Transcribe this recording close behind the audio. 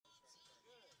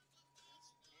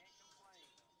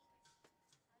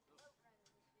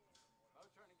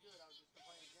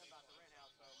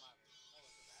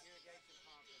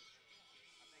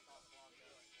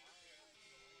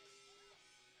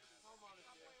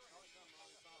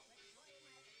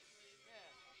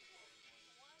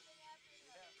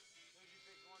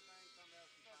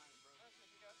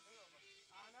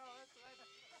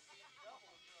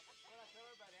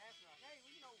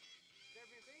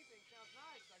Airbnb thing sounds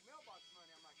nice, like mailbox money.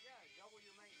 I'm like, yeah, double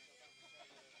your maintenance.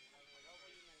 Double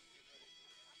your maintenance.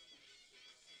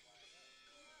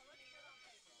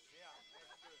 Yeah,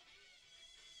 that's true.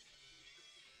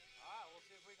 All right, we'll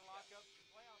see if we can lock up the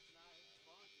playoffs tonight. It's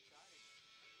fun. It's exciting.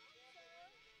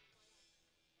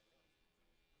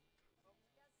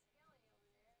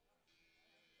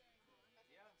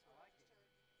 Yeah, I like it.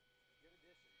 Good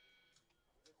addition.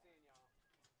 Good seeing y'all.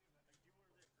 Did you order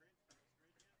this grid yet?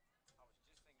 I was just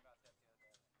thinking about that the other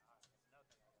day. That's another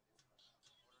thing I got to do.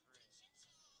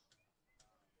 Order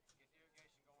grid. Get the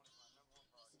irrigation going is my #1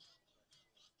 priority.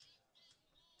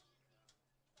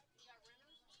 You got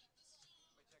renters?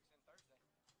 Somebody checks in Thursday.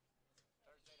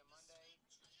 Thursday to Monday.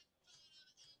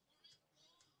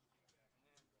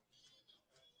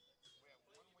 And then we have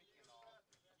 1 weekend off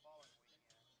the following weekend.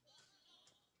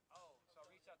 Oh, so I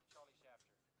reached out to Charlie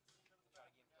Shafter to try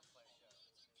to get him to come play a show.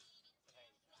 Said,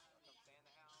 hey, I'll come stay in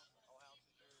the house. The whole house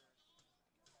is yours.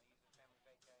 I use the family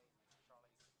vacay.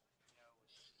 Charlie, to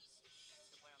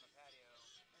play on the patio on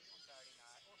Saturday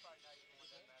night or Friday night, either one,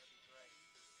 doesn't matter. It'd be great.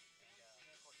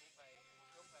 And of course, we'll pay.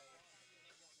 We'll still pay.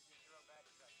 Get your back.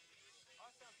 He's like, oh,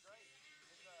 that sounds great.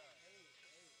 It's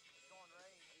going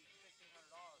rate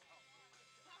 $1,600. Oh,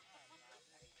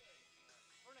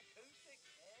 for an acoustic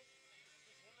set,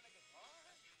 just him and a guitar.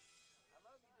 I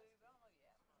love you, dude, but I don't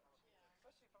know you.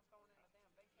 Especially if I'm throwing in a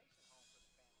damn vacation home for the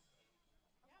family.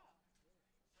 Yeah.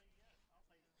 So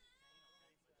I'll pay okay,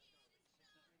 but it's gonna be $600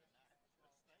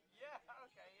 a night. Yeah,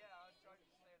 okay, yeah, I was trying to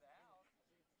stay at the house.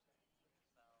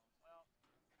 So, well,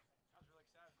 I was really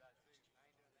excited about it too.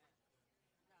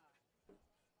 I ain't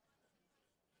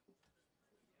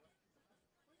doing that. No.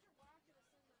 When's your wife gonna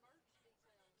send the merch details?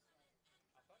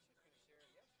 I thought she was going to share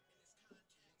it yesterday.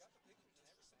 She's got the pictures and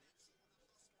everything.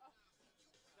 Oh.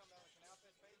 She's talking about the Canal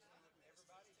Fest page and with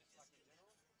everybody, just like in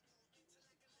general.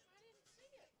 I didn't see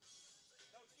it.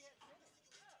 No, she hadn't sent it.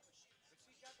 No. But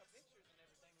she's got the pictures and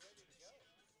everything ready to go.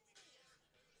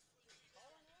 Call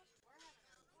her now. We're having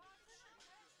a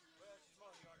well, Well, she's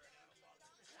mowing the yard right now.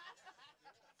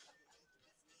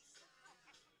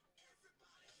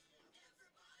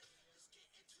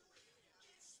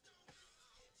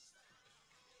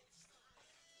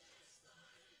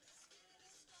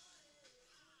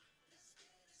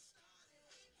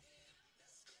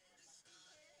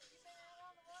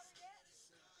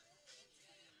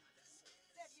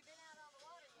 Have you been out on the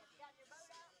water yet? You got your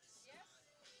boat out? yes.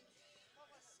 What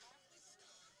was it, last weekend?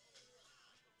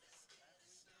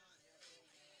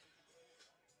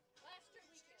 Last 2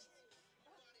 weekends.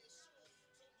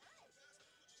 Nice.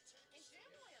 And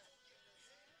Jim went.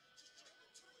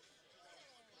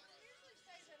 He usually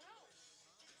stays at home.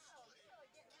 Oh, you're really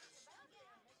getting out and about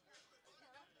there, mister.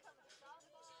 Coming to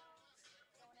softball,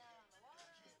 going out on the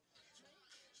water.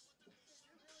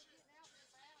 You're really getting out and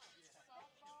about.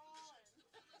 Softball and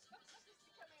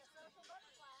Becoming a social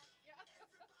butterfly. yeah.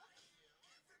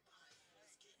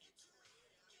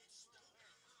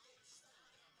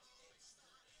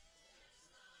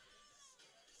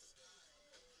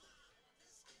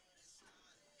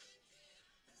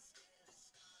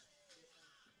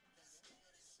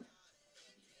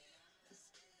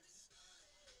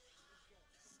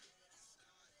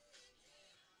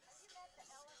 Have you met the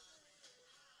Ellises?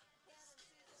 Ken and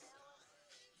Susan Ellis?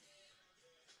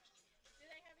 Do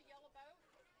they have a yellow boat?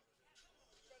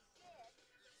 They did.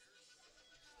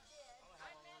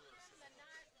 I met them the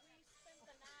night we spent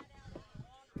the night out on the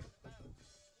water in the boat.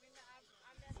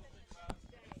 I met them the next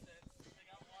day. They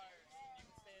got wires. You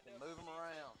can stand up. Move them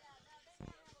around. Yeah, no, they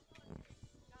may have a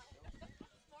boat.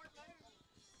 Smart move.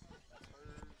 That's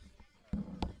hers.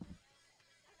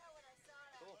 I know when I saw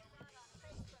that on a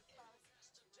Facebook post,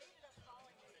 they ended up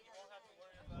calling me the other Have to day.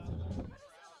 worry about What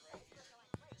is that on Facebook?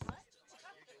 I'm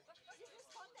like, wait, what? You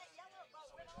just want that yellow boat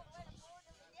went all the way to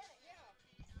Florida to get it. Yeah.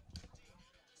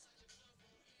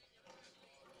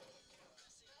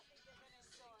 I think they're going to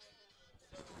enjoy it.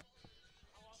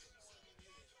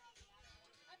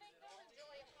 I think they'll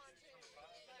enjoy a pontoon.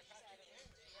 Much better. I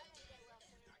think they will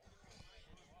too.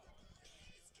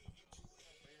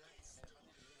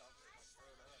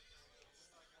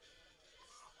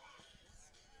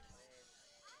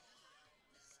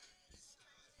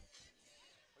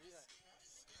 What do you think?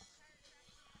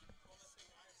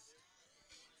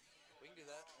 We can do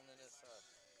that, and then it's,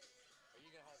 are you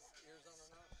going to have ears on or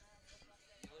not?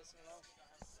 You listening on?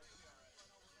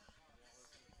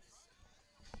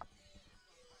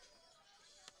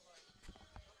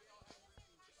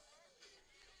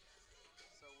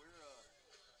 So we're,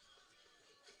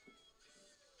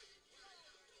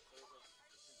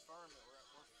 confirm that we're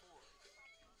 4.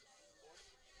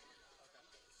 Okay.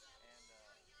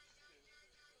 And,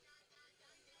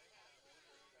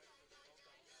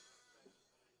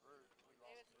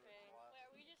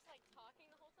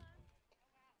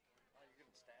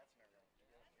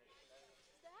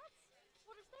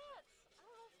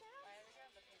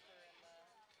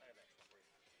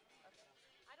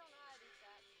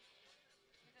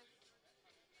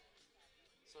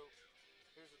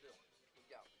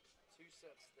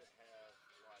 sets that have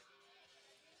like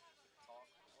talk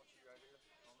on you right here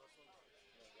on this one.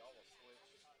 And then y'all will switch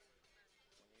when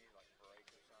you need like a break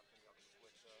or something. Y'all can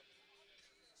switch up.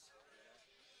 You know?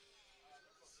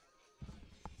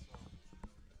 So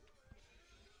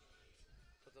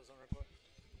put those on real quick.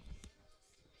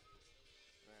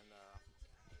 And then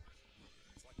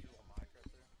it's like your little mic right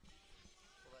there.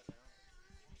 Pull that down.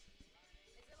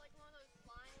 Is it like one of those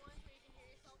flying ones where you can hear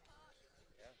yourself talk?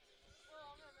 Yeah.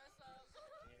 Oh, I'm gonna mess up.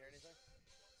 Can you hear anything?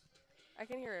 I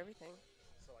can hear everything.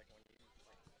 So like when you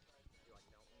like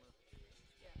don't wanna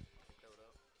Yeah. pick that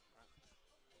up. Right?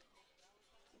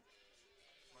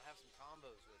 I'm gonna have some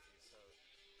combos with you, so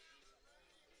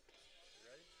you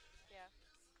ready? Yeah.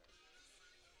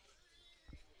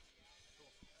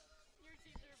 Cool. Your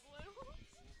teeth are blue.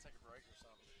 You need to take a break or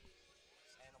something.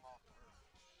 Just hand them off to her.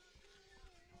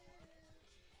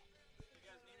 If you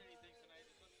guys need anything tonight,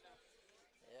 just let me know.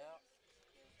 Yeah.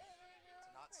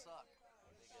 To not suck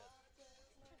would be good.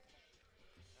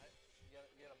 Right?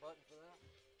 You got a button for that?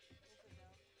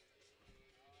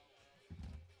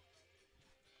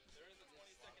 There is a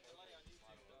 20-second delay on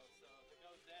YouTube though, so if it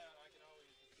goes down, I can always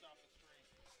stop the stream.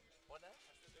 What now?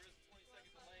 I said there is a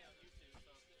 20-second delay on YouTube,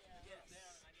 so if it Yes. goes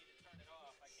down and I need to turn it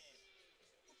off, I can.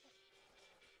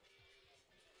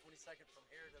 20 seconds from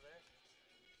here to there.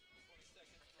 20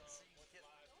 seconds from So you what's can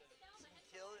live to... so you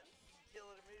kill it. You kill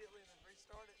it immediately and then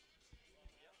restart it.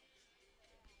 Yep.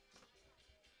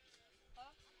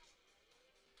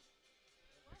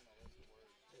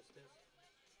 Distance.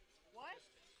 What?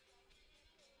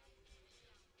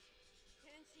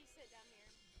 Can she sit down here?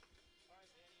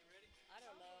 Alright, Danny, you ready? I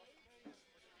don't know.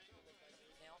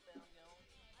 Countdown going.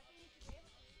 I think you should be able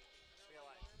to. We got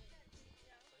like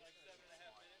Like 7.5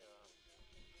 minutes.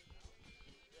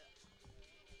 yeah.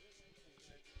 He's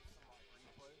gonna do some like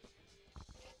replays.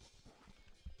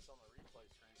 It's on the replay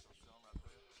screen, so show them right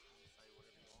there. You can say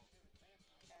whatever you want.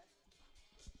 Okay.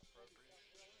 Appropriate.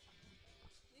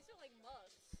 These are like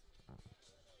muffs.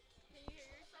 Can you hear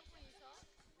yourself when you talk?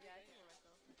 Yeah, I can hear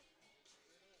myself.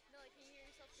 No, like can you hear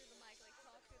yourself through the mic? Like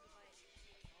talk through the mic.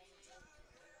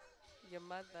 Your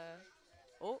mother.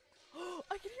 Oh.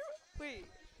 I can hear it. Wait.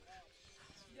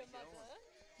 Your mother?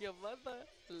 Your mother.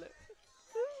 Look.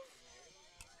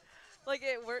 Like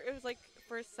it was like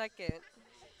for a second. If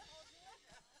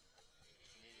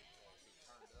you need it to like be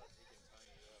turned up, he can turn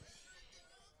you up.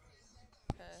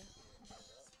 Okay. Turned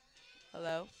up.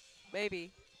 Hello?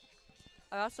 Maybe.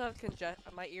 I also have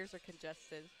my ears are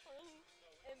congested.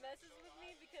 It messes with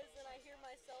me because then I hear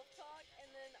myself talk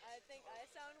and then I think I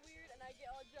sound weird and I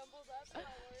get all jumbled up in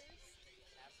my words.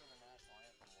 After the national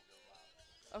anthem, we'll go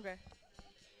live. Okay.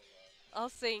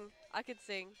 I'll sing. I can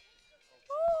sing.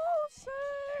 Oh, say,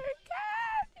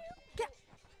 can you get?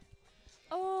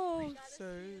 Oh, Gotta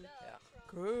say, speed up Yeah.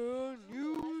 from can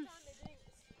you? last time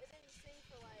it didn't sing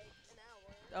for like an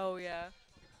hour. Oh, yeah.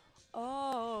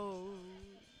 Oh,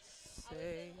 I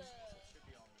say. was in the It should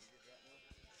be on muted right now.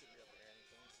 It should be able to hear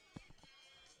anything.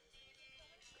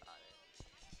 Got it.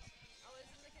 I was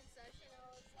in the concession. I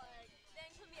was like,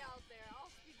 dang, put me out there.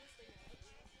 I'll speed this thing up.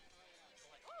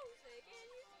 Like, oh, say, can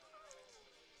you?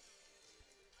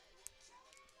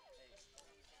 Hey,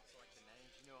 so like the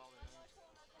names, you know all their names?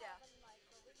 Yeah. Okay.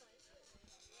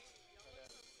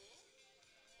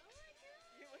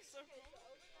 You look so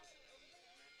cool.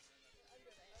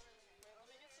 Let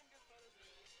me get some good photos of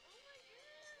you.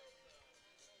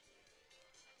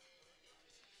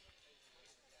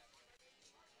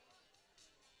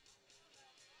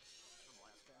 From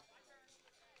last time?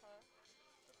 Huh?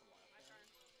 Is that from last time?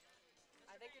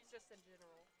 I think it's just in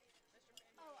general.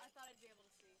 Oh, I thought I'd be able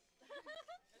to see.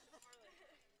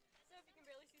 So if you can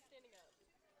barely see standing up.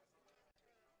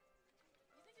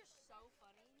 You think you're so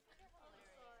funny? You think you're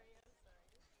hilarious. I'm sorry.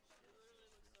 You literally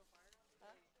look so fired up.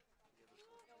 Huh? Give this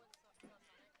one. Go with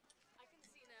I can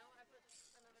see now. I put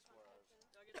another Swear I was- contact in.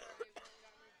 Y'all get to watch it.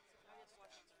 Y'all get to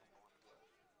watch it.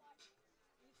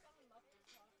 You sound muffled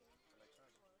talking.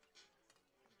 Next time.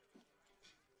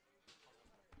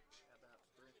 At-bats,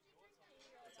 three.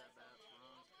 That's at-bats,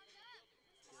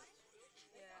 runs, hits.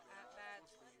 Yeah, at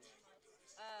bats.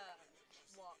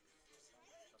 Walk.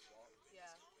 That's walk.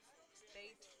 Yeah.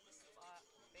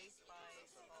 Base by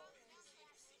ball.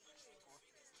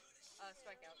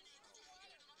 Strikeout.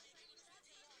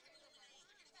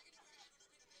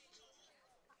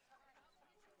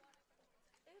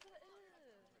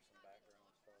 There's some background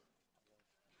stuff.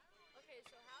 Okay,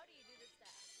 so how do you do the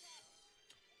stats?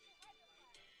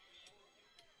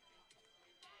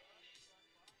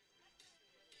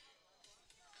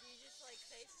 Do you just like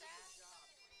say stats?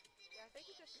 Yeah, I think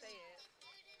you just say it.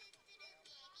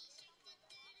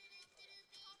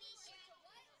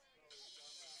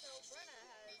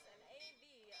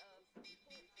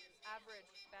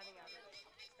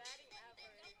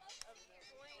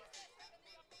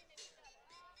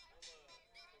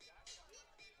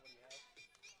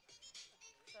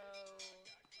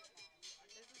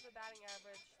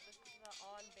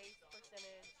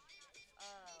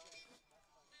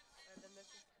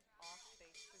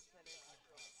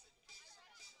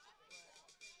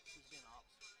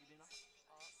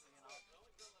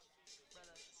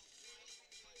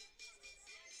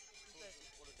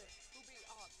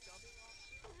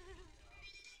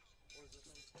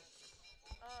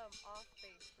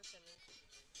 percentage.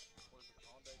 What is it?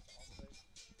 On base, off base?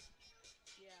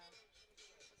 Yeah.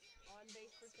 On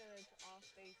base percentage, off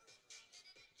base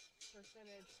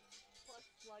percentage, plus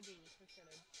slugging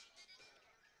percentage.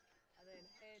 And then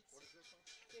hits, What is this one?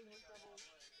 singles, doubles,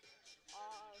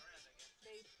 off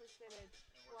base percentage,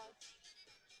 And what plus is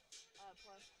it?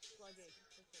 plus slugging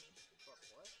percentage. Plus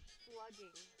what?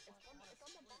 Slugging. It's on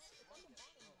the bottom. It's on the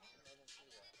bottom. Oh, I didn't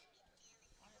see that.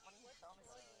 Why didn't you tell me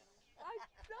that? I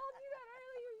told you that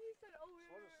earlier. You said, "Oh,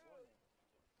 So what is slugging?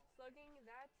 slugging."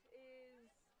 That is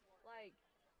like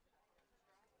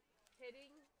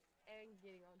hitting and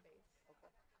getting on base.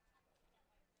 Okay.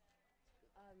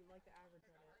 Like the average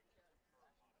on it.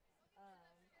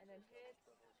 And then hits,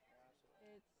 Doubles. Yeah, I see that.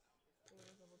 hits,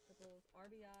 singles, doubles, triples,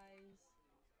 RBIs,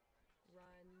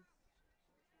 runs,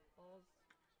 balls,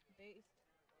 based.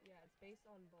 Yeah, it's based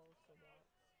on balls to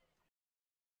walks.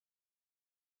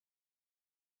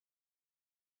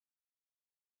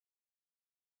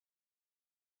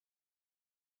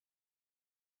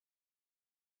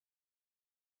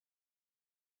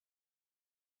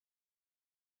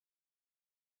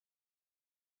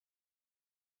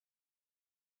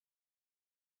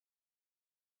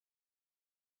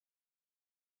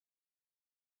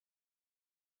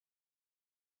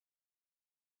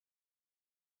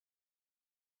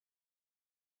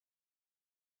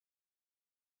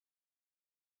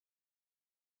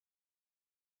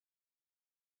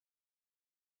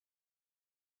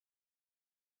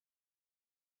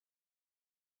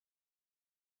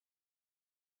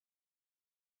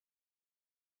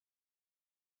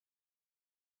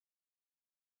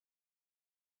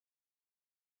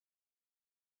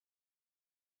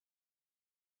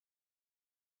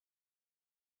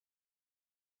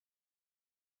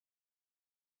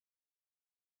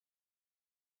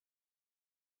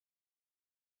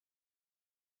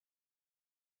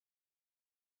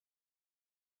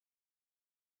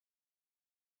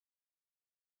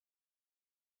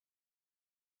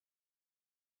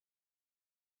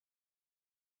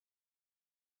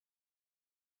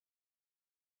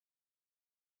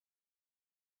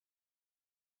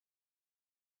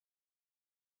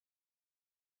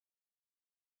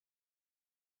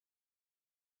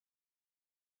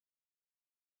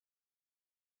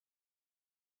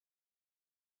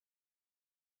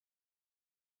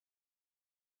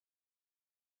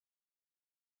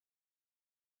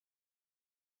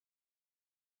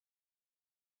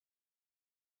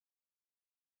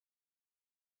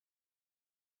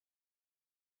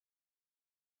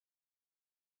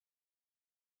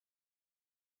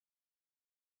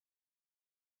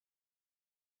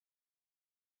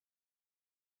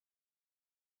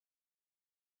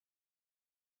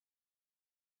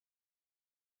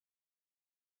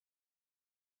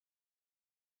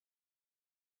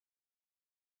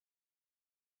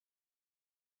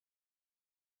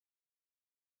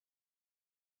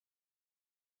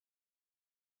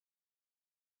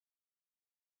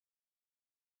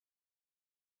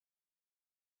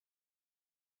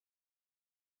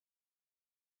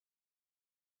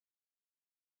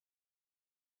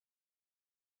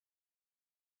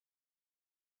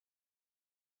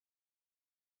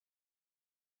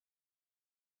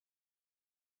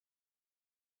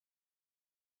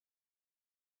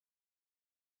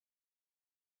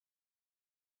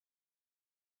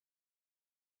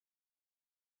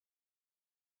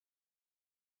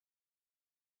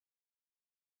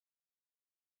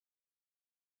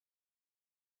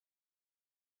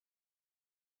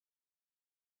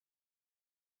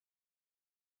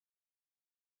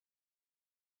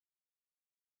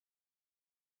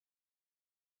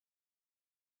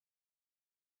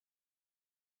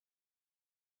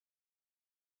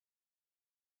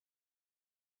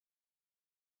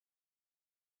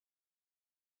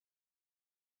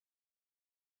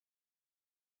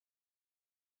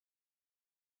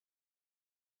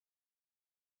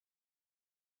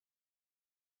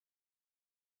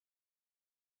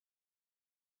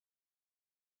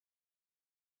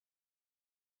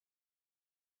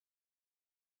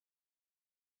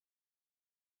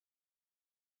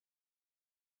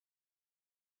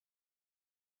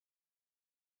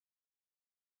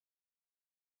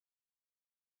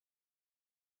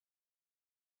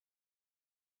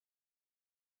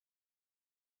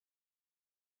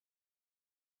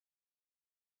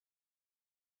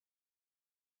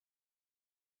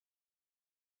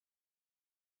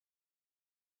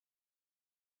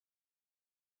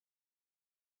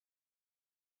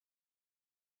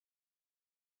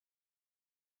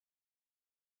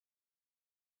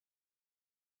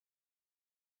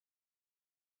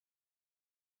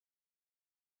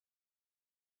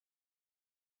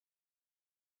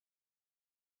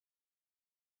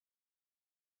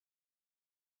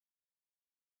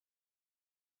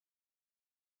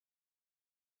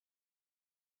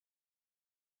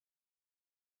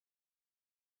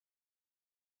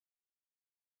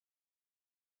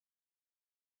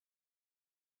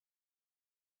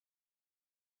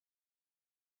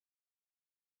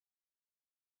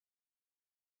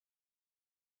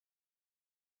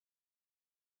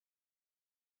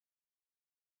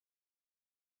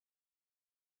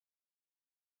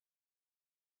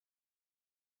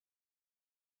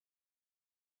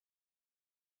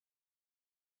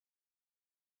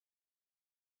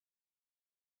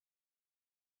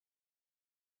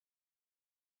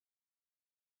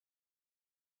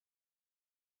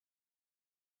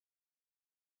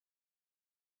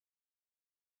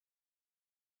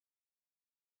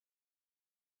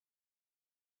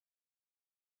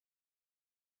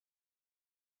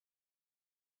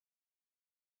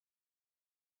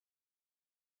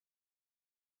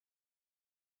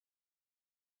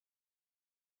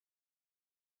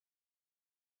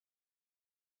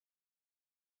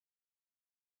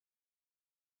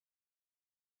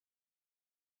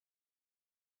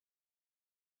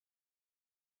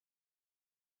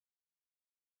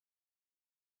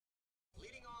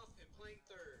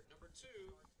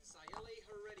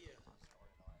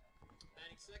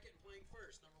 second and playing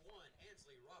first, number 1,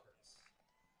 Ansley Roberts.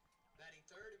 Batting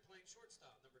third and playing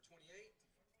shortstop, number 28,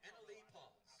 Annalie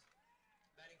Pauls.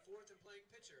 Batting fourth and playing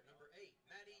pitcher, number 8,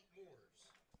 Maddie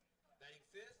Moores. Batting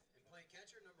fifth and playing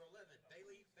catcher, number 11,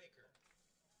 Bailey Baker.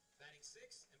 Batting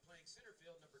sixth and playing center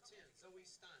field, number 10, Zoe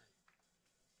Stein.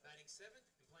 Batting seventh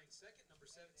and playing second, number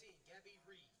 17, Gabby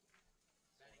Reed.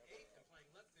 Batting eighth and playing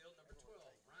left field, number 12,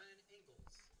 Ryan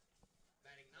Ingalls.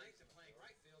 Batting ninth and playing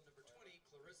right field, number 20,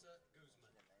 Clarissa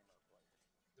Guzman.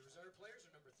 The reserve players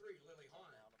are number 3, Lily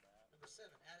Hahn. Number 7,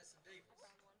 Addison Davis.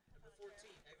 Number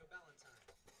 14, Ava Ballantyne.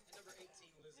 And number 18,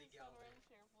 Lizzie Galvin.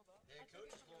 The head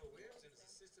coach is Laura Williams and is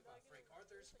assisted by Frank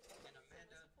Arthurs and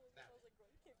Amanda Babbitt.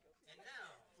 And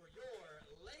now for your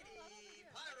Lady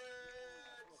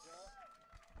Pirates.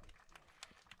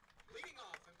 Leading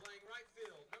off and playing right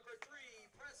field, number 3,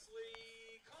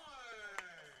 Presley Carnes.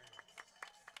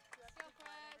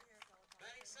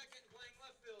 Batting second, playing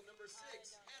left field, number 6,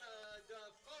 Hannah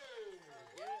Defoe.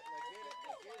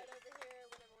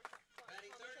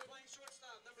 Batting third, playing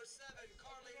shortstop, number 7,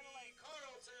 Carly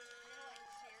Carlton.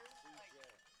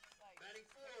 Batting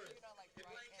fourth, and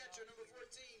playing catcher, number 14,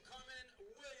 Carmen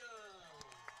Williams.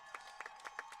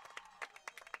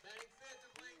 Batting fifth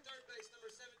and playing third base,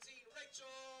 number 17,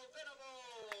 Rachel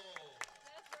Venable.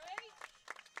 That's right.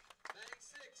 Batting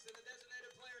sixth and the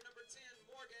designated player, number 10,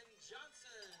 Morgan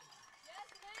Johnson. Yes,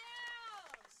 ma'am.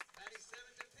 Batting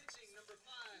seventh and pitching, number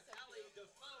 5, Allie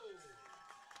Defoe.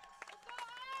 Let's go,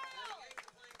 Batting Al. eighth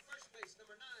and playing first base,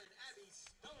 number 9, Abby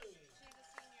Stone. She's a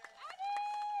senior.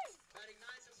 Abby. Batting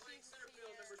ninth and playing center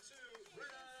field, number 2,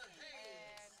 Britta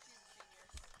Haynes. And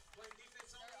she's a senior. Playing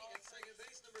defense only at second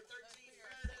base, number 13,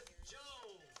 Meredith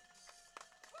Jones.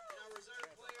 And our reserve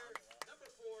player, number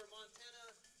 4,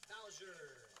 Montana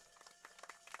Bowser.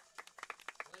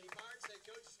 Lady Pirates head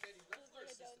coach is Katie Leffler,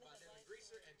 assisted by Devin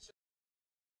Greaser and Chuck.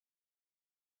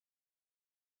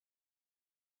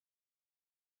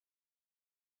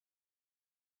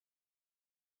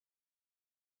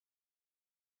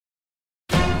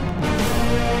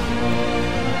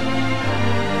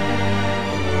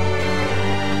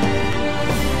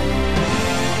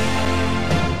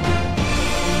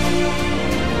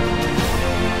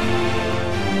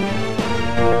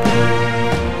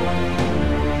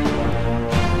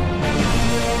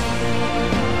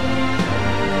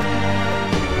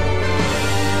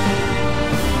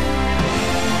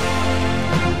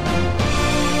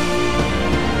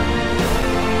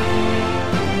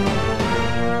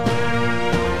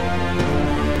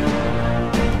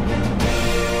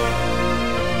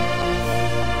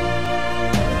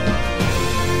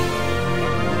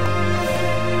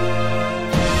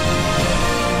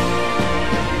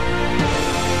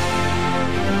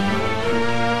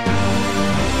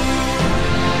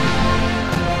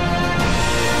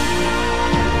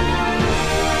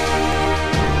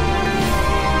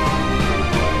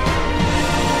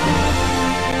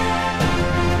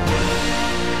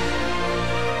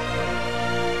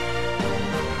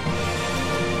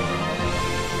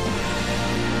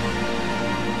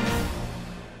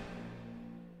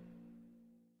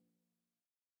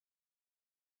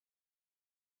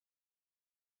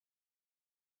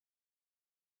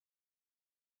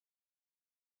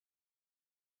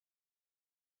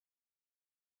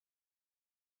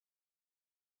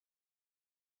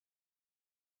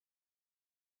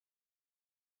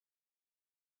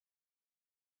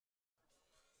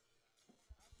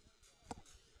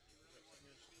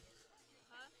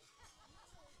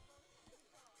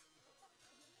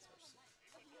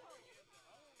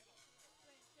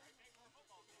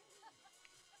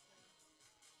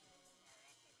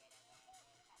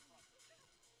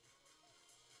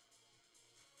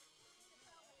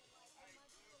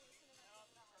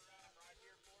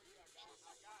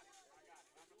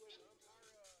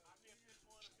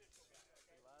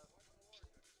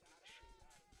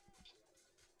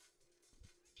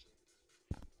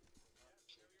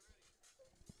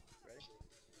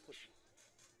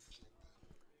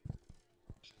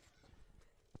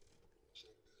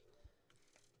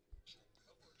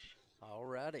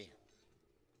 Alrighty.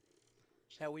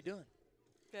 How we doing?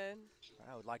 Good.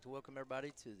 I would like to welcome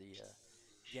everybody to the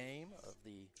game of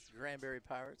the Granbury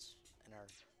Pirates and our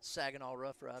Saginaw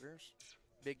Rough Riders.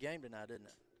 Big game tonight, isn't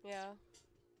it? Yeah.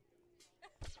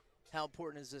 How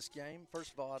important is this game?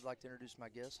 First of all, I'd like to introduce my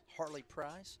guests, Harley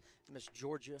Price and Miss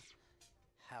Georgia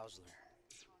Hausler.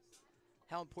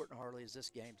 How important, Harley, is this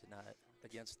game tonight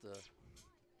against the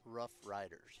Rough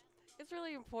Riders? It's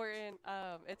really important.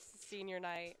 It's senior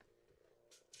night.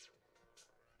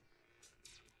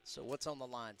 So what's on the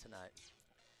line tonight?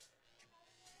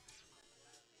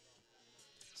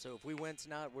 So if we win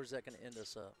tonight, where's that going to end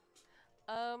us up?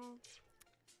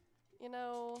 You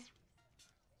know,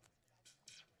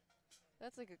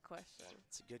 that's a good question.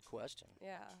 It's a good question.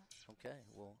 Yeah. Okay,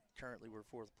 well, currently we're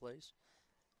fourth place.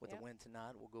 With Yep. a win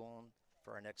tonight, we'll go on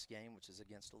for our next game, which is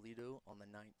against Aledo on the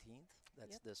 19th.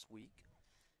 That's Yep. this week.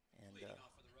 And Leading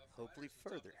off for the Rough hopefully Riders, at the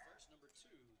top of further. the first, number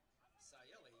 2,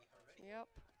 Sayeli Haredi. Yep.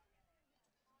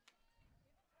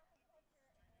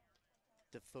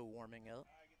 Defoe warming up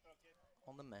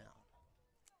on the mound.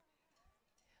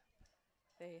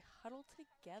 They huddle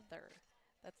together.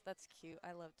 That's cute.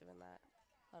 I love doing that.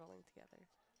 Huddling together.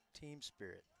 Team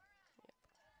spirit.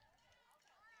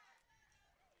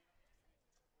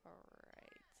 All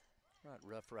right. Right,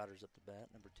 Rough Riders up the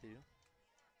bat, number 2.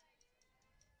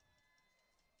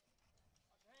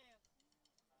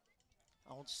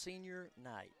 On senior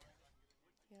night,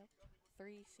 Yep.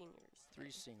 3 seniors.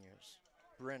 3 seniors.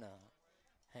 Brenna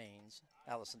Haynes,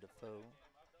 Allison Defoe,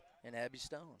 and Abby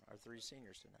Stone are 3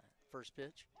 seniors tonight. First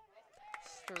pitch,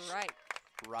 Strike.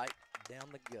 right down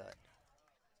the gut.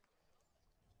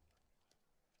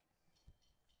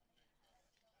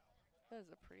 That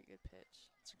was a pretty good pitch.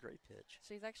 It's a great pitch.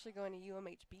 She's actually going to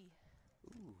UMHB.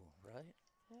 Ooh, right?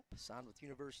 Yep. Signed with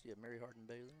University of Mary Hardin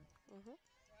Baylor. Mhm.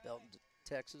 Belton,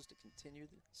 Texas to continue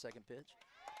the second pitch.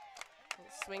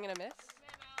 Swing and a miss.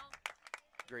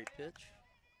 Great pitch.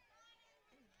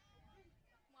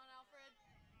 Come on, Alfred.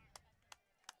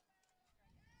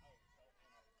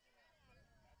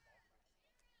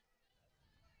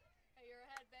 Hey, you're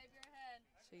ahead, babe. You're ahead.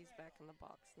 She's back in the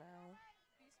box now.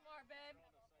 Be smart, babe.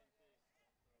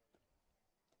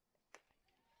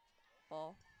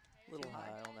 Ball. A little Too high.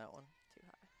 high on that one. Too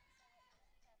high.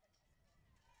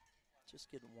 Just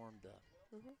getting warmed up.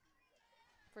 Mhm.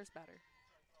 First batter.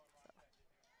 So.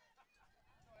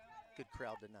 Good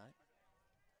crowd tonight.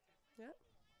 Yep.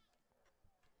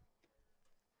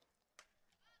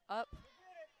 Up.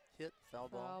 Hit, foul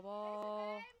ball. Foul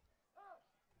ball.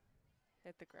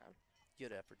 Hit the ground.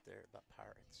 Good effort there by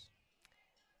Pirates.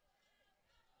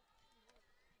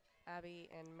 Abby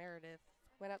and Meredith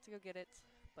went out to go get it,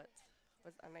 but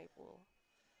was unable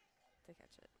to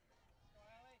catch it.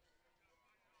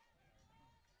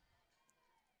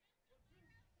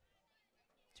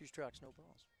 2 strikes, no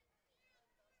balls.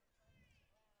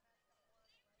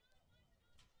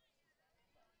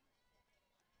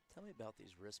 Tell me about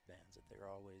these wristbands that they're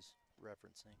always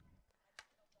referencing.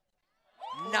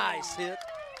 Nice hit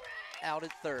out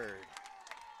at third.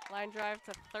 Line drive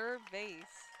to third base.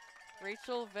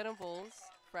 Rachel Venables,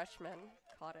 freshman,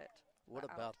 caught it. What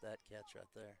Out. about that catch right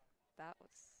there? That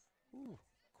was, Ooh,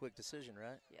 quick decision,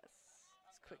 right? yes,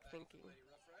 it's quick thinking. Lady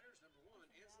Rough Riders, number 1,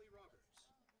 Ansley Roberts.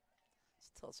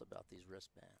 Let's tell us about these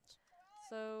wristbands.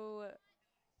 So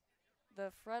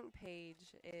the front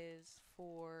page is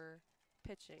for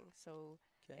pitching. So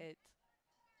Okay.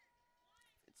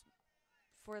 it's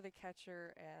for the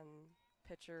catcher and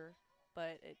pitcher,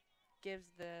 but it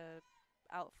gives the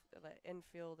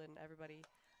infield and everybody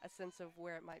a sense of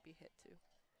where it might be hit to.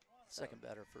 So, Second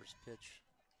batter, first pitch,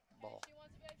 ball. She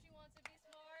wants to, babe. She wants to be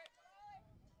smart.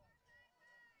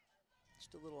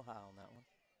 Just a little high on that one.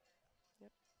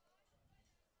 Yep.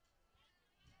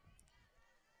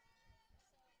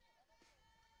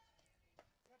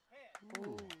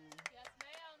 Ooh. Yes,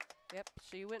 ma'am. Yep,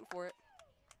 she went for it.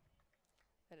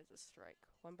 That is a strike.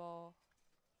 1 ball,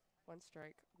 1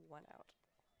 strike, 1 out.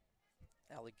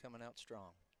 Allie coming out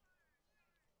strong.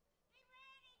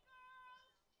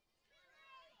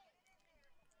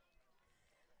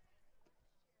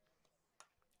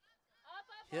 Up,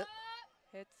 up, Hit. up.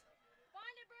 Hit.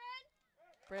 Find it,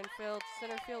 Bryn. Brinfield,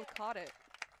 center field caught it.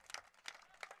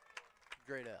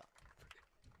 Great out.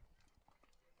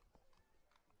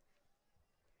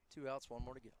 2 outs, 1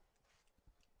 more to go.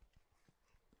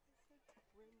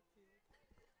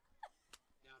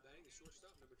 Now batting the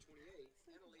shortstop, number 28,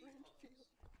 Annalie Paz.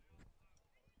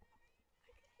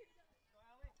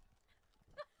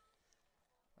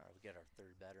 All right, we got our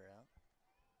third batter out.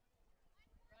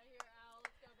 Right here, Al.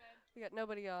 Let's go, babe. We got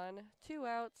nobody on. 2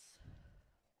 outs.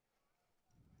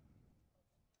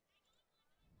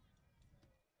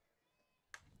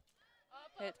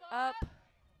 Hit up.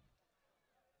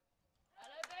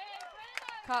 Hello, babe.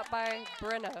 Bryn. Caught by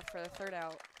Brenna for the 3rd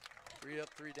out. 3 up,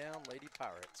 3 down, Lady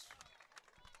Pirates.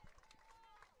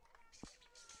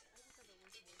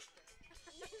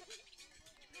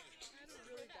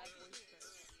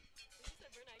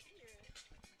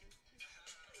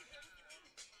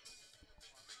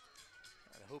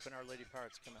 All right, hoping our Lady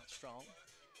Pirates come out strong.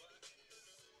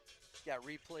 Got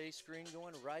replay screen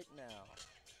going right now.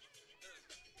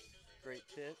 Great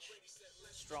pitch,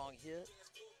 strong hit.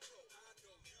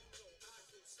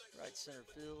 Right center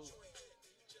field.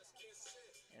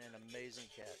 and an amazing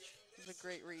catch. It was a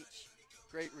great reach.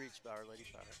 Great reach by Our Lady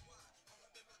Pirate.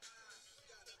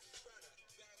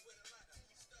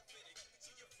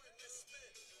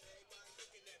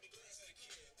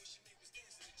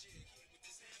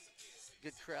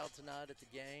 Good crowd tonight at the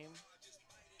game.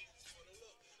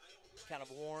 Kind of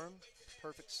warm,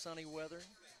 perfect sunny weather,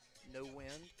 no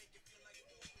wind.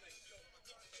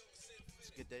 It's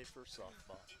a good day for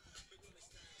softball.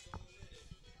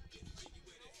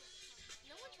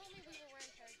 No one told me we were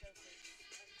wearing paratroopers.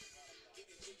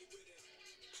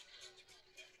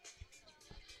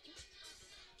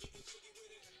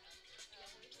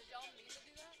 Did y'all mean to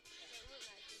do that? Yeah, it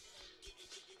wasn't actually today.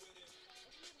 If you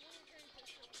had worn carrying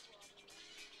pistol before, I mean,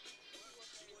 if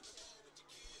you were playing too.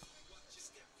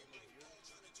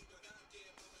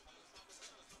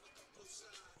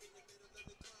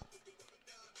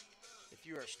 If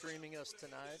you are streaming us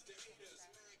tonight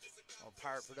on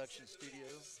Pirate Production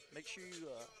Studios, make sure you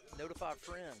notify a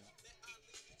friend.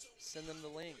 Send them the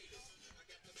link.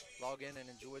 Log in and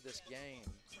enjoy this game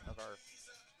of our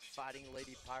Fighting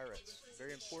Lady Pirates.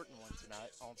 Very important one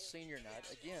tonight on senior night.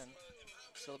 Again,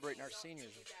 celebrating our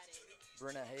seniors.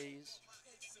 Brenna Hayes,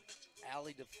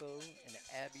 Allie Defoe, and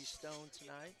Abby Stone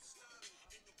tonight.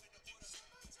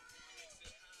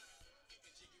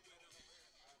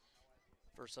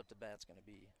 First up to bat's going to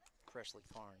be Presley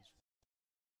Carnes.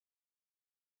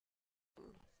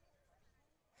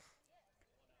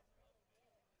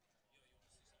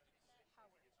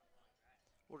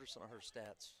 What are some of her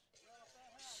stats?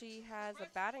 She has a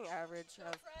batting average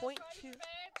of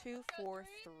 .2243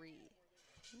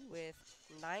 with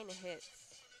 9 hits.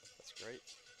 That's great.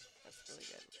 That's really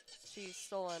good. She's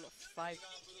stolen 5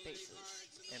 bases.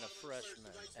 And a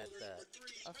freshman at that.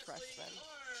 A freshman.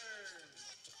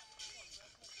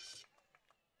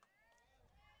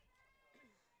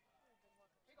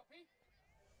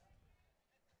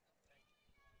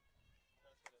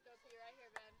 Go P right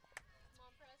here, babe. Come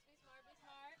on, press. Be smart. Be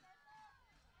smart.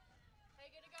 Hey,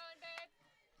 get it going, babe.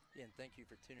 Yeah, and thank you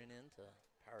for tuning in to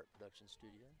Pirate Production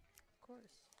Studio. Of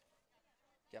course.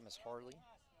 Got Miss Harley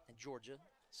and Georgia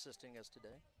assisting us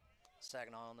today.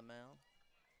 Saginaw on the mound.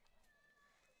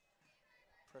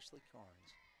 Presley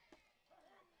Carnes.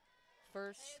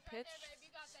 First Hey, it's right pitch, there, babe.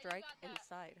 You got that. strike You got that.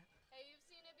 inside. Hey, you've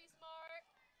seen it. Be smart.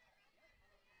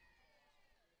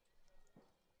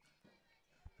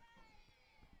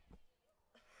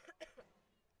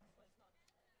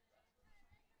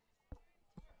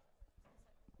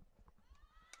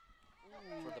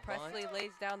 For the Presley bunt.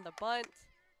 lays down the bunt.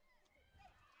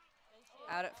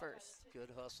 Out at first. Good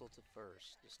hustle to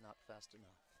first, just not fast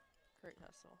enough. Great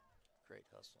hustle. Great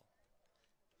hustle.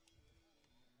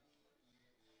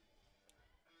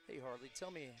 Hey Harley,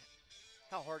 tell me,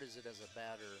 how hard is it as a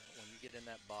batter when you get in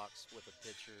that box with a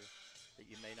pitcher that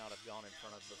you may not have gone in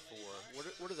front of before?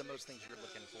 What are the most things you're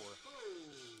looking for?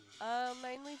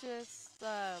 Mainly just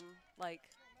like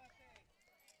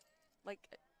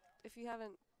if you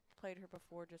haven't played her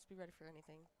before, just be ready for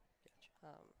anything.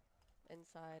 Gotcha.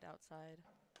 Inside, outside.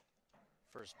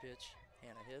 First pitch,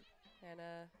 Hannah hit.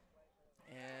 Hannah.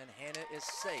 And Hannah is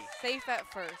safe. Safe at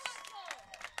first.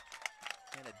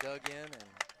 Hannah dug in and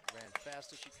ran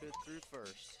fast as she could through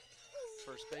first.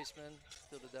 First baseman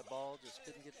fielded that ball, just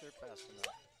couldn't get there fast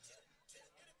enough.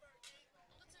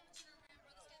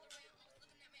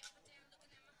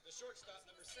 The shortstop,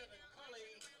 number 7, Carly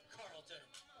Carlton.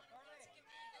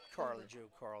 Carly Jo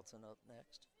Carlton up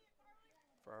next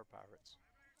for our Pirates.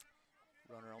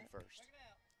 Runner on first.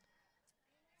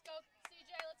 Let's go,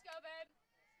 CJ. Let's go, babe.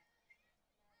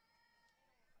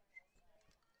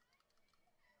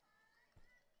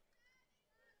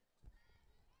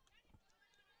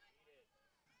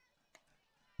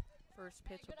 First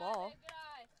pitch, Hey, a good eye, ball. babe. Good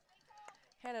eye.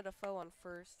 Hannah Defoe on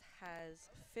first has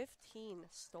 15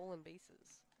 stolen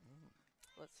bases.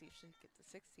 Let's see if she can get to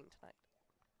 16 tonight.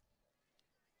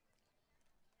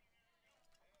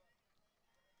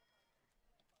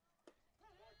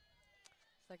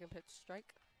 Second pitch,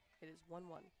 strike. It is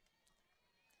 1-1.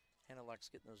 Hannah likes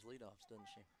getting those leadoffs, doesn't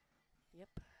she? Yep.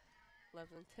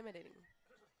 Loves intimidating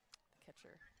the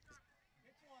catcher.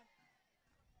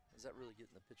 Is that really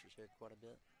getting the pitcher's head quite a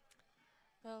bit?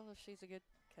 Well, if she's a good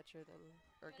catcher, then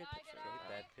or a good Good eye, pitcher. good Okay,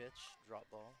 eye. bad pitch, drop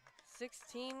ball.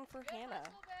 16 for Good Hannah.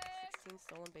 hustle, babe. 16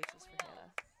 stolen bases for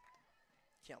Hannah.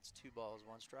 Counts 2 balls,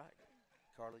 1 strike.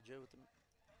 Carly Jo with them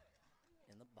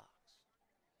in the box.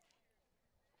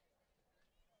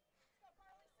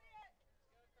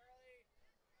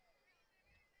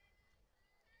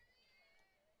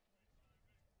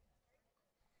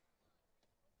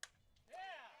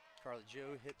 Carly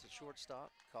Jo hit to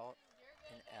shortstop, caught You're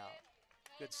good, and babe. out.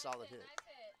 Hey, Good nice solid hit. Nice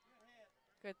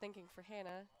hit. Good thinking for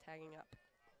Hannah, tagging up.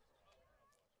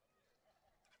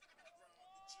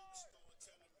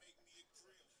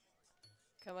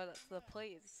 Coming up to the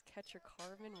plate is catcher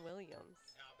Carmen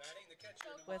Williams Now batting the catcher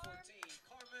number with 14,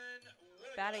 Carmen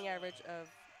Williams. batting average of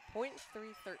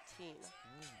 .313.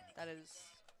 That is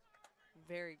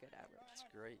very good average. That's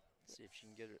great. See if she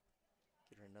can get her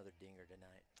another dinger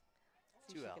tonight.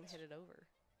 See if 2 she outs. can hit it over.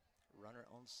 Runner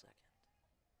on second.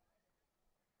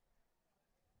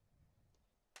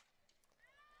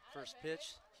 First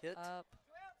pitch, hit, Up,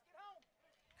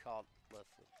 caught left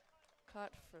foot.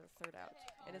 caught for the third out.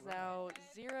 It is now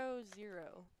 0-0.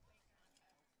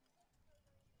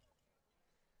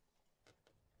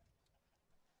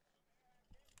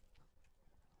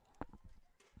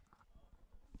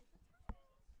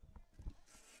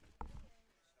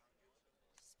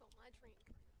 Spill my drink.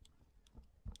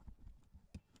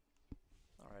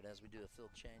 All right, as we do a field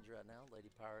change right now, Lady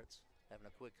Pirates having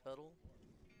a quick huddle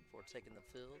before taking the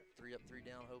field. 3 up, 3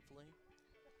 down, hopefully.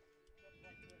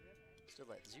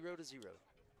 Still at 0-0.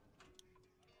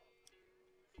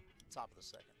 Top of the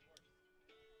second.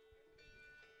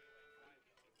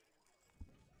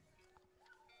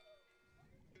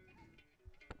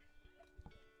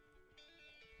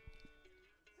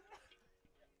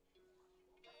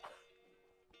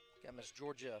 Got Miss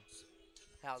Georgia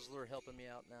Hausler helping me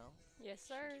out now. Yes,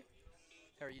 sir.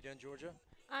 How are you doing, Georgia?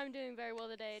 I'm doing very well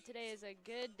today. Today is a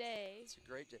good day. It's a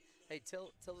great day. Hey,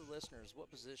 tell the listeners what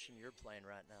position you're playing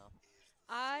right now.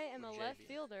 I am For a left JV.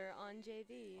 fielder on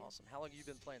JV. Awesome. How long have you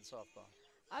been playing softball?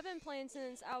 I've been playing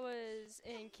since I was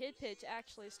in kid pitch,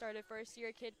 actually. Started first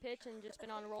year kid pitch and just been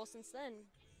on a roll since then.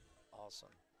 Awesome.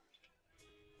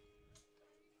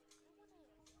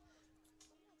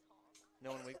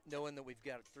 Knowing that we've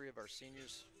got 3 of our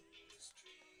seniors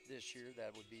this year,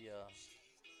 that would be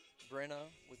Brenna,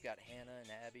 we've got Hannah and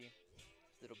Abby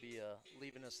that'll be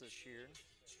leaving us this year.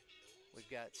 We've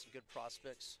got some good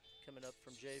prospects coming up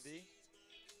from JV.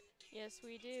 Yes,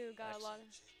 we do. Got a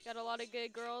lot of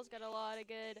good girls. Got a lot of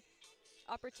good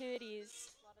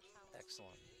opportunities.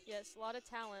 Excellent. Yes, a lot of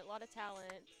talent.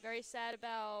 Very sad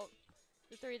about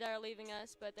the 3 that are leaving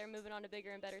us, but they're moving on to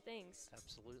bigger and better things.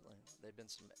 Absolutely. They've been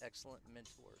some excellent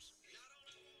mentors.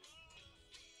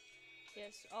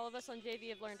 Yes, all of us on JV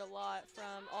have learned a lot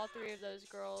from all 3 of those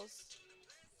girls.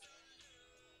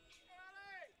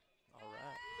 All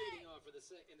right. Leading off for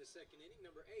in the second inning,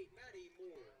 number 8, Maddie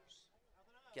Moores.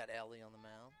 Got Allie on the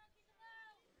mound.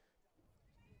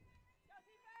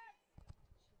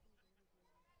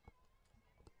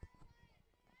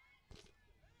 Can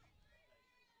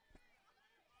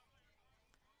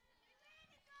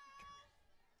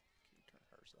you turn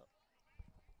hers up? Can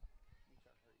you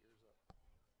turn her ears up?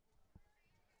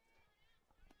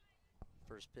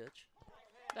 First pitch.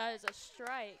 That is a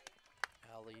strike.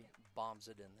 Allie bombs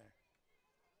it in there.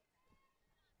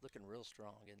 Looking real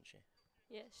strong, isn't she?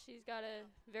 Yes, she's got a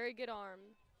very good arm.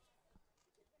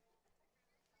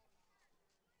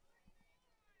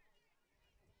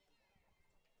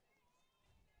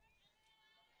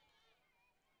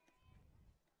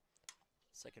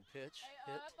 Second pitch,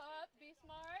 hit. Up, be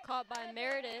smart. Caught by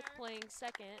Meredith playing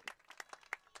second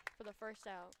for the first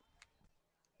out.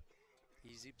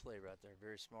 Easy play right there.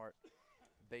 Very smart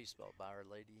baseball by our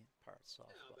Lady Pirates Now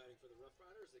softball. batting for the Rough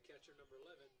Riders, the catcher number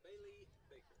 11, Bailey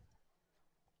Baker.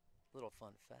 Little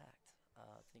fun fact.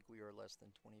 I think we are less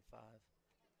than 25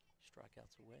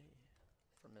 strikeouts away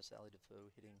from Miss Allie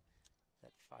Defoe hitting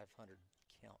that 500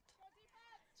 count.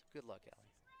 So good luck,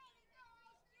 Allie.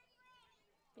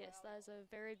 Yes, that is a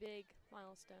very big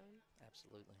milestone.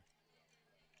 Absolutely.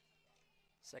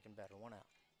 Second batter, 1 out.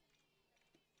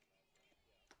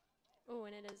 Oh,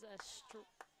 and it is a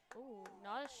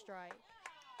not a strike.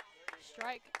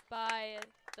 Strike by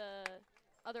the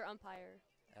other umpire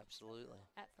Absolutely.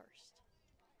 at first.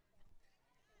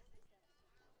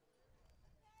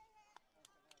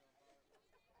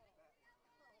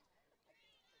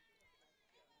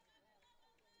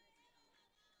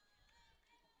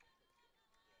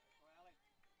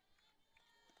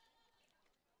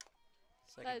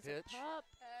 Second That is a pitch, pop.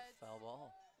 foul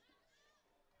ball.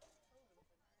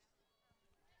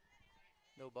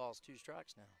 No balls, 2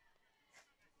 strikes now.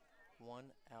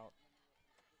 1 out,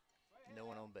 no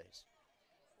one on base.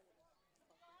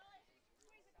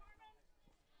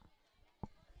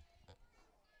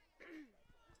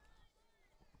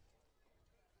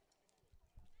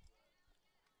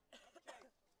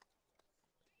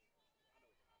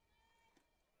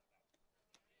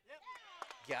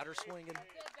 Got her swinging.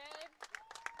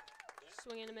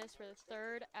 Swing and a miss for the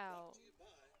third out.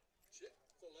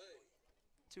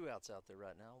 2 outs out there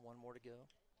right now. 1 more to go.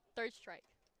 Third strike.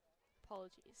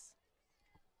 Apologies.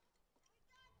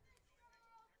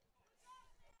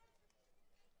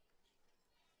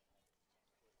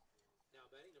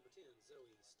 batting number 10,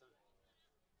 Zoe Stein.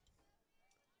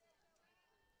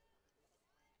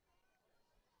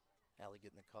 Allie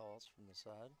getting the calls from the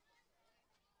side.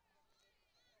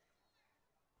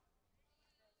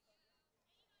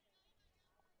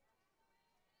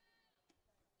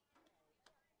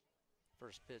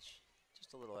 First pitch,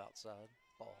 just a little outside,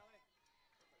 ball.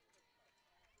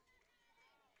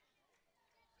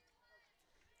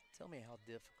 Tell me how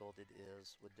difficult it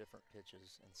is with different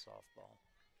pitches in softball.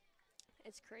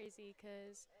 It's crazy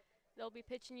because they'll be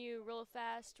pitching you real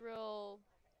fast, real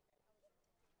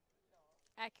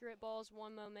accurate balls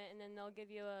one moment, and then they'll give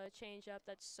you a changeup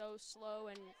that's so slow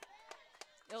and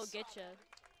it'll get you.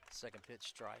 Second pitch,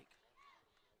 strike.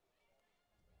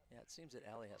 Yeah, it seems that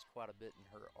Allie has quite a bit in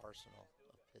her arsenal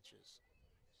of pitches.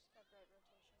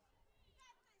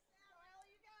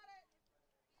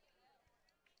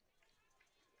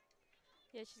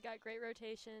 Yeah, she's got great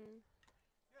rotation.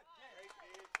 There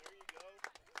you go.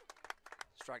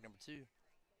 Strike number 2.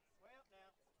 Well,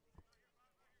 now.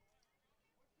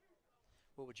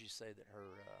 What would you say that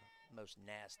her most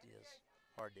nastiest,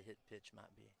 hard to hit pitch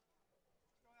might be?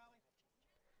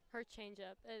 Her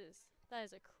changeup that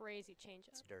is a crazy changeup.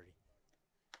 It's dirty.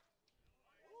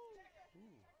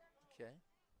 Ooh, okay.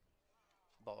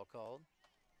 Ball called.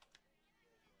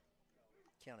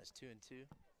 Count is 2-2.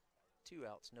 2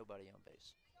 outs, nobody on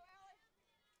base.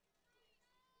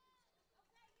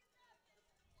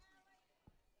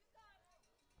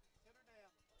 Hit her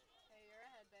down. Hey, you're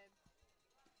ahead, babe.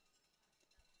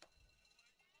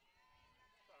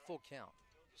 Full count.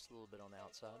 Just a little bit on the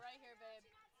outside. Right here, babe.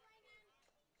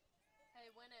 Hey,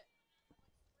 win it.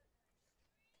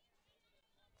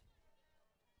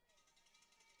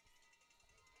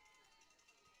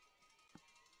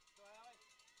 Go, Allie.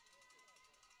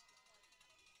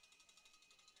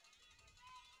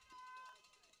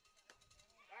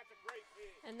 That's a great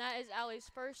pitch. And that is Allie's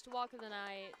first walk of the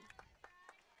night.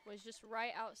 Was just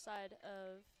right outside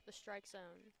of the strike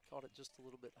zone. Caught it just a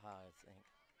little bit high, I think.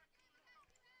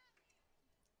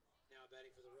 Now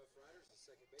batting for the Rough Riders, the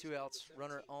second base. 2 outs,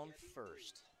 runner on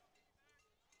first.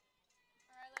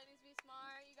 All right, ladies, be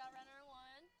smart. You got runner 1.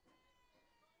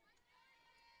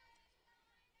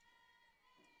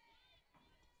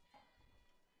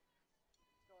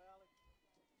 Go, Allie.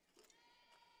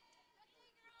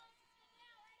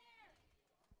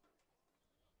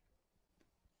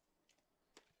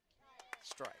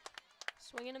 Strike.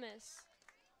 Swing and a miss.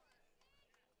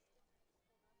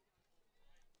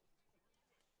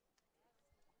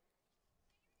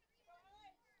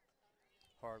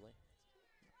 Harley.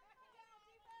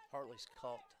 Harley's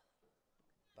caught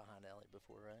behind Allie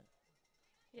before, right?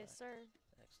 Yes, Right. sir.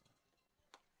 Excellent.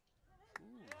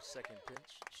 Ooh, second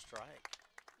pitch, strike.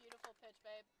 Beautiful pitch,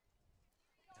 babe.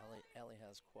 Allie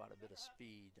has quite a bit of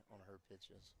speed on her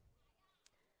pitches.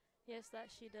 Yes,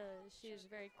 that she does. She is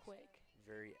very quick.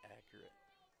 Very accurate.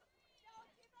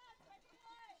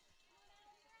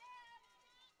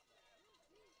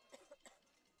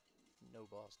 No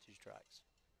balls, 2 strikes.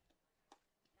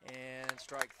 And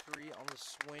strike 3 on the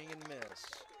swing and miss.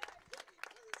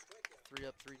 3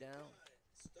 up, 3 down.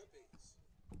 Stuppies.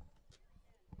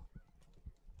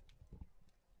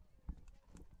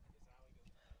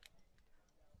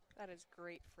 That is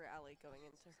great for Allie going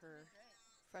into her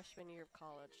freshman year of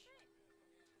college.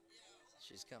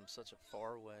 She's come such a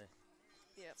far way.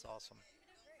 Yep. It's awesome.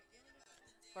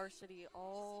 Varsity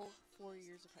all 4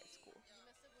 years of high school. You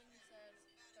missed it when you said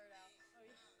third out. Oh,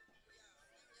 yeah.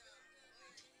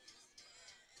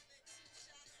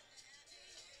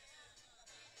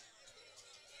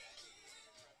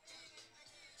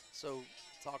 So,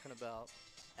 talking about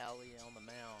Allie on the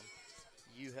mound,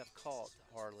 you have caught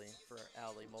Harley for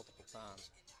Allie multiple times.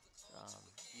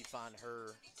 You find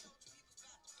her.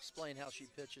 Explain how she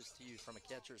pitches to you from a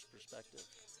catcher's perspective.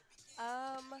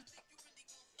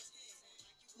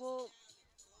 Well,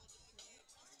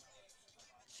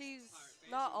 she's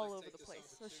not all over the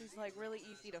place, so she's like really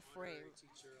easy to frame.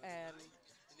 And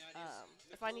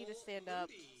if I need to stand up,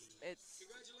 it's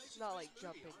not like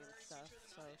jumping and stuff.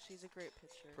 So she's a great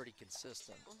pitcher. Pretty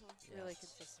consistent. Really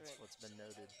consistent. That's what's been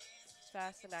noted.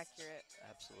 Fast and accurate.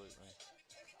 Absolutely.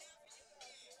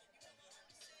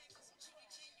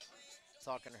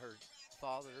 Talking to her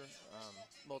father,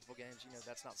 multiple games,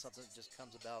 that's not something that just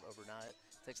comes about overnight.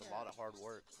 It takes a lot of hard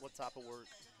work. What type of work?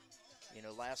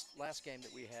 Last game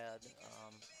that we had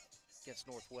against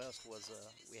Northwest was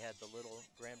we had the little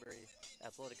Granbury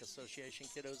Athletic Association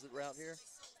kiddos that were out here.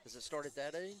 Does it start at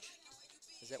that age?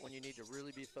 Is that when you need to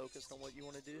really be focused on what you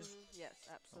want to do? Yes,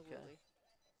 absolutely.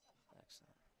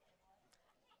 Excellent.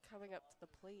 Coming up to the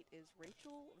plate is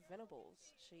Rachel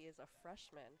Venables. She is a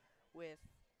freshman with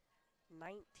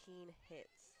 19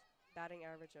 hits, batting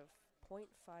average of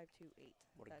 .528.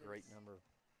 What a That great is number.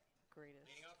 Greatest.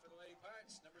 Leading off for the Lady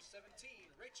Pirates, number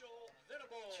 17, Rachel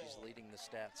Venable. She's leading the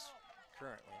stats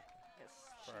currently Yes,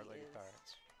 for our she Lady is.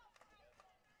 Pirates.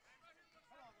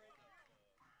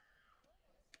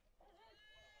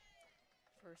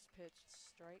 First pitch,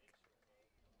 strike.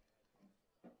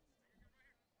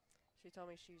 She told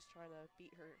me she's trying to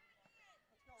beat her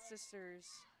sister's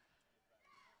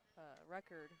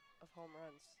record of home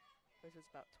runs, which is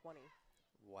about 20.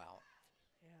 Wow.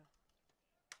 Yeah.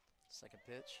 Second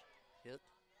pitch, hit,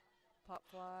 Pop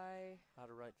fly, out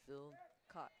of right field,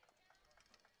 caught.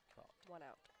 caught. 1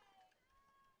 out.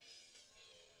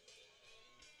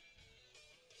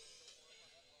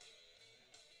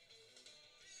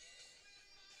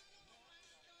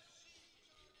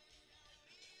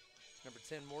 Number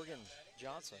 10, Morgan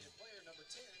Johnson. Player number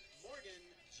 10, Morgan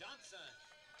Johnson.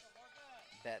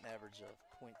 Batting average of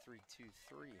 .323.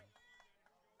 Started,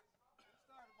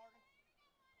 Morgan.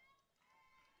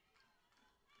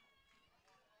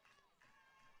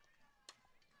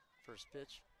 First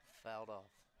pitch, fouled off.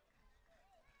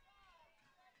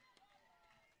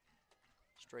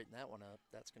 Straighten that one up.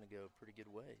 That's going to go a pretty good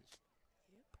ways.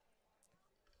 Yep.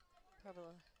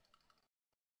 Probably.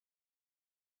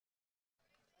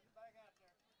 Back out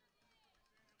there.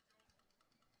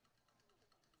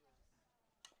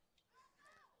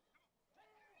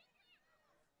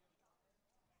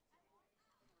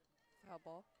 Foul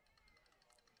ball.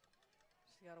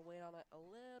 She's got to wait on it a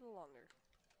little longer.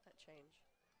 That change.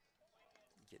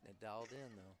 Getting it dialed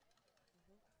in, though.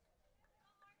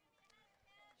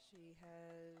 She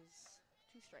has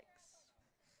 2 strikes.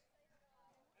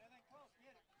 Anything close,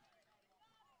 get it.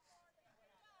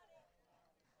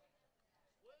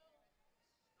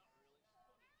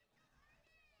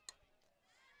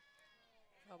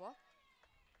 Foul ball.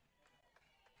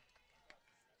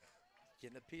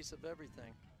 Getting a piece of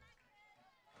everything. Let's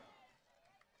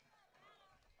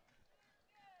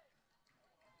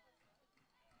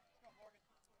go, Morgan.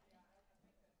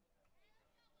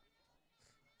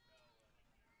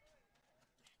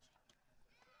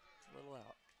 A little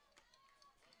out.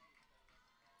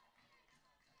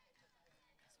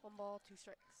 It's 1 ball, 2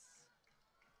 strikes.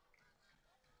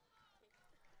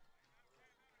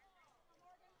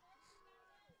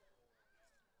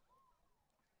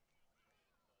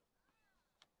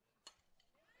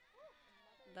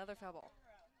 Another foul ball.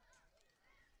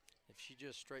 If she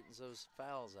just straightens those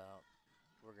fouls out,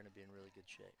 we're going to be in really good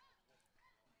shape.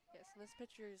 Yes, and this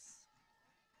pitcher's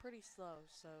pretty slow,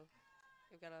 so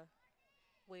you've got to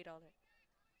wait on it.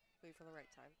 Wait for the right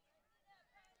time.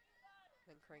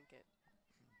 Then crank it.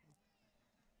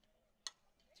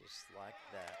 Just like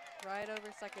that. Right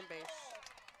over second base.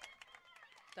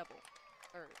 Double.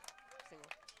 Or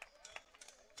single.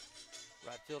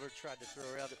 Right fielder tried to throw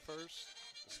her out at first.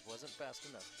 Just wasn't fast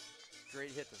enough.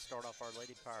 Great hit to start off our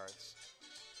Lady Pirates.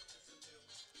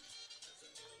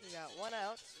 We got 1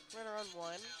 out. Runner on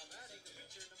 1.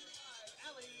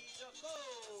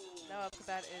 Now up to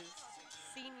bat is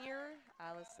senior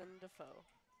Allison Defoe.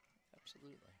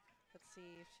 Absolutely. Let's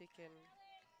see if she can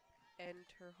end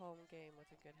her home game with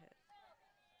a good hit.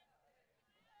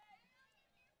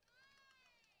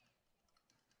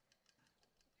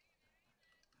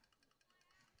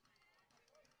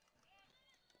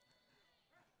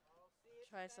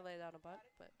 Tries to lay down a bunt,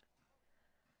 but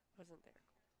wasn't there.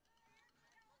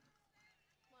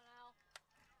 Come on, Al.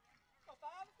 Let's go,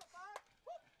 5. Let's go, 5.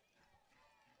 Woo.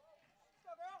 Let's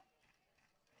go, girl.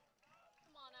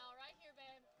 Come on, Al. Right here,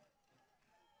 babe.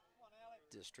 Come on, Allie.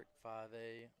 District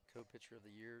 5A Co-Pitcher of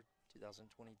the Year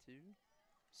 2022.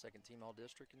 Second team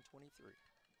All-District in 23.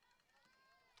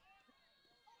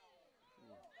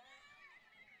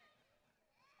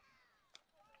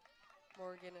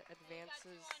 Morgan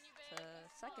advances to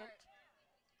second,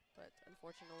 but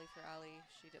unfortunately for Allie,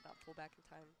 she did not pull back in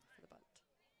time for the bunt.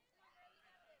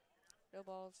 No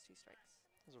balls, 2 strikes.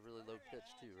 That was a really low pitch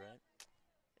too, right?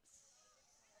 Yes.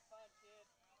 Fun, kid.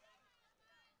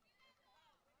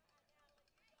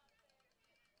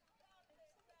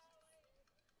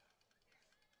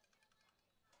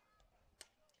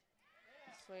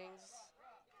 Swings,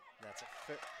 That's a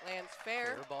fair, lands fair.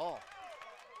 fair ball.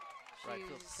 Right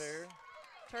field She's fair.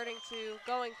 turning 2,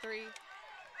 going 3. Yeah,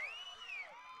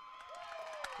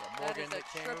 That is Morgan that a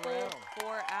came triple around.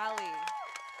 for Allie,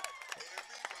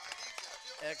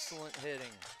 Excellent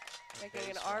hitting. making an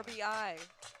Base running. RBI,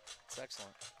 It's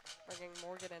excellent. bringing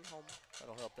Morgan in home.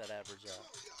 That'll help that average out.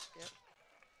 Yep.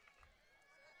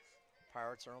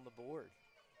 Pirates are on the board.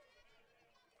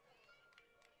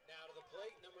 Now to the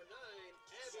plate, number 9,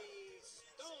 Abby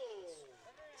Stone.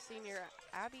 Senior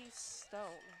Abby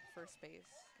Stone, first base,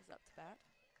 is up to bat.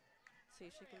 See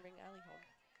if she can bring Allie home.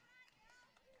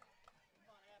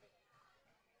 Come on, Abby.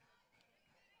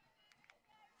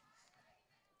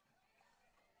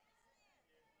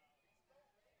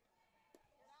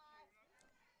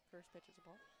 First pitch is a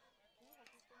ball.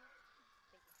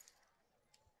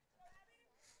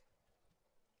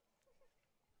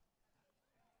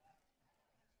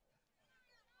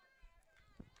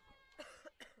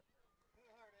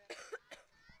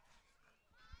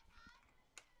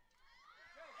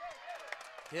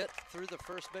 Hit through the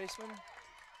first baseman.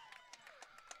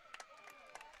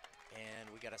 And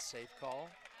we got a safe call.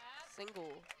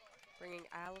 Single, bringing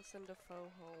Allison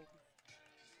Defoe home.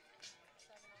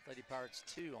 Lady Pirates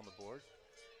 2 on the board.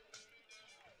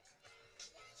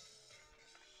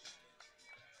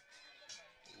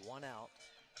 One out.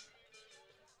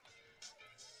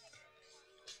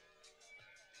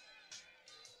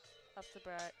 Up to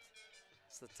bat,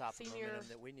 It's the top of the Senior- momentum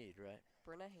that we need, right?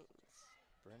 Brenna Haynes.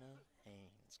 Brenna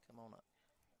Haynes, come on up.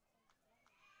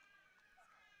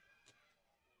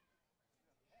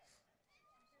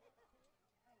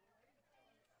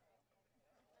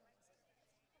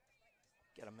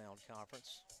 Got a mound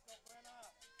conference.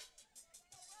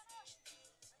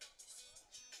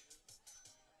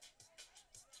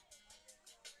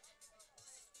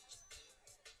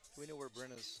 Do we know where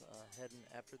Brenna's heading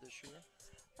after this year?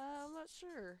 I'm not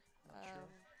sure. Not sure.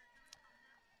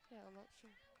 Yeah, I'm not sure.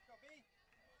 Go, B.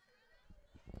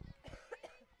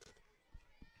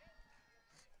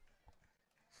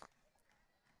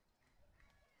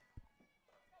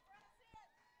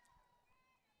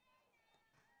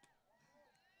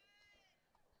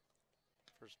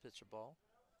 First pitch of ball.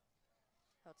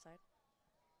 Outside.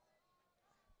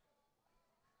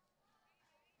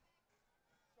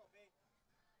 Go, B.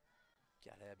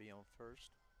 Got Abby on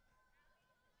first.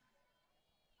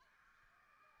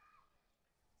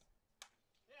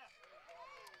 Yeah.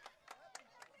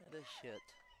 And a hit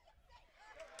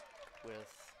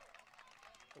with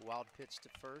the wild pitch to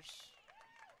first.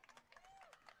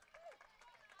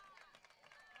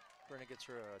 Brenna gets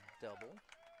her a double.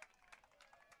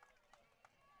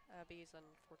 Abby's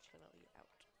unfortunately out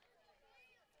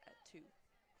at 2.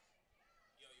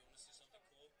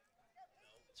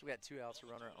 So we got 2 outs, a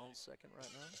runner on second right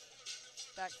now.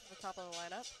 Back to the top of the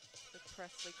lineup with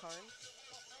Presley Carnes.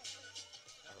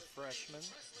 Our freshman.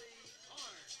 She's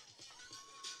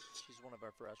one of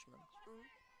our freshmen.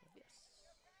 Yes.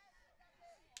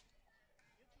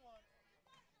 Get one. Get it hard.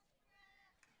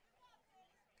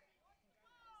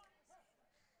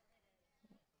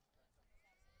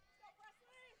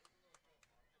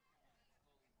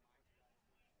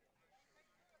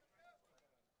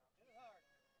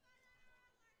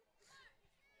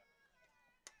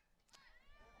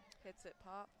 Hits it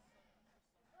pop.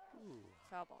 Ooh,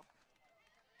 Foul ball.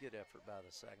 good effort by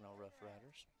the Saginaw Rough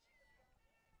Riders.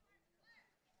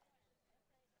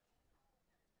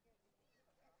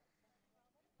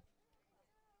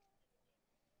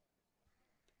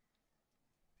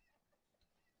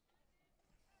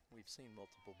 We've seen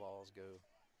multiple balls go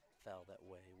foul that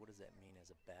way. What does that mean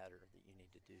as a batter that you need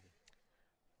to do?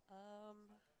 Go,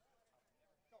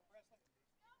 Presley.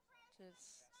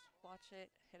 Just watch it,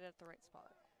 hit it at the right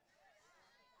spot.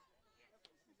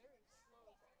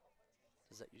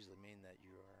 Does that usually mean that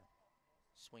you are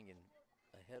swinging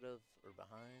ahead of or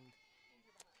behind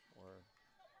or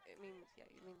It means, yeah,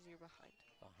 it means you're behind.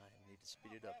 behind? Need to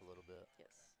speed it up a little bit.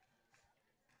 Yes.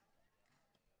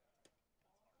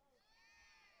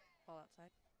 Ball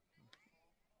outside.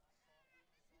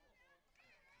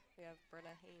 We have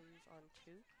Brenna Haynes on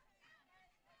 2.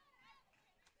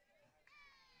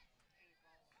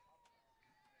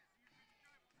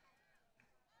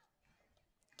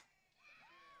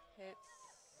 Hits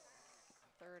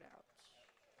third out.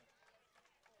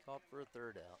 Caught for a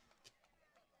third out.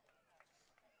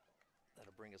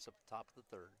 That'll bring us up top of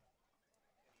the third.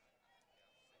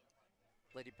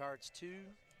 Lady Pirates 2,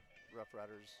 Rough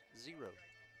Riders 0.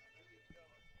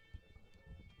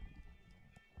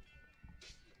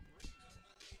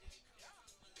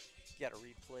 Got a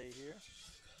replay here.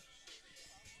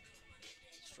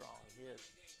 Strong hit.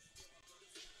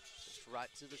 Just right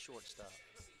to the shortstop.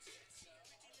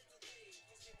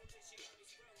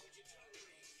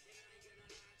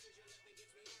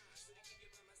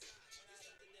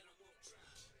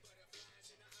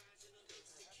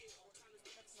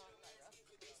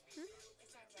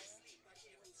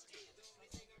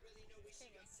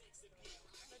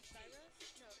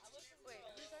 Wait,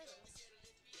 who's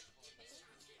Ira?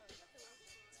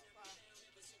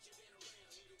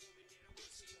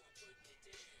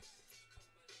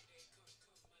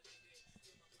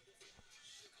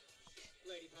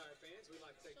 Pirate fans, we'd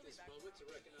like to take this moment to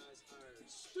recognize our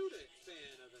student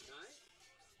fan of the night.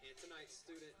 And tonight's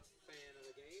student fan of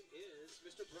the game is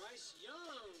Mr. Bryce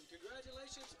Young.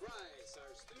 Congratulations, Bryce,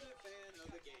 our student fan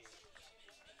of the game.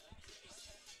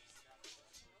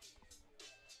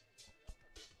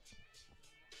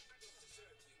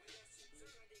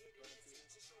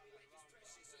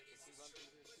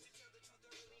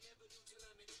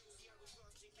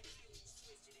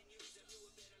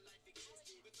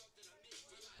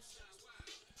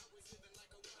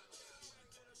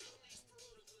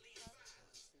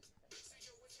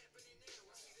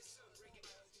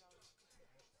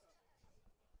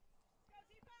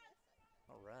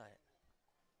 All right.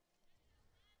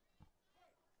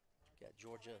 Got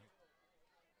Georgia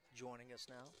joining us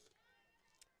now.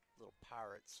 Little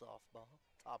Pirate softball.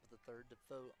 Top of the third,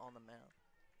 Defoe on the mound.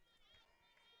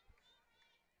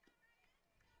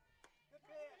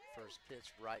 First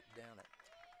pitch right down it.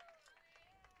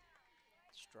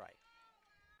 Strike.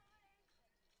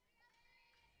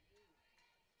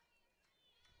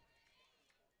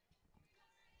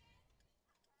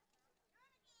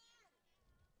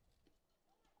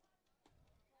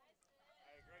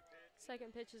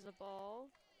 Second pitch is a ball.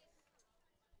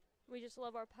 We just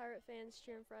love our Pirate fans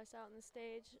cheering for us out in the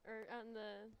stage, or out in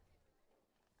the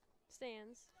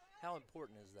stands. How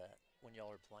important is that when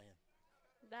y'all are playing?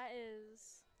 That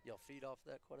is, Y'all feed off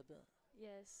that quite a bit?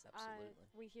 yes. Absolutely.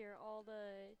 We hear all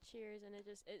the cheers, and it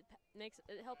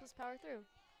helps us power through.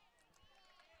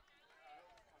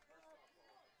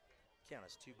 Count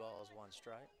as 2 balls, 1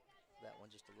 strike. That one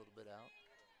just a little bit out.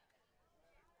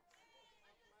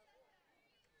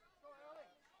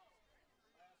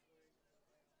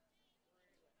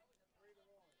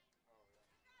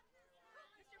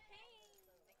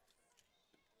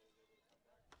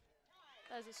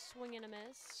 That is a swing and a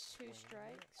miss. 2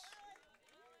 strikes.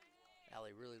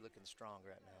 Allie really looking strong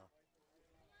right now.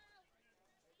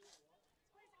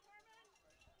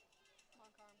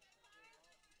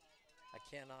 I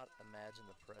cannot imagine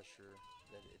the pressure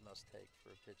that it must take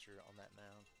for a pitcher on that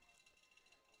mound.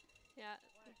 Yeah,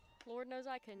 Lord knows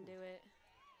I couldn't do it.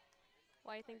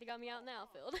 Why do you think they got me out in the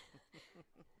outfield?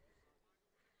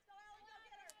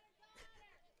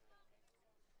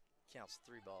 Counts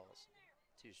 3 balls,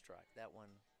 2 strike. That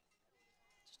one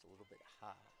just a little bit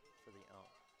high for the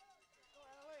ump.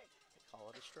 They call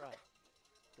it a strike.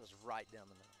 Goes right down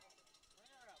the middle.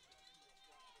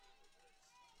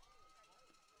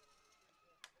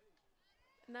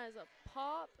 And that is a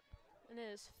pop, and it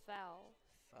is foul.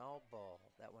 Foul ball.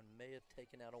 That one may have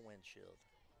taken out a windshield.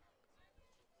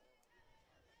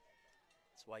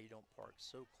 That's why you don't park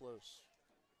so close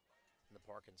in the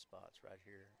parking spots right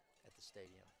here at the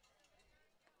stadium.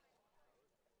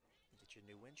 Get your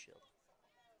new windshield.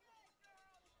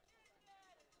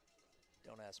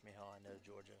 Don't ask me how I know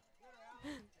Georgia,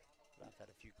 but I've had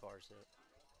a few cars hit.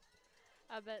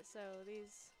 I bet so.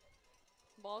 These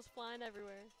balls flying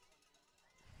everywhere.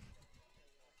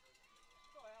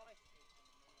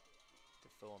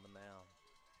 Defoe on the mound.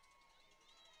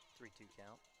 3-2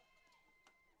 count.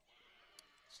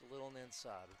 It's a little on the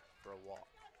inside for a walk.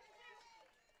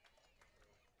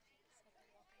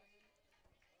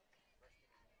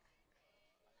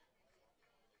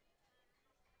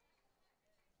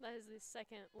 That is the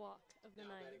second walk of the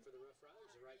Now night. batting for the Rough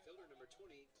Riders, the right fielder, number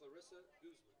 20, Clarissa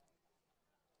Guzman.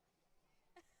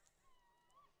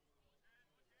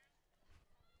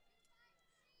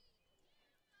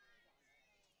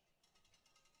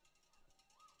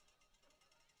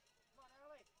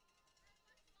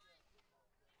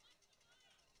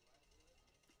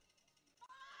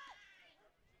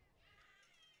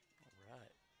 All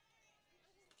right.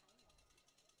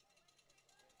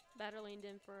 Batter leaned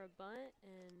in for a bunt,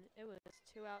 and it was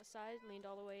 2 outside, leaned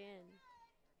all the way in.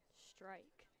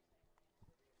 Strike.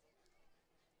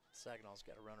 Saginaw's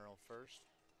got a runner on first.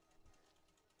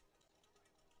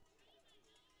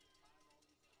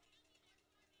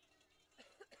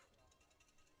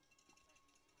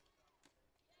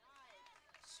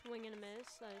 Swing and a miss.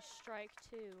 That is strike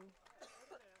 2.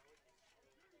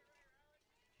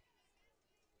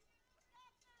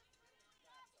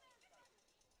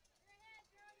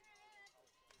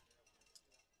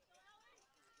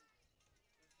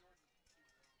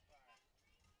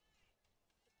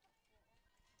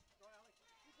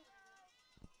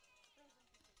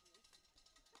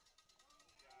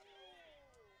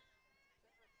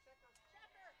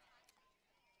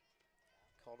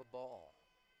 Called a ball.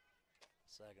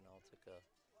 Saginaw took a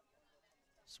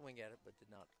swing at it but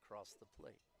did not cross the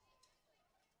plate.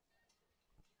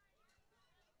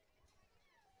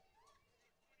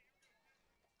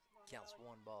 Counts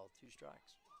 1 ball, 2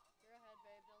 strikes. You're ahead,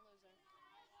 babe. Don't lose her.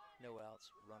 No outs,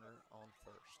 runner on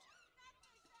first.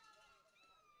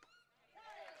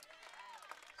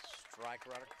 Strike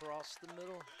right across the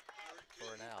middle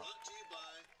for an out. Brought to you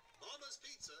by Mama's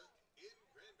Pizza in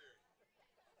Granbury.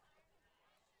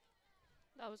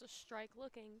 That was a strike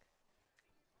looking.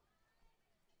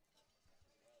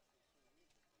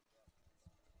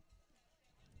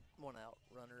 One out,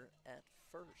 runner at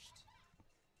first.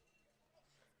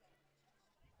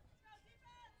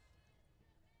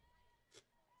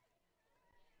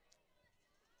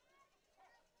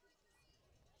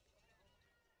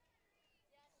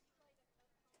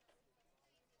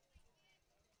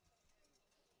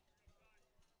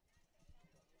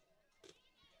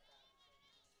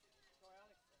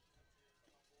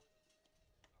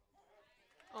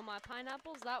 Oh, my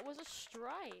pineapples, that was a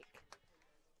strike.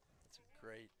 That's a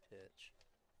great pitch.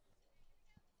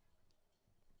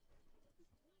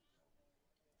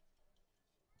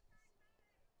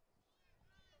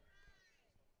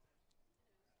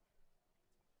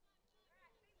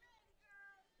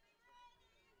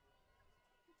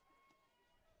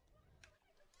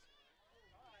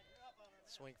 All right, you're up on her.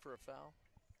 Swing for a foul.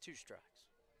 2 strikes.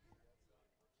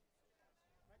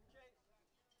 Make a chase.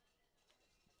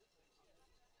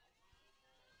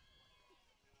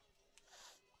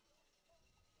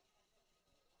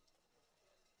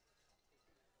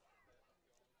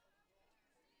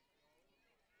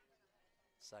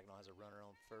 Saginaw has a runner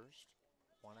on first.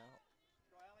 1 out.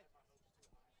 Go, Allie.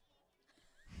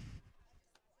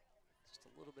 Just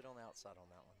a little bit on the outside on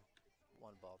that one.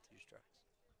 1 ball, 2 strikes.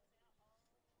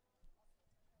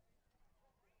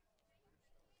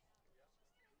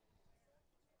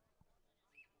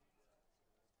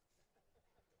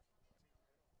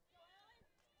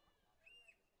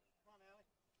 Come on, Allie.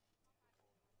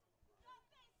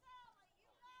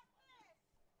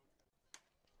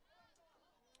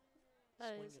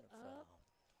 That Swing is and a up. foul.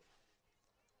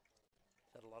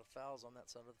 Had a lot of fouls on that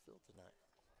side of the field tonight.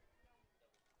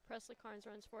 Presley Carnes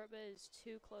runs for it, but is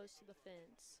too close to the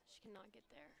fence. She cannot get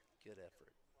there. Good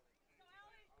effort.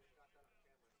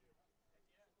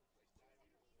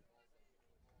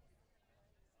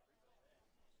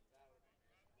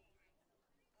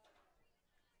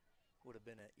 Would have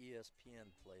been an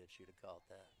ESPN play if she'd have caught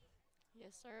that.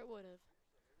 Yes, sir, it would have.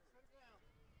 Set it down.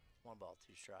 1 ball,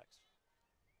 2 strikes.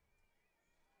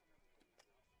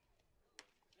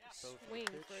 Yeah. Throw for the Swing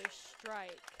pitch. for a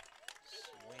strike.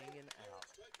 Swing and out.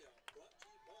 Strikeout brought to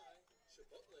you by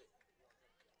Chipotle.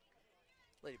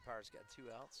 Lady Pirates got 2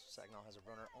 outs. Saginaw has a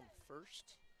runner on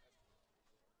first.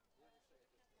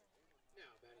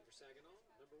 Now batting for Saginaw,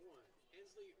 number 1,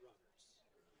 Ansley Roberts.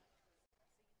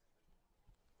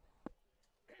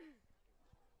 Go,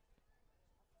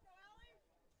 Allie.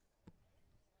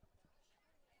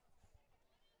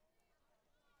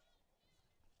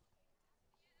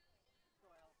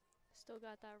 Still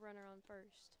got that runner on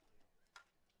first.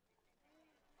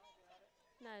 I got it.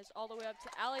 And that is all the way up to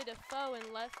Allie Defoe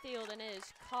in left field, and it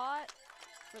is caught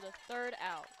for the 3rd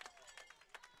out.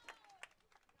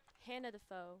 Hannah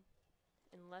Defoe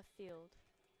in left field.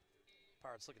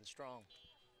 Pirates looking strong.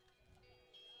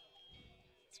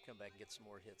 Let's come back and get some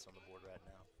more hits on the board right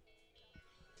now.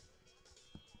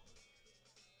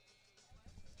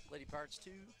 Lady Pirates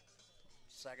 2,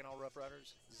 Saginaw Rough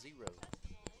Riders 0.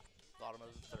 Bottom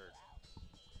of the 3rd.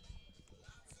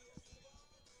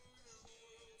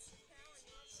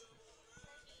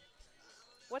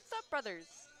 What's up,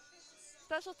 brothers?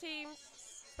 Special teams,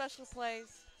 special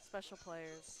plays, special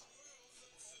players.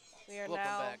 We are Welcome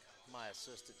now back, my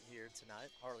assistant here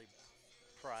tonight, Harley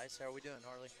Price. How are we doing,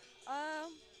 Harley?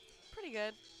 pretty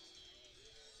good.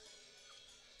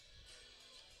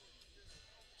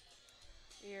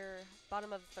 We're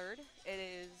bottom of the 3rd. It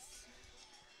is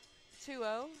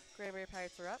 2-0. Granbury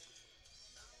Pirates are up.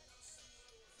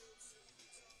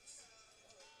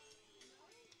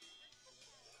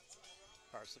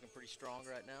 Pirates looking pretty strong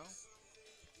right now.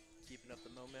 Keeping up the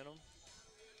momentum.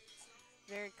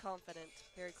 Very confident.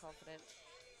 Very confident.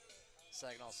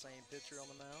 Saginaw same pitcher on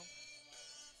the mound.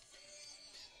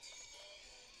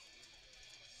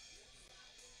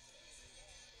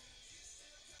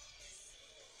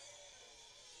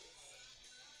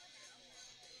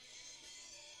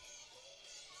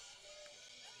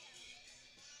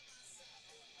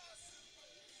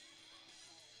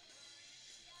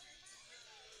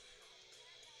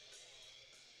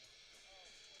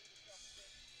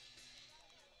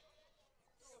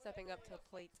 Stepping up to the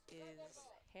plate is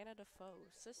Hannah Defoe,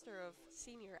 sister of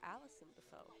senior Allison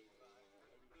Defoe.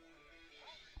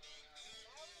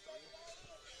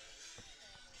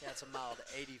 Yeah, it's a mild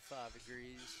 85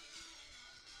 degrees.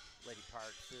 Lady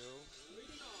Pirate field.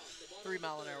 3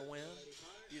 mile an hour wind.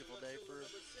 Beautiful day for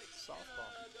Number 6, softball.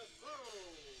 Hannah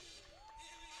Defoe.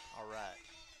 All right.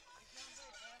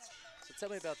 So tell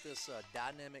me about this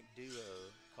dynamic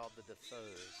duo called the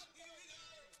Defoes.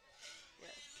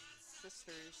 Yes,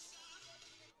 sisters.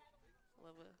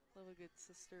 Love a good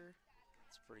sister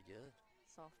It's pretty good.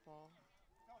 softball.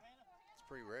 It's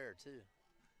pretty rare too.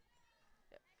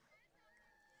 Yep.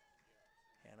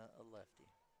 Hannah, a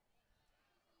lefty.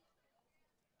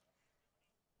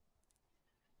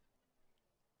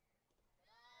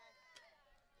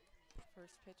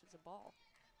 First pitch is a ball.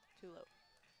 Too low.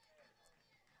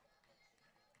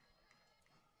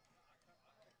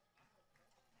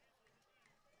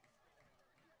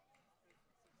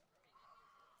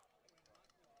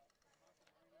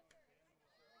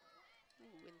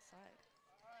 Ooh, inside.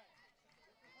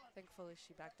 Thankfully,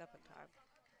 she backed up in time.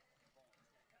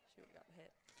 She would have gotten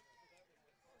hit.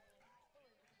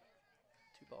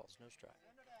 2 balls, no strike.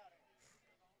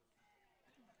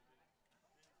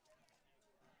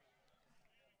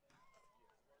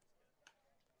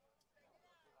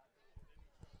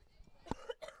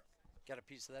 Got a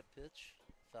piece of that pitch,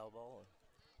 foul ball, and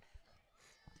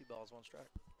 2 balls, 1 strike.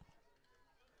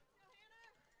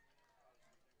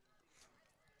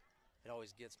 It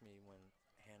always gets me when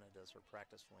Hannah does her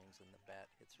practice swings and the bat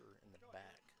hits her in the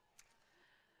back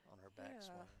on her back Yeah.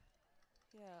 swing.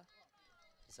 Yeah.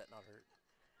 Does that not hurt?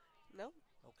 Nope.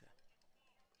 Okay.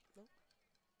 Nope.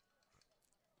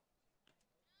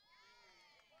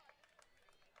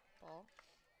 Ball.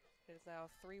 It is now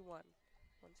 3-1.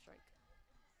 1 strike.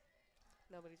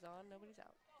 Nobody's on, nobody's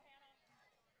out.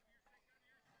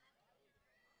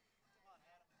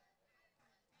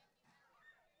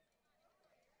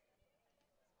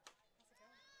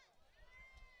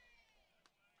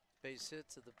 Base hit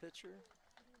to the pitcher,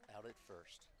 out at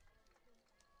first.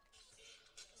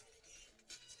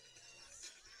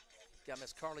 Got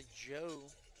Miss Carly Joe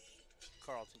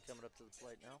Carlton coming up to the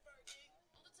plate now.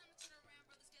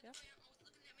 Yep.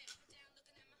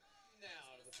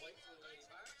 Now to the plate for the Lady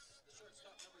Pirates, the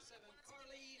shortstop number 7,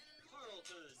 Carly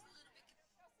Carlton.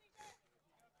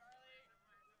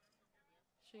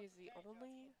 She is the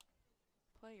only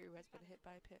player who has been hit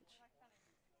by a pitch.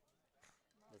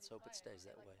 Let's hope it stays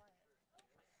that way.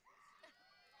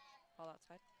 Ball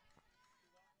outside.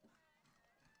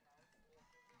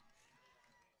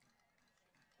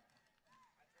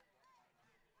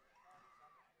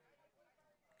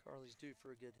 Carly's due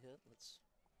for a good hit. Let's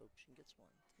hope she gets one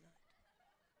tonight.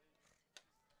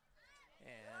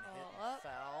 And hit Ball and up.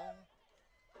 foul.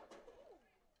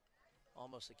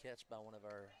 Almost a catch by one of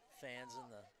our fans in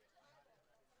the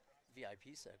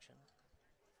VIP section.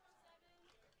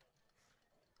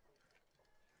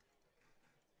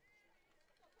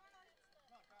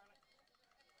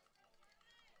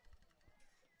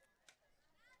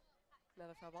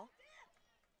 Another foul ball.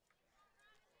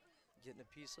 Getting a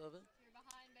piece of it. You're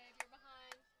behind, babe. You're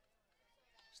behind.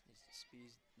 Just needs to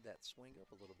speed that swing up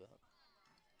a little bit.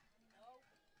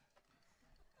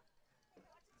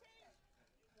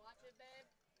 Watch it, babe.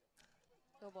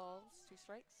 No balls, 2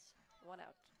 strikes, 1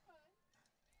 out.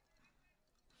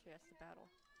 She has to battle.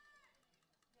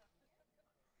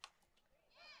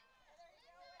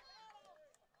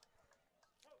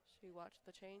 She watched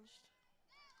the change.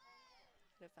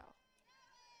 And a foul.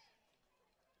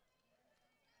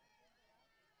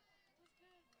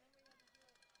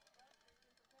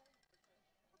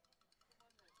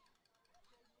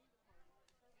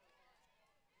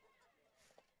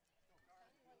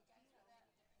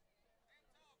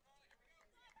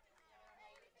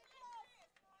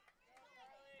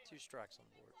 Two strikes on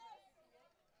board.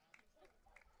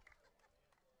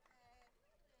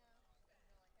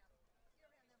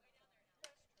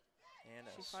 And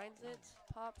She finds it,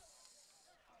 pops,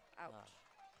 out.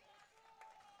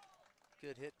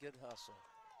 Good hit, good hustle.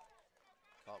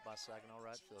 Caught by Saginaw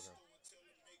right fielder.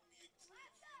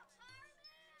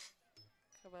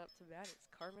 Coming up to bat is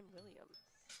Carmen Williams.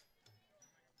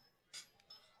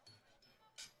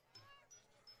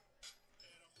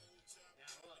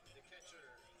 Now up, the catcher,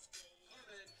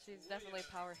 Carmen She's definitely a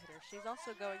power hitter. She's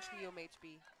also going to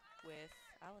UMHB with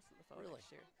Alice in the phone Really? next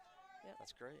year.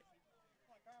 That's great.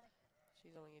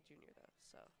 She's only a junior though,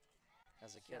 so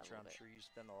As a Yeah, a catcher, little I'm bit. sure you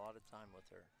spend a lot of time with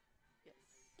her.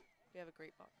 yes, we have a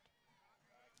great bond.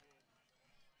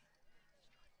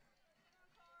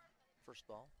 First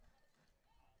ball.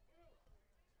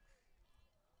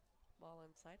 Ball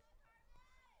inside.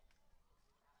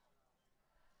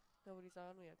 Nobody's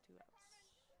on. We have 2 outs.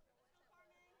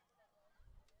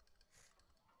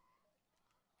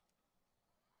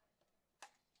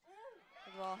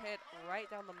 The ball hit right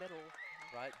down the middle.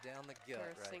 Right down the gut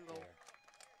For a right single. there.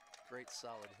 Great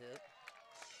solid hit.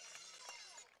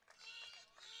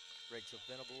 Rachel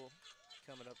Venable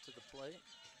coming up to the plate.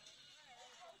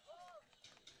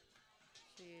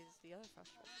 She's the other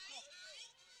freshman.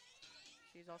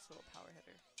 She's also a power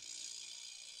hitter.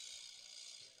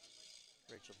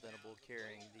 Rachel Venable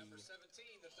carrying the Number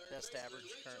 17, the third best baseman, average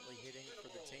Rachel currently hitting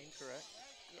for the Venable. team, correct?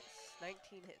 Yes,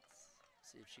 19 hits.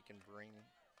 See if she can bring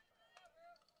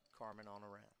Carmen on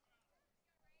around.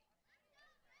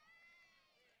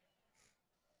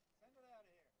 Send it out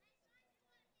of here.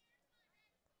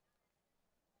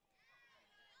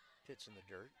 Pitch in the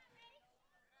dirt.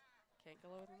 Can't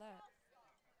go lower than that.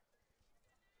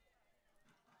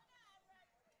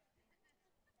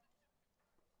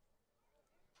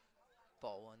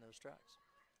 Ball one, no strikes.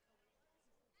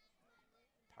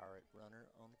 Pirate runner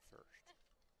on first.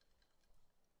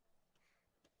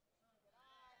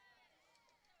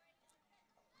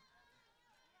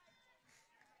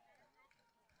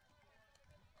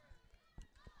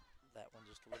 That one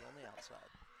just a little on the outside.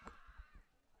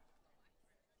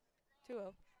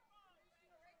 2-0.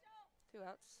 2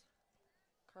 outs.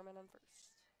 Carmen on first.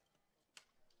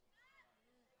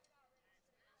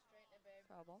 Straighten it, babe.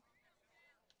 Foul ball.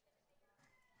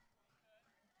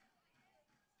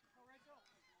 Oh, Rachel.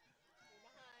 You're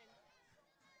behind.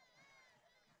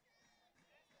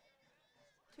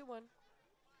 2-1.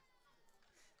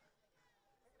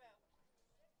 Pick it out.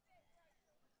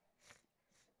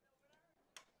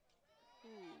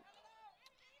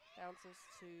 Bounces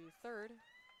to third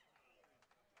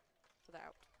for the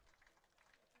out.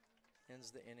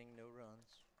 Ends the inning, no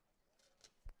runs.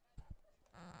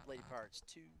 Lady Pirates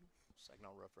 2,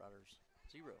 Saginaw Rough Riders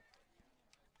 0.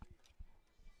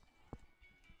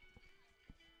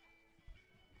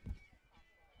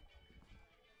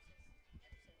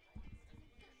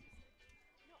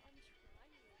 No, I'm trying.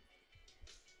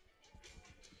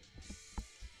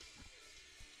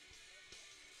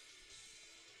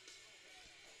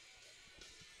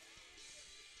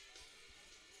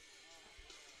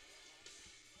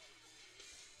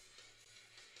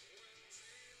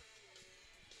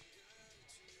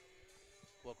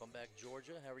 Welcome back,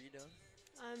 Georgia. How are you doing?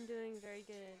 I'm doing very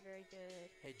good, very good.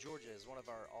 Hey, Georgia is one of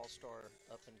our all-star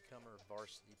up-and-comer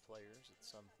varsity players at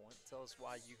some point. Tell us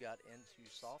why you got into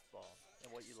softball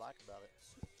and what you like about it.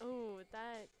 Oh,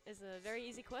 that is a very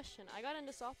easy question. I got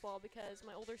into softball because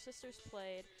my older sisters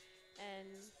played, and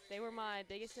they were my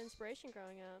biggest inspiration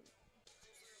growing up.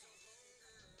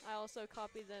 I also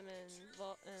copied them in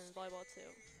volleyball too.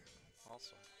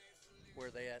 Awesome. Where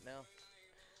are they at now?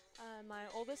 My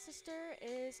oldest sister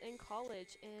is in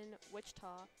college in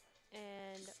Wichita,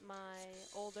 and my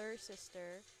older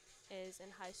sister is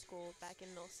in high school back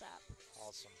in Millsap.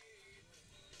 Awesome.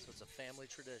 So it's a family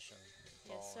tradition.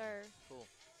 Yes, Ball. sir. Cool.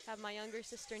 Have my younger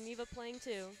sister Neva playing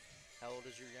too. How old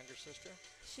is your younger sister?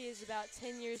 She is about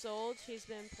 10 years old. She's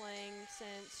been playing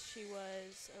since she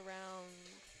was around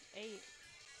 8.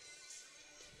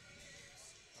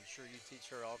 I'm sure you teach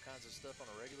her all kinds of stuff on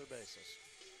a regular basis.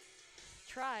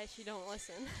 Try, she don't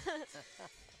listen.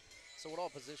 So what all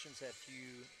positions have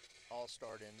you all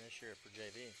starred in this year for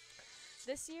JV?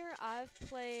 This year I've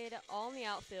played all in the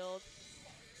outfield,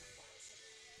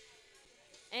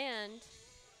 and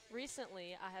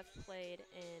recently I have played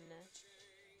in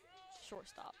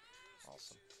shortstop.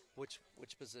 Awesome. Which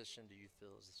position do you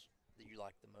feel is that you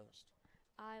like the most?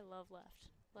 I love left.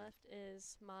 Left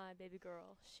is my baby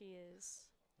girl. She is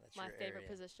That's my your favorite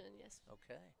area. position, yes.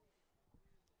 Okay.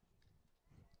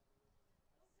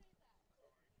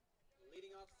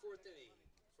 Leading off the fourth inning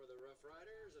for the Rough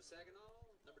Riders of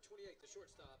Saginaw, number 28, the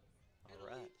shortstop, All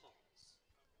Annalie right. Pauls.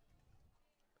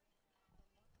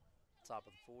 Top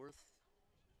of the fourth.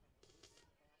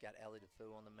 Got Allie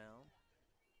Defoe on the mound.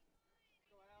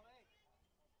 Go, Allie.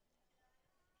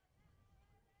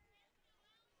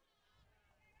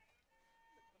 Come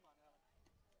on, Allie.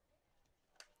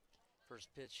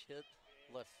 First pitch hit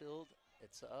left field.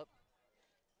 It's up.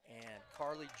 And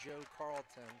Carly Jo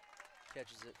Carlton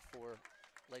catches it for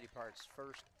Lady Pirates'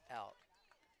 first out.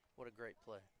 What a great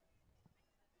play.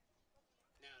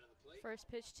 Now to the plate,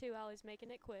 First pitch too, Allie's making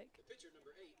it quick. the pitcher,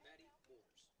 number 8, Maddie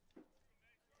Moores.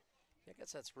 Yeah, I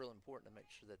guess that's real important to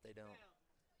make sure that they don't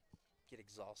get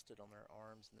exhausted on their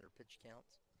arms and their pitch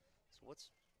counts. So what's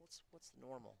the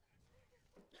normal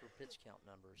for pitch count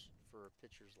numbers for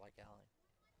pitchers like Allie?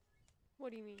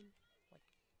 What do you mean?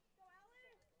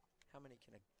 How many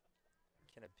can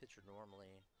a pitcher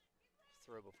normally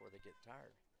throw before they get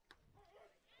tired?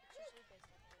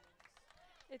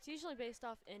 It's usually based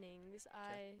off innings.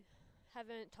 I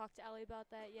haven't talked to Allie about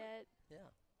that yet,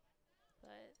 Yeah.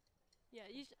 but yeah,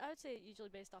 I would say usually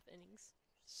based off innings.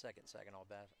 Second Saginaw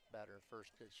batter,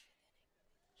 first pitch,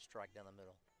 strike down the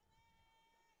middle.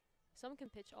 Some can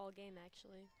pitch all game,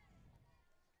 actually.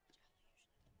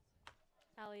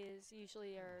 Allie is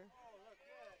usually our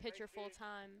pitcher full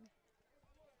time.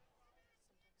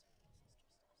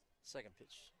 Second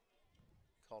pitch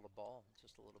called a ball,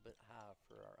 just a little bit high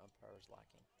for our umpire's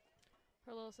liking.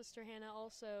 Her little sister Hannah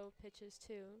also pitches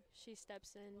too. She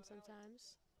steps in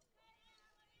sometimes.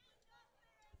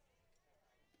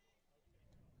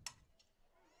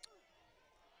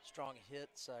 Strong hit,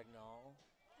 Saginaw.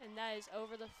 And that is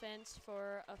over the fence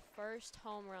for a first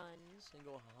home run.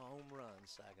 Single home run,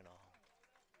 Saginaw.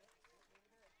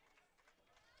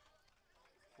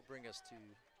 Will bring us to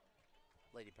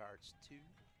Lady Pirates 2,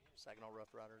 Saginaw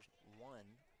Rough Riders 1,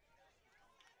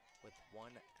 with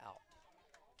 1 out.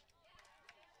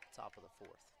 Top of the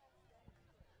fourth.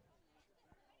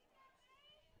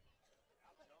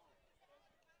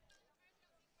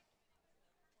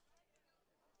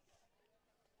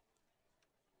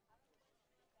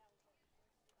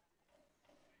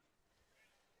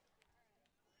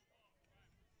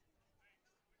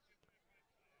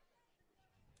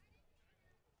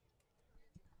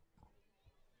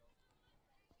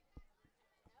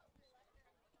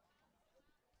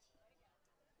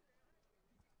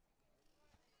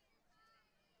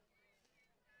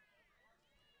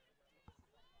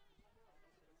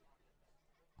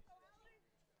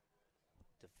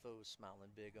 Defoe smiling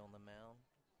big on the mound,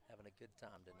 having a good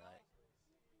time tonight.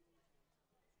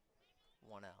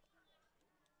 1 out.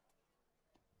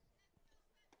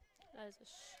 That is a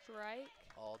strike.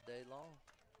 All day long.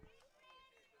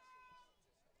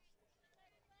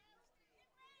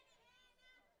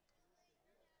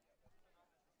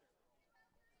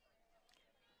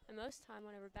 And most time,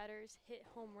 whenever batters hit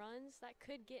home runs, that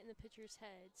could get in the pitcher's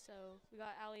head. So we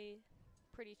got Allie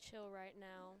pretty chill right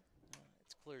now.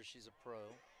 It's clear she's a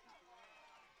pro.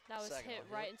 That was Saginaw hit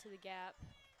right into the gap.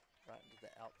 Right into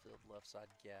the outfield left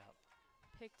side gap.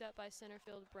 Picked up by center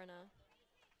field Brenna.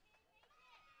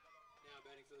 Now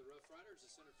batting for the Rough Riders,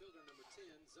 the center fielder, number 10,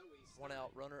 Zoe. 1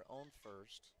 out, runner on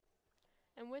first.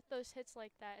 And with those hits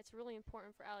like that, it's really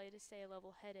important for Allie to stay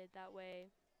level-headed. That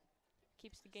way,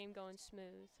 keeps the game going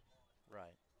smooth.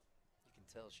 Right. You can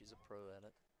tell she's a pro at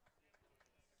it.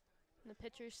 And the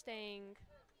pitcher's staying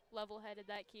level-headed.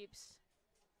 That keeps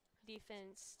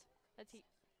defense.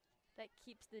 That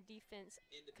keeps the defense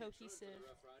cohesive.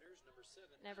 Rough Riders, number 7,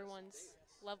 and everyone's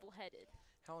level-headed.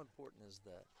 How important is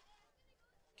that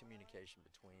communication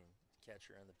between the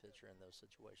catcher and the pitcher in those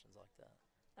situations like that?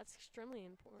 That's extremely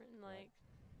important. Like,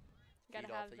 Feed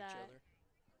gotta off have each that. other.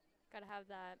 Gotta have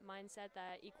that mindset,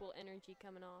 that equal energy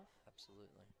coming off.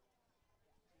 Absolutely.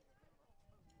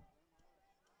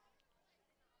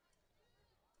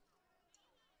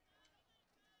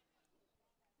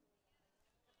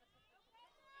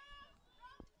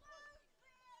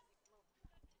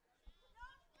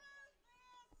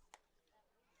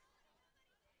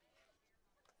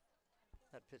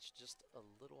 That pitch just a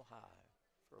little high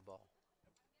for a ball.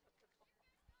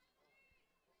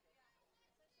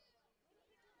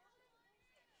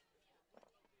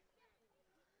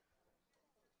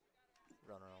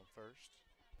 Runner on first.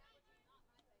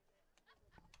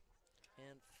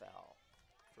 And foul.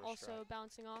 First Also strike.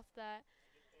 bouncing off that,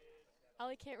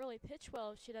 Allie can't really pitch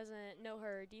well if she doesn't know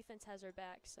her defense has her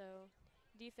back. So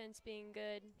defense being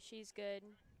good, she's good.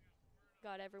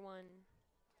 Got everyone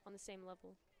on the same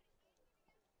level.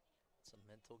 It's a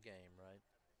mental game, right?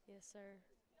 Yes, sir.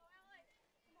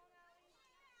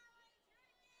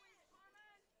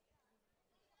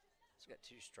 He's got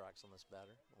 2 strikes on this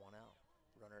batter, 1 out.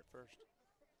 Runner at first.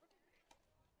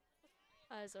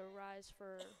 As a rise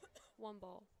for 1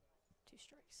 ball, 2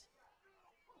 strikes.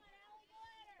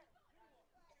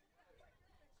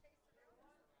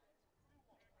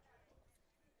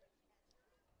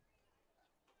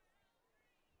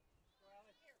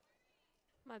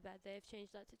 My bad. They've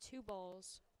changed that to 2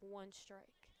 balls, 1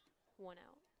 strike, 1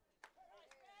 out.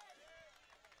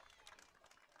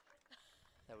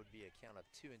 That would be a count of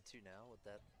 2-2 now with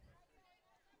that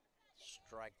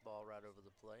strike ball right over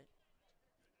the plate.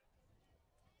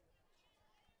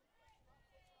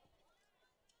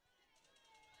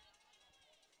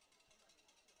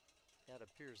 Yeah, it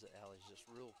appears that Allie's just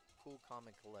real cool, calm,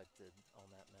 and collected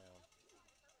on that mound.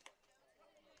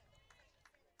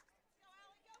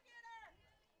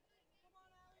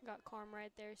 Got calm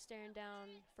right there, staring down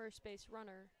first base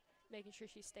runner, making sure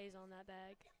she stays on that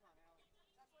bag.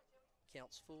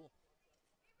 Counts full.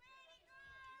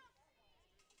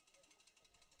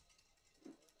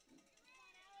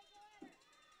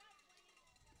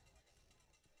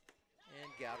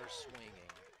 And got her swinging.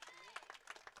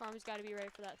 Carm's got to be ready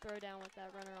for that throw down with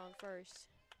that runner on first.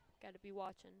 Got to be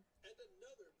watching. And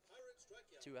another Pirates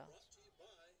Strikeout 2 outs. brought to you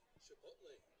by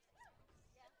Chipotle.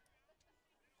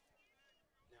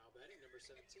 Now batting number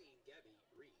 17, Gabby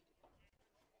Reed.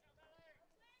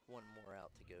 1 more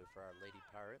out to go for our Lady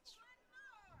Pirates.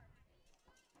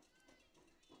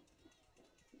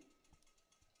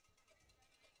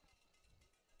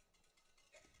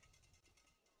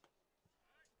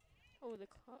 Oh, the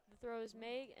throw is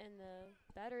made, and the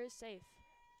batter is safe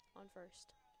on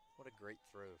first. What a great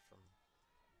throw from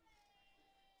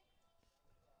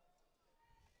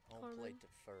home Carmen. plate to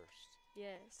first.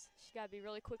 Yes, she got to be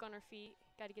really quick on her feet.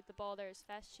 Got to get the ball there as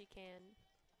fast as she can.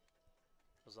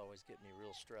 It was always getting me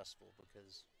real stressful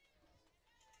because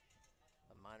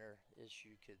a minor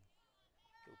issue could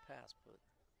go past, but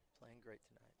playing great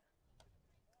tonight.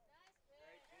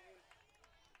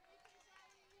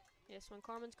 Yes, when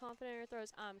Carmen's confident in her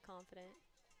throws, I'm confident.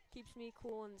 Keeps me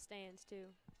cool in the stands,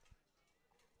 too.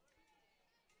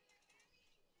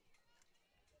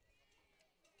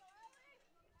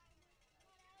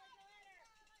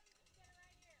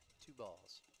 Two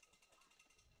balls.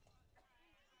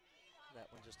 That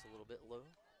one just a little bit low.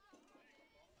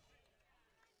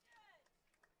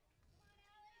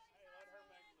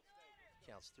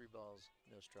 Counts 3 balls,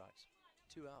 no strikes.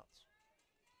 2 outs.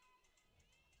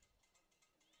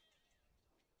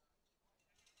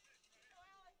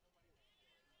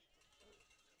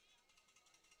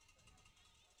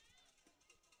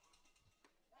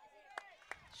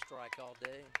 Strike all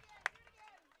day.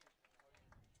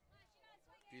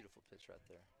 Beautiful pitch right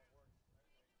there.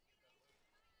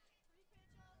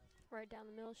 Right down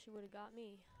the middle, she would have got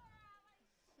me.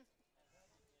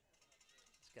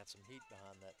 It's got some heat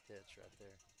behind that pitch right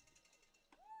there.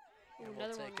 Ooh, And we'll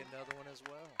another take one. another one as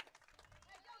well.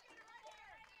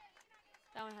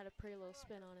 That one had a pretty little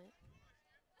spin on it.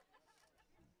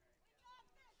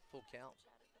 Full count.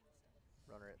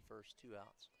 Runner at first, 2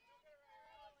 outs.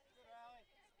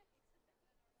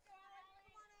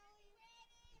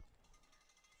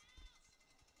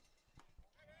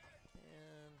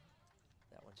 And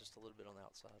that one just a little bit on the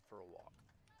outside for a walk.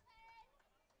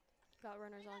 Got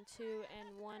runners on 2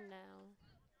 and 1 now.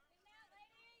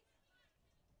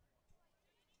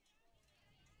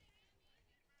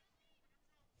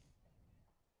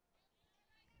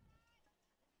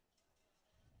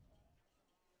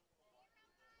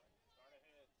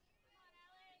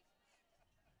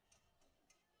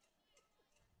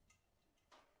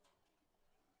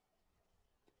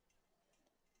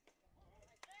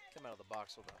 Come out of the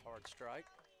box with a hard strike.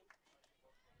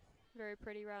 Very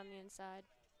pretty around the inside.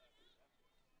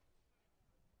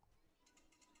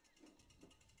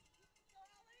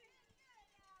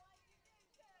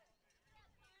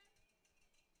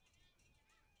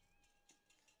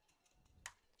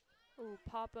 Ooh,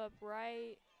 pop up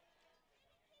right.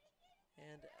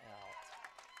 And out.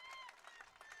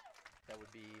 That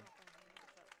would be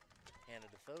Hannah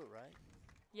Defoe, right?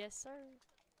 Yes, sir.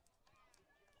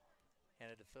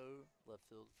 Hannah Defoe, left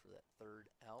field for that 3rd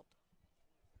out.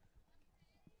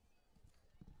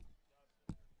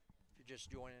 If you're just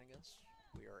joining us,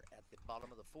 we are at the bottom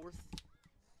of the 4th.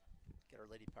 Got our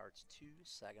Lady Pirates 2,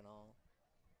 Saginaw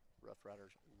Rough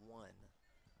Riders 1.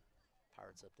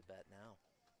 Pirates up to bat now.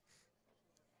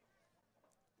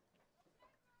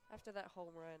 After that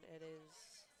home run, it is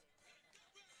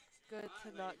good to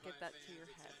not get that to your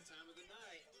head.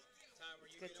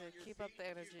 Good to keep up the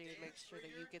energy and make sure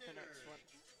that you get the next one.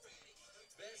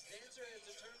 Best dancer is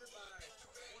determined by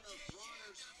one of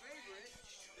Bronner's favorite.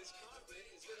 This confident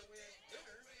is going to win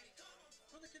dinner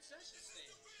from the concession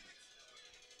stand.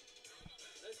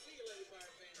 Let's see you, Lady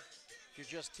Pirate fans. If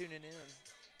you're just tuning in,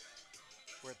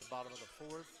 we're at the bottom of the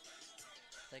 4th.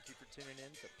 Thank you for tuning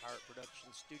in to Pirate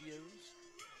Production Studios.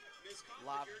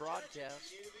 Live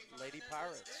broadcast, Lady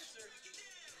Pirates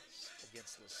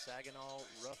against the Saginaw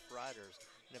Rough Riders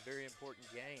in a very important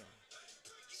game.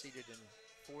 Seated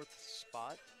in 4th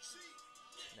spot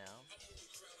now.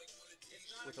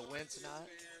 With a win tonight,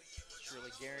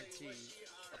 surely guarantee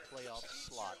a playoff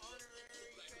slot.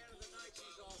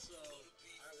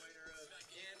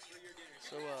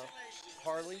 So,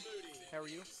 Harley, how are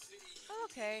you? I'm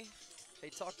okay. Hey,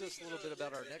 talk to us a little bit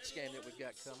about our next game that we've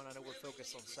got coming. I know we're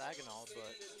focused on Saginaw,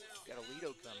 but we've got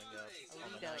Aledo coming up on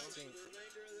the 19th.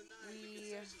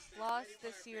 We lost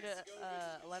this year to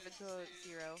 11-0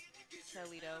 to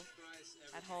Aledo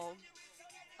at home.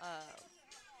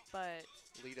 But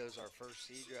Aledo's our first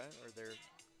seed, right? Or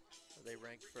are they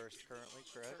ranked first currently,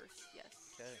 correct? first, yes.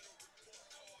 Okay.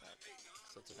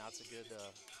 So tonight's a good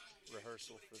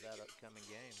rehearsal for that upcoming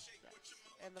game. Yes.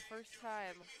 And the first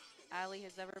time Allie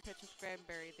has ever pitched with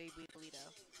Granbury, they beat Aledo.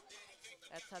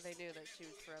 That's how they knew that she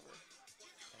was forever.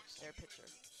 Their pitcher.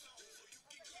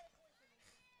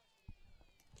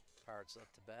 Pirates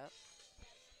up to bat.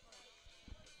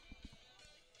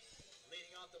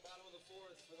 Leading off the bottom of the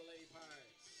fourth for the Lady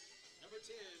Pirates, number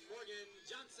 10, Morgan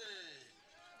Johnson.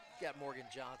 Got Morgan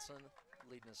Johnson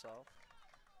leading us off.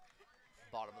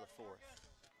 Bottom of the fourth.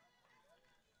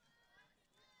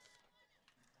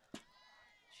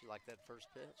 She liked that first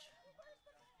pitch.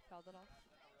 Fouled it off.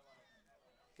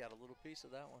 Got a little piece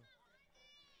of that one.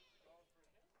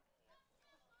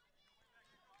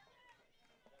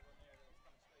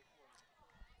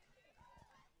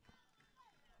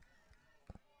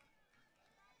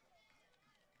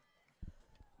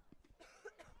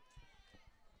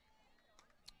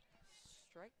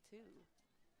 Strike 2.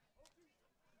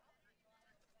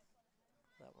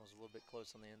 That one was a little bit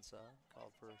close on the inside.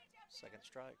 Called for second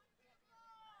strike.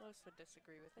 Most would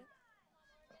disagree with it.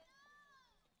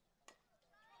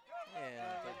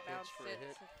 And good pitch Bounce for a it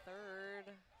hit. to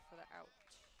third for the out.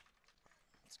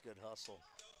 It's good hustle.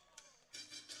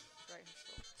 Right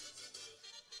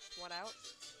hustle. One out.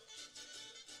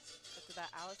 After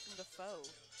that, Allison Defoe.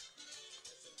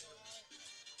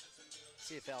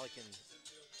 See if Allie can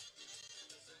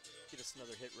get us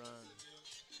another hit run.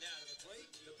 Now to the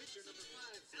plate, the pitcher, number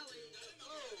 5, Allie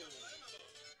Defoe.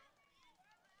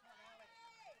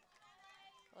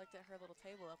 I looked at her little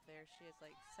table up there. She has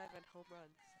like 7 home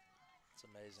runs. It's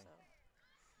amazing. So.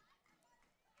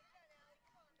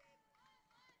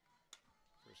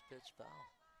 First pitch foul.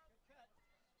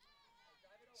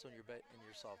 So in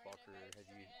your softball career,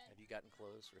 have you gotten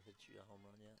close or hit you a home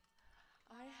run yet?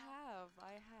 I have.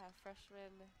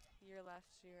 Freshman year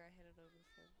last year, I hit it over the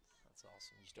fence. That's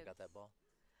awesome. You still got that ball?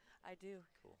 I do.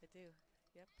 Cool. I do.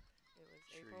 Yep. It was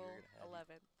Sure, April you're gonna have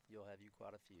 11th. You'll have you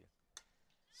quite a few.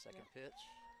 Second pitch,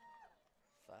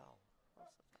 foul.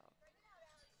 Also foul.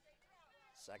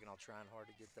 Saginaw trying hard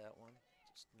to get that one,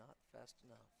 just not fast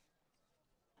enough.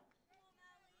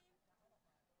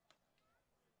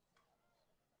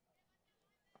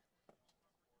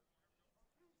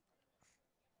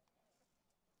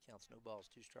 Counts no balls,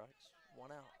 2 strikes,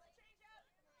 1 out.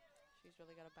 She's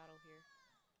really got a battle here.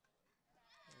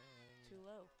 And Too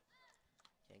low.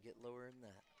 can't get lower than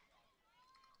that.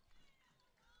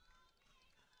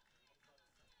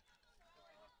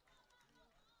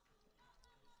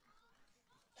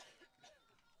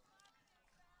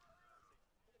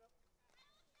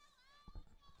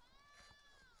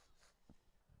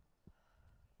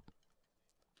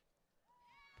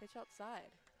 Pitch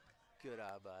outside. Good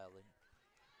eye by Allie.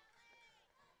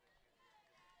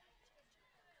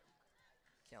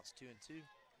 Counts 2-2.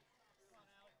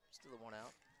 Still a 1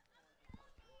 out.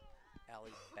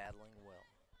 Allie battling well.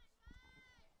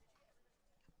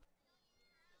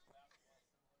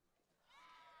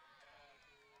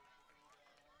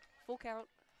 Full count.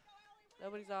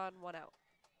 Nobody's on, 1 out.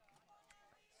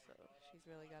 So she's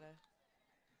really got to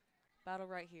battle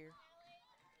right here.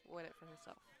 Win it for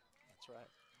herself. That's right.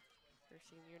 Her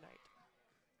senior night.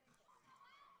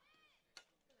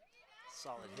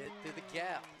 Solid hit through the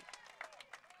gap.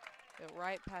 Went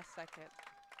right past second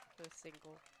for a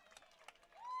single.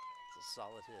 It's a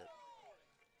solid hit.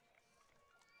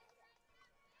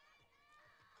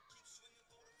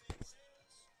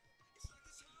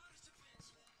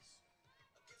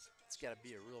 It's got to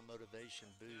be a real motivation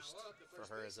boost for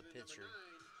her as a pitcher,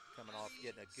 coming off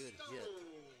getting a good hit.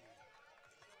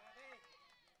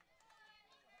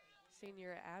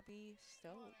 Senior Abby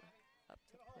Stone up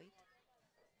to plate.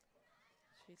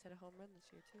 She's hit a home run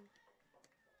this year too.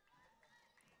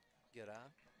 Good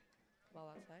eye. Ball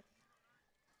outside.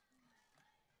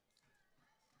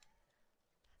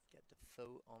 Got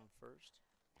Defoe on first.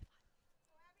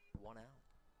 1 out.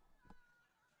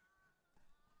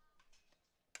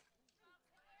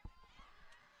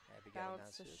 Abby got a Bounce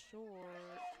nice to hit.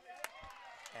 short.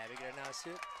 Abby got a nice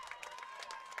hit.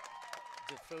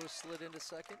 Defoe slid into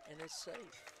second and is safe.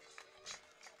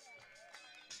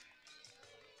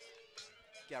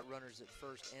 Got runners at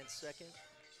first and second.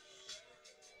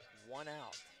 1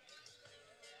 out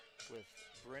with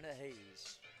Brenna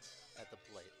Hayes at the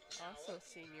plate. Also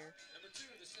senior. Number 2,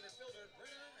 the center fielder,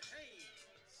 Brenna Hayes.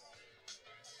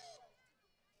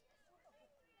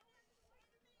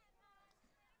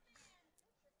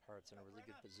 Pirates in a really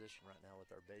good position right now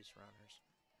with our base runners.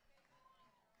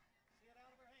 See it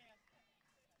out of her hand.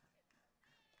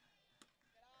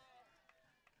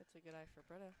 That's a good eye for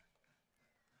Britta.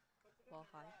 Ball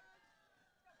high.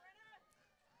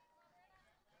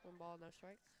 1 ball, no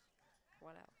strikes.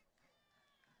 1 out.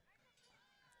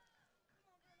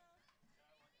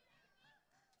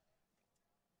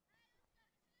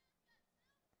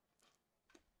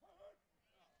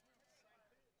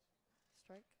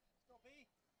 Strike. Still B.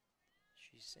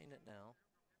 She's seen it now.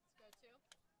 Let's go 2.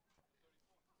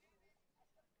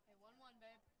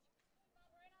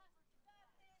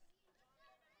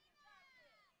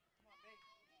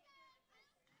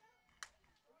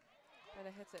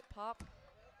 Hannah hits it pop.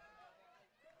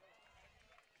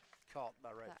 Caught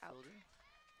by right The out. fielder.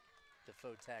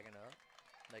 Defoe tagging up.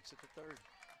 Makes it to third.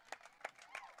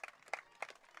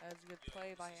 That was a good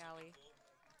play by Allie.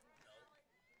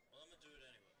 Well, I'm gonna do it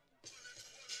anyway.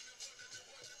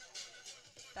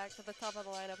 Back to the top of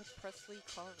the lineup with Presley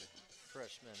Carnes.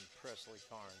 Freshman Presley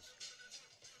Carnes.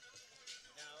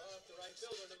 Now up the right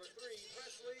fielder, number 3,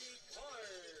 Presley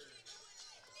Carnes.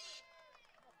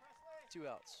 2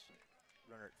 outs.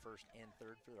 Runner at first and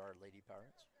third for our Lady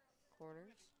Pirates.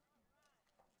 Corners.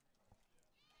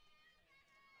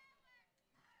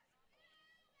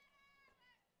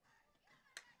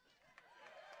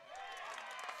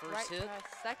 First Right hit, past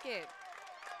second.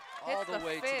 all Hits the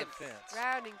way to the fence. fence.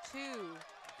 Rounding 2.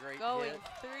 Great Going hit.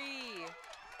 3.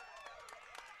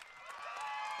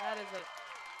 That is a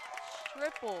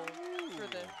triple for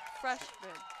the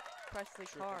freshman Presley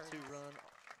Triple Carnes. 2-run.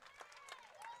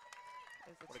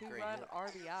 It's a What a great 2-run hit.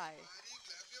 RBI.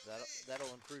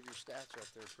 That'll improve your stats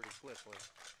right there pretty quickly.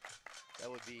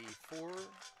 That would be 4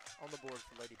 on the board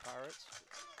for Lady Pirates.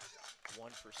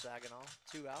 1 for Saginaw.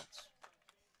 2 outs.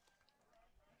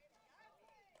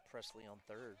 Presley on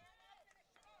third.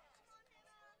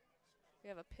 We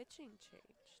have a pitching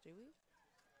change, do we?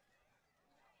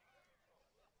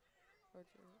 Or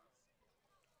do we?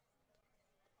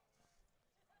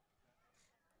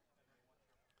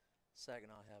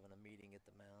 Saginaw having a meeting at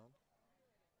the mound.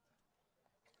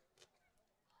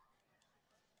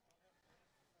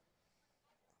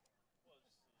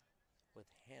 With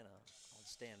Hannah on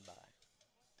standby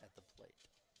at the plate.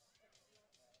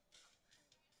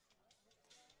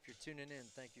 If you're tuning in,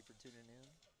 thank you for tuning in.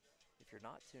 If you're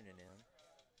not tuning in,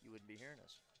 you wouldn't be hearing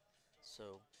us.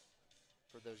 So,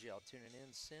 for those of y'all tuning in,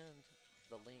 send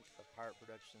the link of Pirate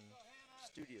Production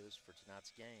Studios for tonight's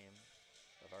game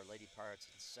of our Lady Pirates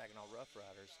and Saginaw Rough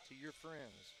Riders to your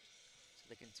friends so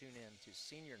they can tune in to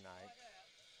senior night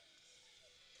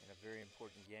and a very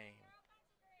important game.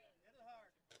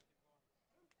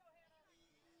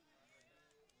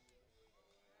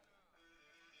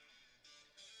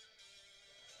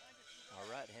 All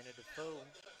right, Hannah Defoe,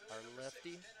 our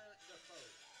lefty,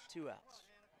 2 outs,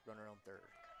 runner on third.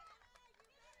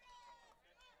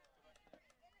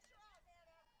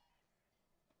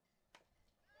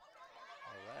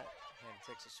 All right, Hannah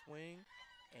takes a swing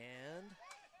and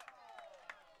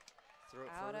throw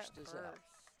it Out first at is first. out.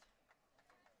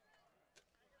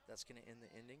 That's going to end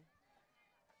the inning.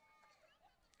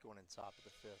 Going in top of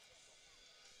the 5th.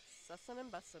 Sussin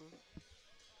and Bussin.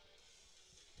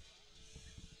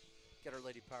 Got our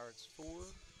Lady Pirates 4,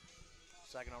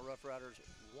 Saginaw Rough Riders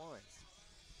 1.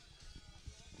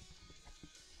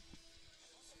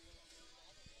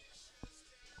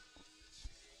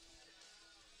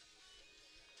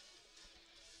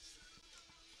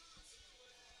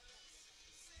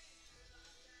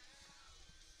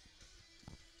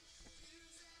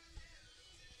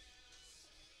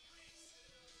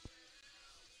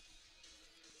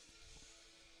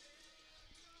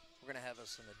 We're going to have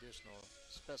us an additional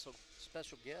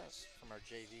special guest from our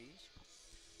JVs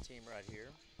team right here,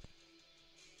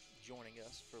 joining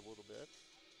us for a little bit.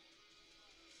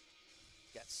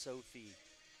 Got Sophie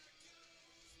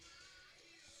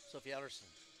Alderson.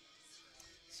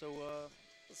 So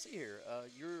let's see here.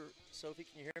 You're Sophie.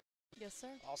 Can you hear me? Yes, sir.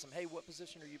 Awesome. Hey, what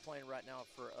position are you playing right now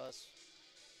for us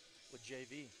with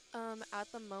JV?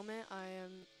 At the moment, I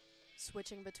am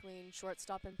switching between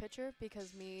shortstop and pitcher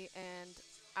because me and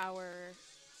our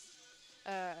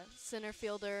center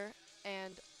fielder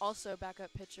and also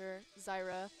backup pitcher,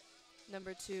 Zyra,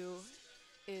 number 2,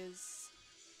 is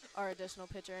our additional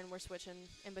pitcher, and we're switching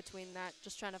in between that,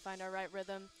 just trying to find our right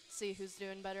rhythm, see who's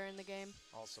doing better in the game.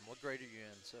 Awesome. What grade are you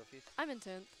in, Sophie? I'm in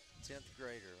 10th. 10th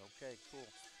grader. Okay, cool.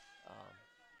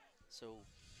 So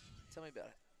tell me about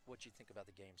what you think about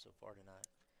the game so far tonight.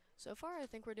 So far, I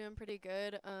think we're doing pretty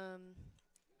good.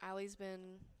 Allie's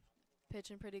been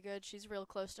pitching pretty good. She's real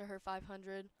close to her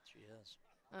 500. She is.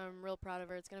 I'm real proud of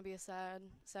her. It's going to be a sad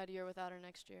year without her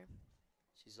next year.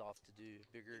 She's off to do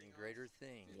bigger and greater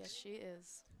things. Yes, she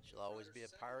is. She'll always be a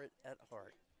pirate at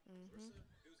heart. Mm-hmm.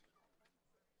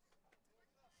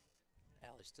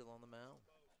 Allie's still on the mound.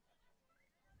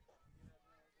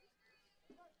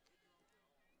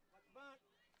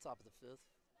 Top of the 5th.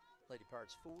 Lady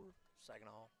Pirates 4,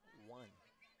 Saginaw 1.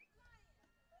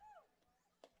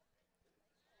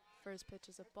 First pitch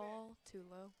is a ball, too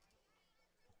low.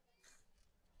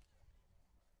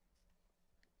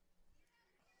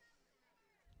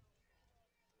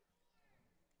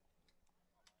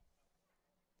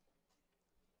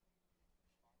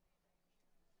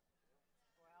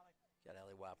 Got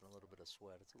Allie wiping a little bit of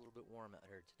sweat. It's a little bit warm out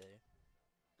here today.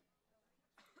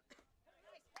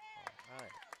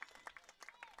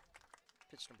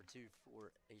 Pitch number 2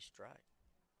 for a strike.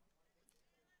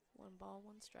 1 ball,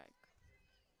 1 strike.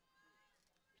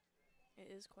 It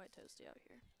is quite toasty out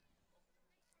here.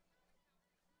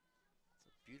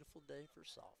 It's a beautiful day for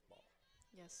softball.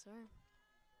 Yes, sir.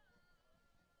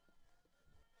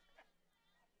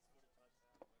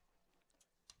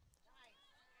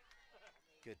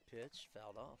 Good pitch,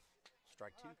 fouled off.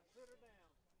 Strike 2.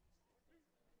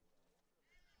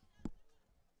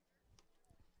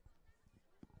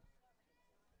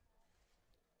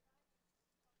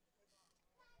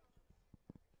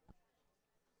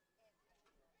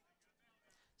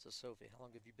 So, Sophie, how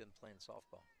long have you been playing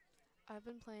softball? I've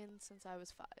been playing since I was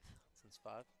 5. Since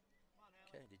 5?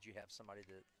 Okay. Did you have somebody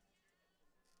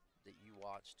that you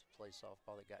watched play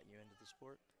softball that got you into the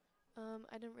sport?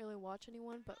 I didn't really watch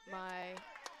anyone, but my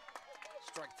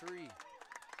Strike 3.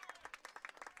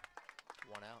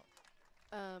 1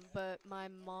 out. but my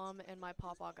mom and my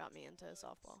papa got me into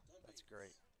softball. That's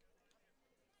great.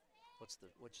 What's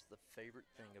the favorite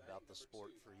thing about the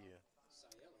sport for you?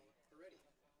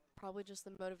 Probably just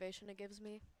the motivation it gives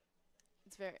me.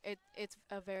 It's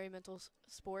a very mental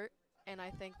sport, and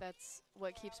I think that's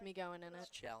what keeps me going in It's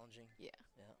it. challenging. Yeah.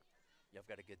 Yeah. You've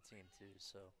got a good team too,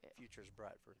 so Yeah. future's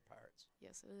bright for the Pirates.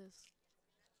 Yes, it is.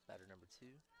 Batter number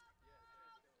 2.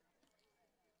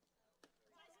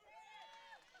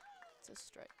 It's a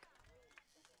strike.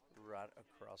 Right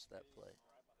across that plate.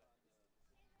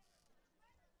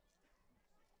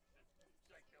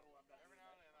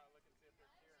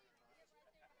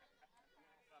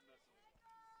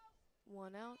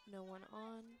 One out, no one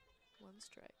on, 1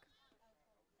 strike.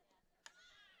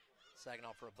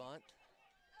 Saginaw for a bunt.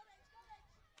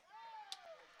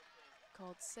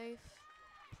 Called safe.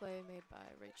 Play made by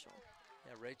Rachel.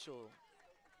 Yeah, Rachel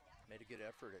made a good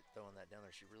effort at throwing that down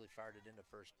there. She really fired it into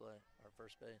first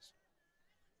base.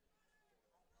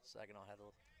 Saginaw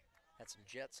had some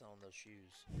jets on those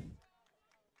shoes.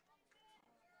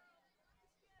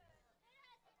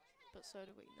 But so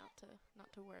do we,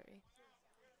 not to worry.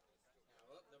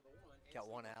 Now up, number 1. Got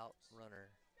 1 out, runner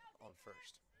on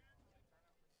first.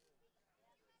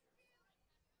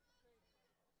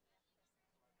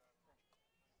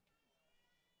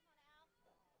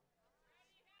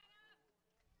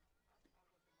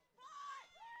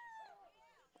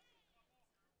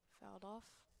 Fouled off.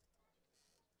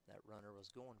 That runner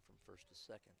was going from first to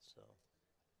second, so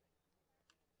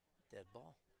dead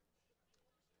ball.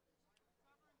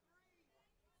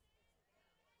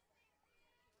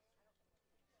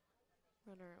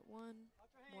 Runner at 1,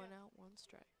 1 out, 1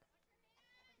 strike.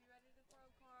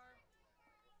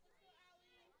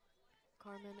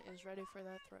 Carmen is ready for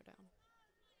that throwdown.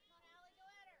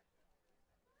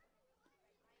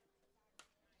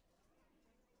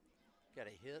 Got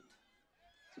a hit.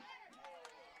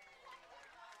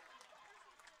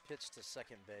 Pitch to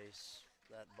second base.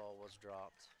 That ball was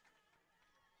dropped.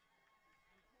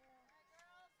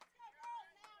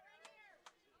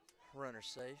 Runner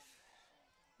safe.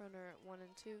 Runner at 1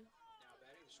 and 2. Now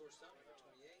batting the shortstop, number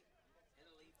 28,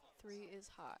 Annalie Pons. 3 is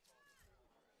hot.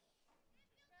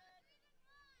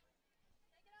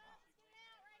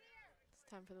 It's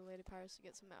time for the Lady Pirates to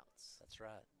get some outs. That's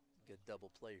right. Good double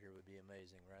play here would be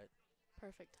amazing, right?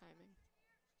 Perfect timing.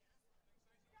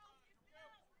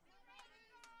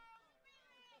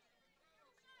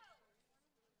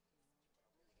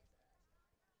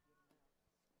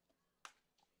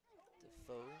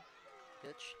 Defoe.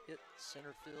 Pitch hit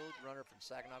center field. Runner from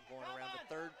Saginaw going around to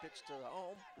third. Pitch to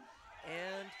home.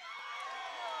 And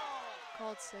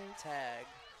Called safe. tag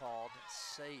called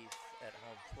safe at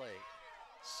home plate.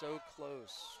 So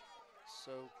close.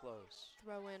 So close.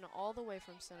 Throw in all the way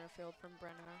from center field from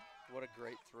Brenna. What a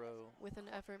great throw. With an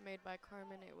effort made by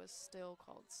Carmen, it was still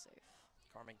called safe.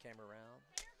 Carmen came around.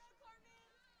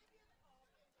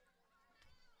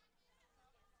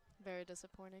 Very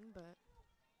disappointing, but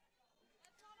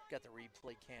Got the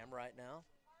replay cam right now.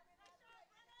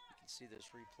 You can see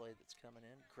this replay that's coming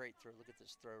in. Great throw. Look at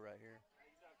this throw right here.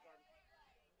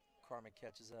 Carmen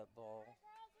catches that ball.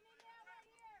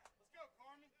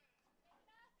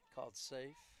 Called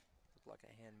safe. Looked like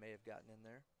a hand may have gotten in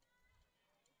there.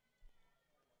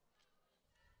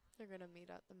 they're going to meet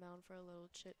at the mound for a little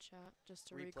chit chat just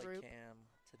to Replay regroup. cam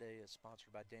today is sponsored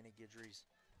by Danny Guidry's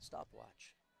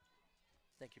Stopwatch.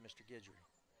 Thank you, Mr. Guidry.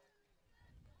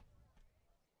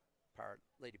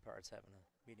 Lady Pirates having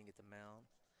a meeting at the mound.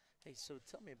 Hey, so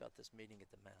tell me about this meeting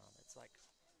at the mound. It's like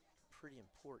pretty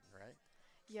important, right?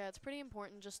 Yeah, it's pretty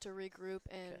important just to regroup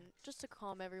and Okay. just to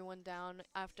calm everyone down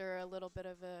after a little bit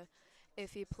of a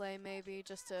iffy play maybe,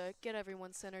 just to get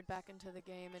everyone centered back into the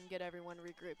game and get everyone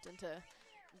regrouped into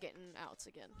getting outs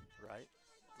again. Right.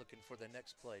 Looking for the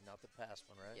next play, not the past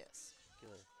one, right? Yes.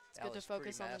 Good. It's good to Allie's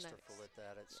focus pretty on the masterful next.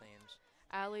 at that, it Yeah. seems.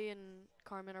 Allie and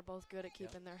Carmen are both good at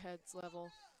keeping their heads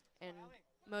level and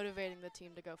motivating the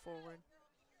team to go forward.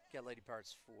 Got Lady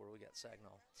Pirates 4. We got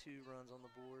Saginaw 2 runs on the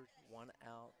board, 1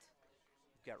 out.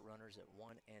 We've got runners at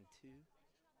 1 and 2.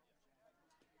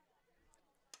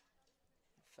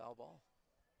 Foul ball.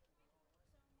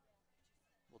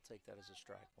 We'll take that as a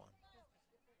strike one.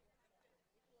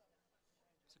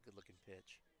 It's a good looking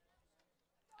pitch.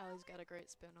 Allie's got a great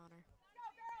spin on her.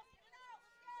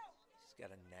 She's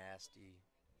got a nasty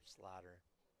slider.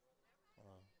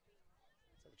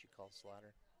 Is that what you call a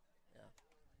slider? Yeah.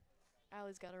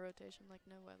 Allie's got a rotation like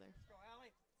no other. Go,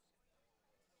 Allie.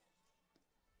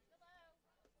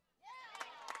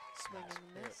 Swing Nice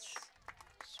and miss. pitch.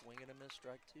 Swing and a miss,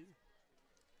 strike two.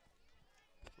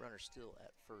 Runner still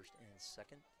at first and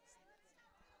second.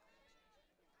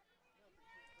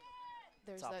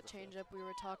 There's Top that of the fifth. changeup we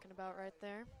were talking about right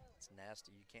there. It's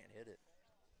nasty. You can't hit it.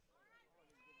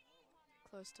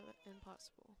 Close to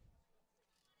impossible.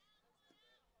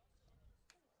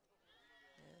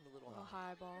 And a little A high.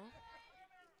 high ball.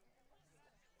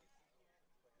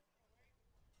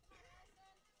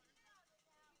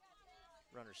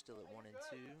 Runner still at 1 and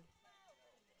 2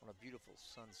 on a beautiful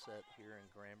sunset here in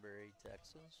Granbury,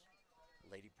 Texas.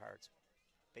 Lady Pirates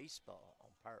baseball on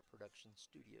Pirate Production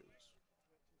Studios.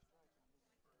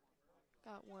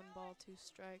 Got 1 ball, 2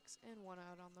 strikes, and 1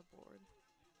 out on the board.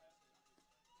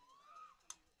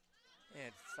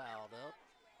 And fouled up.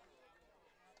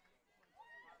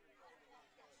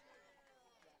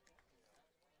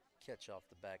 Catch off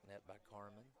the back net by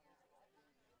Carmen.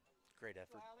 Great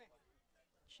effort.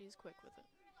 She's quick with it.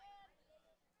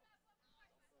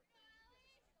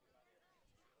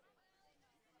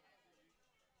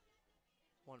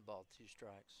 One ball, 2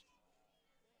 strikes.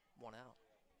 1 out.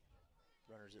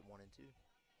 Runners at 1 and 2.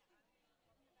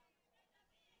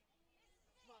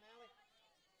 Come on, Allie.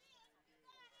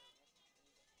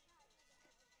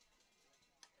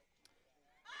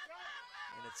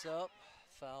 And it's up.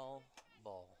 Foul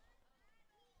ball.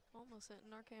 Almost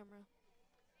hitting our camera.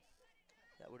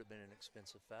 That would have been an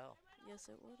expensive foul. Yes,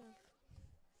 it would have.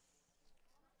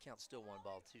 Count still 1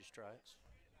 ball, 2 strikes.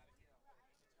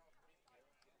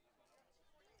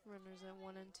 Runners at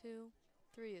 1 and 2.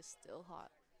 3 is still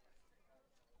hot.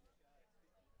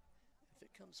 If it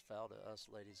comes foul to us,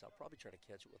 ladies, I'll probably try to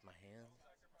catch it with my hand.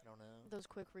 I don't know. Those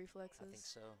quick reflexes. I think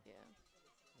so. Yeah.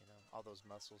 You know, all those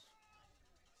muscles.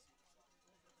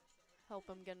 Help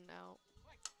them getting out.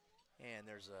 And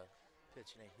there's a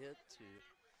pitch and a hit to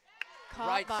Caught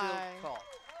right by field.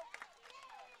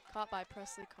 Caught by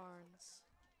Presley Carnes.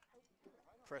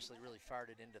 Presley really fired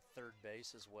it into third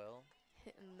base as well.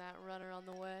 Hitting that runner on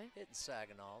the way. Hitting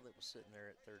Saginaw that was sitting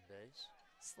there at third base.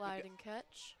 Slide and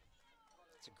catch.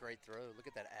 It's a great throw. Look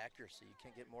at that accuracy. You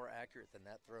can't get more accurate than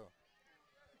that throw.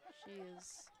 She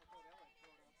is.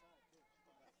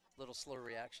 Little slow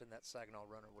reaction. That Saginaw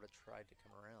runner would have tried to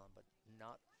come around, but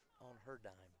not on her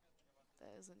dime.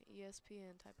 That is an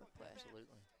ESPN type of play.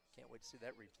 Absolutely. Can't wait to see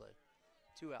that replay.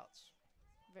 2 outs.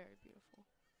 Very beautiful.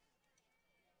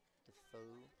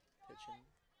 Defoe pitching.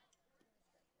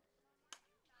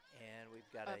 And we've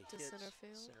got Up a to hit center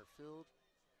field. Center field.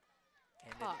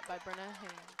 And Caught by Brenna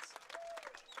Haynes.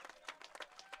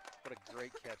 what a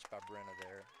great catch by Brenna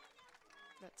there.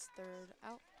 That's third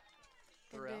out.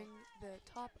 Third out. Ending the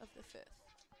top of the 5th.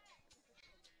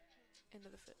 Into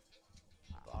the 5th.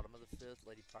 Bottom of the 5th.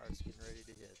 Lady Pirates getting ready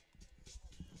to hit.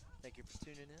 Thank you for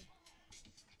tuning in.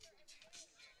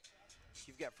 If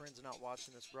you've got friends not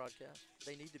watching this broadcast,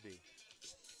 they need to be.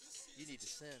 You need to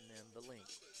send them the link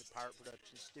to Pirate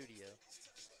Production Studio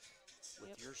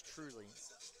with yours truly,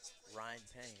 Ryan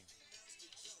Payne,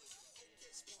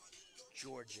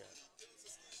 Georgia,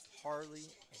 Harley,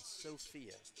 and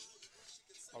Sophia.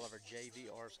 All of our JV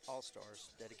All-Stars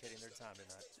dedicating their time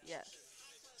tonight. Yes.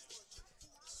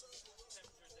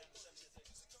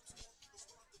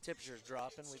 Temperature's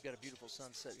dropping. We've got a beautiful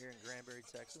sunset here in Granbury,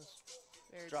 Texas.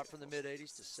 Very Dropped from the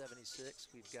mid-80s to 76.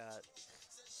 We've got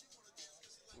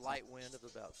light wind of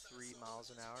about 3 miles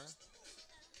an hour.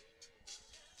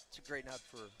 It's a great night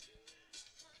for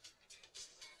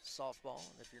softball,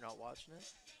 and if you're not watching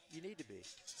it, you need to be.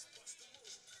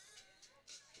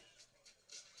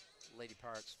 Lady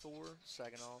Pirates 4,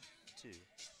 Saginaw 2.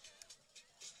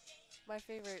 My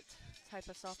favorite type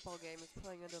of softball game is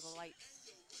playing under the lights.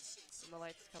 When the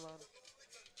lights come on.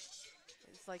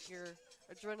 It's like your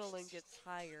adrenaline gets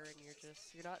higher and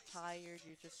you're not tired,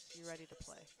 you're ready to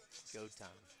play. Go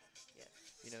time. Yes.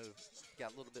 You know,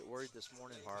 got a little bit worried this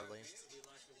morning, Harley.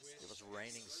 It was was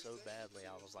raining so badly.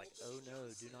 I was like, oh no,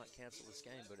 do not cancel this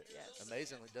game. But it Yes.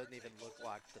 amazingly doesn't even look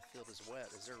like the field is wet.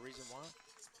 Is there a reason why?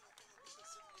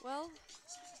 Well,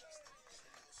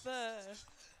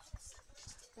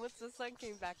 once the sun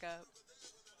came back up,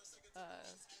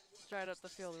 dried up the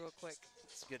field real quick.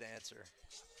 It's a good answer.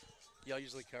 Y'all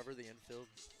usually cover the infield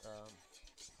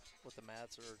with the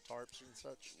mats or tarps and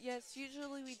such? Yes,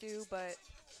 usually we do, but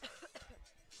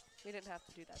we didn't have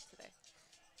to do that today.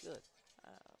 Good.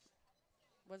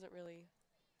 Wasn't really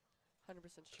 100%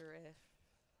 sure if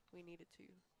we needed to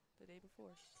the day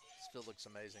before. This field looks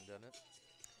amazing, doesn't it?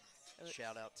 It looks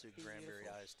Shout out to Granbury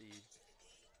beautiful. ISD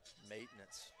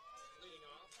maintenance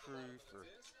crew for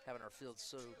having our field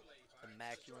so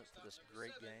immaculate for this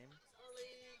great game.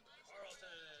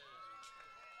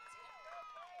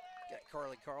 Got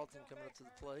Carly Carlton coming up to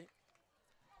the plate.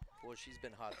 Boy, she's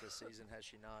been hot this season, has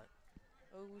she not?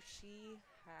 Oh, she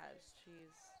has.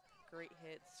 She's great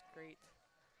hits, great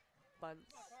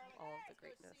bunts, all of the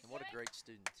greatness. And what a great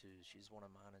student, too. She's one of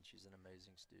mine, and she's an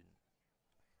amazing student.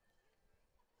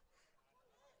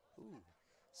 Ooh,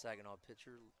 Saginaw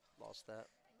pitcher lost that.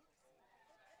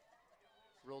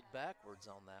 Rolled backwards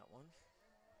on that one.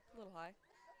 A little high.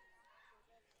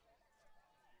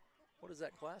 What is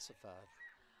that classified?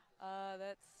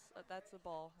 That's a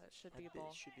ball. It should be a ball.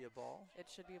 It should be a ball? It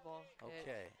should be a ball.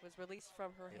 Okay. It was released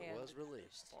from her hand. It was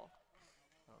released. Ball.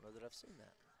 I don't know that I've seen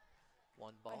that.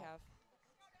 One ball. I have.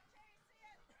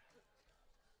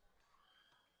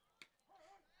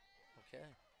 Okay.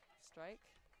 Strike.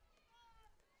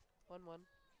 1-1.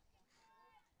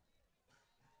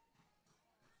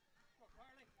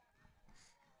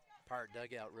 Pirate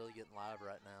dugout really getting live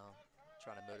right now,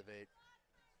 trying to motivate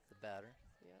the batter.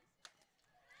 Yep.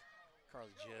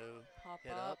 Carly Joe Pop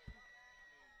hit up.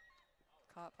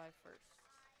 Caught by first.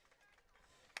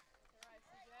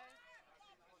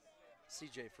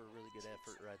 CJ for a really good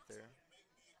effort right there.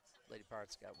 Lady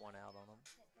Pirates got one out on them.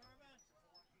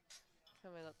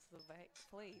 Coming up to the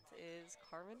plate is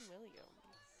Carmen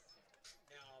Williams.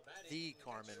 The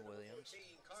Carmen Williams.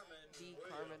 The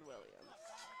Carmen Williams.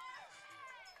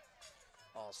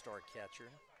 All-star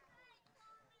catcher,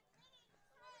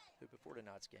 who before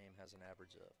tonight's game has an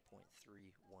average of .313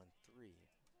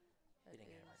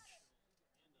 hitting average.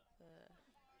 The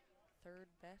third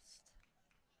best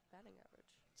batting average.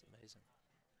 It's amazing.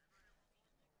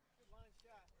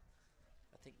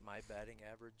 I think my batting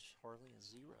average, Harley, is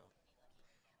 0.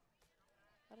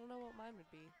 I don't know what mine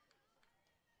would be.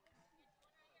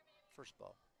 First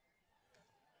ball.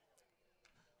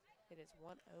 It is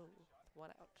 1-0, 1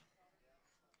 out.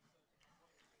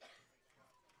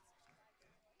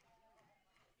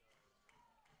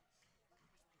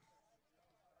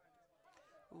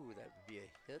 Ooh, that would be a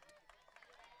hit.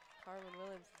 Carmen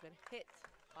Williams has been hit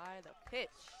by the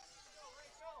pitch.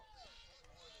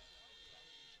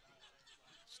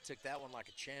 She took that one like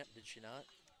a champ, did she not?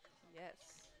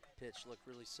 Yes. Pitch looked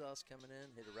really sus coming in,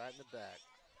 hit it right in the back.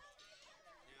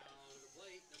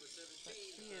 But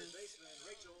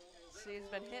she's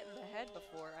been hit in the head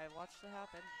before. I watched it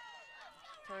happen.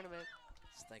 Tournament.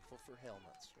 It's thankful for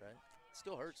helmets, right?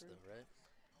 Still hurts True. though, right?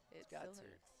 It got still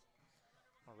to. hurts.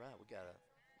 All right, we got a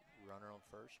runner on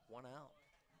first, 1 out.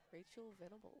 Rachel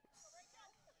Venables.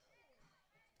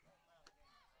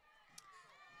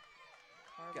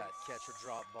 Got catcher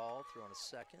drop ball, throw on a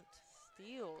second.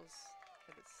 Steals,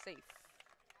 and it's safe.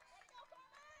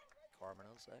 Carmen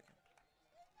on second.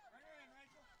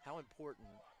 How important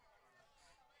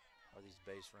are these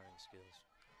base running skills?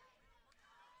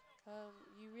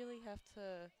 You really have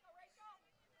to.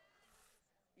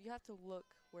 You have to look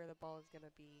where the ball is going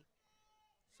to be,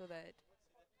 so that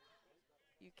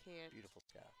you can't. Beautiful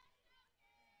sky.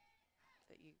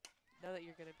 That you know that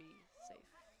you're going to be safe.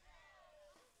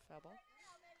 Foul ball.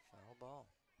 Foul ball.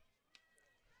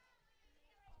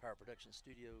 Power Production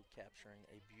Studio capturing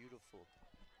a beautiful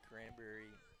Granbury,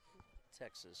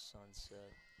 Texas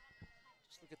sunset.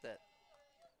 Just look at that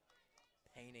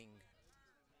painting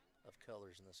of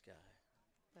colors in the sky.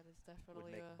 That is Would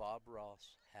definitely make Bob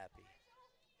Ross happy.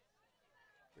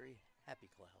 Very happy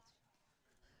clouds.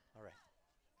 All right.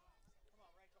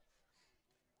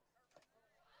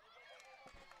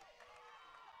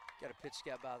 Got a pitch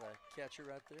scout by the catcher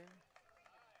right there.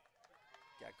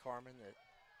 Got Carmen that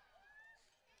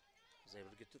was able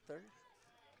to get to third.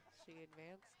 She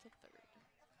advanced to third.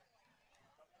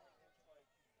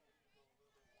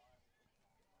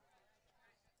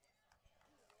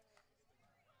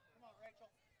 Come on,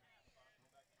 Rachel.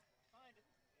 Find it.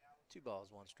 2 balls,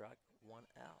 1 strike, 1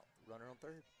 out. Runner on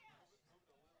third.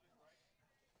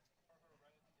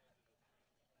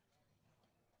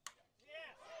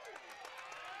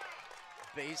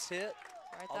 base hit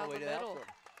Right all down the way the to middle. outfield.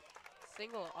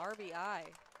 Single RBI.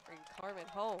 Bring Carmen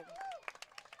home.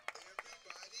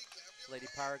 Lady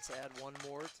Pirates add one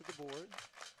more to the board.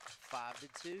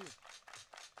 5-2.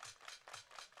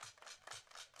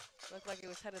 Looked like it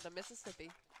was headed to Mississippi.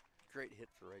 Great hit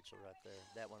for Rachel right there.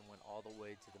 That one went all the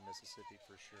way to the Mississippi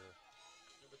for sure.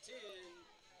 Number 10,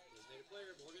 designated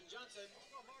player Morgan Johnson.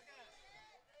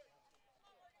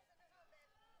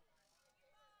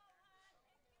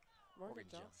 Morgan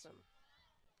Johnson.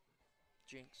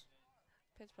 Jinx.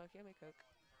 Pinch poke, yummy coke.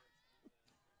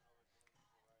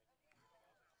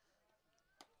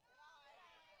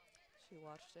 She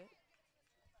watched it.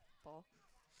 Ball.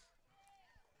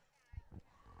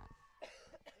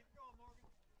 Keep going,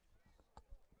 Morgan.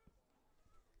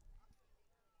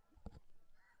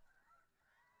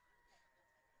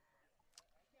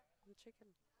 The chicken.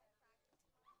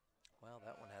 Wow,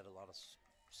 that one had a lot of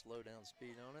slow down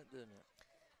speed on it, didn't it?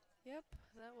 Yep,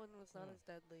 that one was not as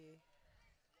deadly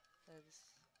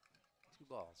as 2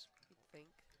 balls. you'd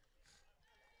think.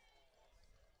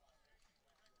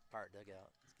 Pirate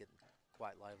dugout is getting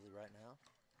quite lively right now.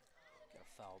 Got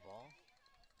a foul ball.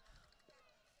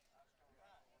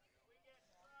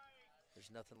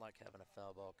 There's nothing like having a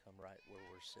foul ball come right where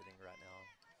we're sitting right now.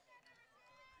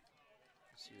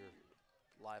 You see your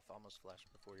life almost flash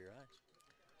before your eyes.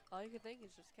 All you can think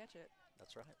is just catch it.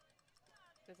 That's right.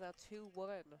 It's now 2-1.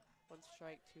 1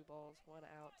 strike, 2 balls, 1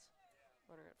 out.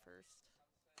 Runner at first.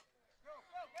 Go,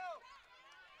 go, go!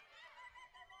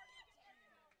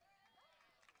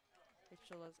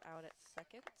 Rachel is out at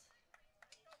second.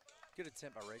 Good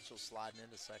attempt by Rachel sliding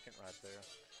into second right there.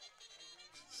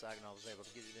 Saginaw was able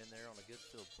to get it in there on a good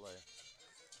field play.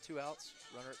 2 outs,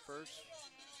 runner at first.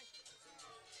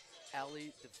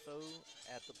 Allie Defoe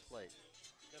at the plate.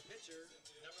 The pitcher,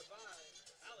 number 5,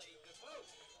 Allie Defoe.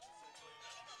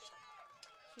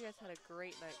 She has had a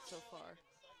great night so far.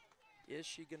 Is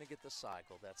she going to get the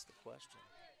cycle? That's the question.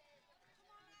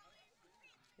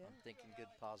 Yeah. I'm thinking good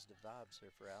positive vibes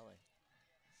here for Allie.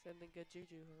 Sending good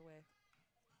juju her way.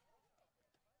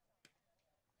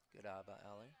 Good eye by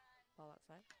Allie. Ball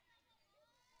outside.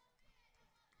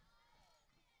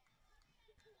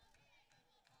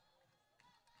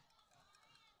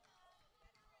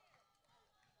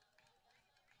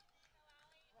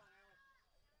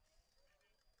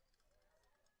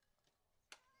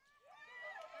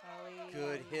 Allie.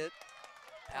 Good hit,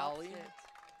 Pops Allie. it.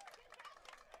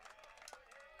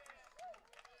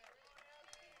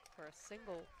 For a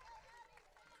single.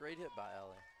 Great hit by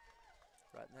Allie.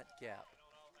 Right in that gap.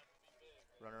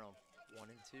 Runner on 1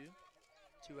 and 2.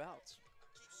 2 outs.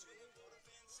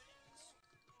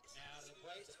 Now to the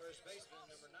plate, the first baseman,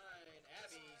 number 9,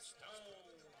 Abby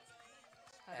Stone.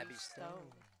 Abby Stone.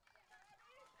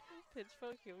 Pitch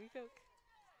poke, here we go. Get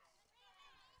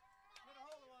a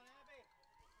hold of one, Abby.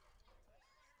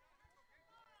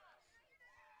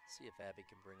 See if Abby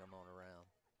can bring them on around.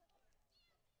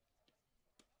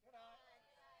 Good eye.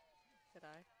 Good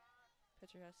eye.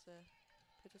 Pitcher has to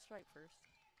pitch a strike first.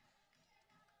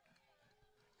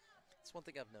 That's one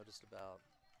thing I've noticed about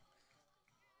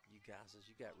you guys is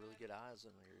you got really good eyes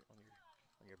on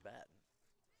your batting,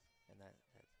 and that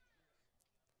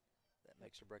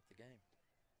makes or break the game.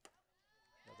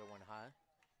 Another one high.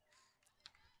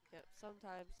 Yep,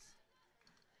 sometimes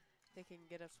they can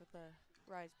get us with a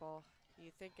rise ball.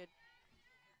 You think it'd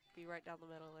be right down the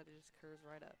middle, and it just curves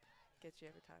right up. Gets you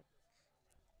every time.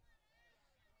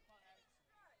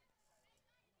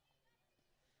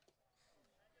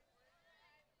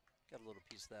 Got a little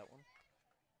piece of that one.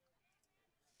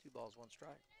 2 balls, 1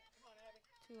 strike. Come on, Abby.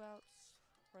 2 outs.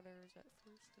 Runners at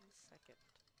first and second.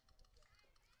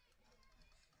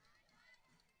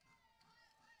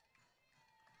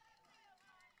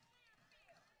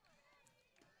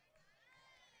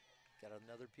 Got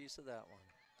another piece of that one.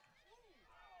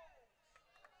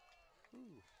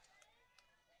 Ooh.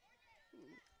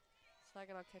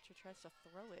 Saginaw catcher tries to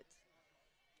throw it.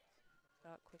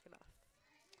 Not quick enough.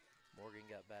 Morgan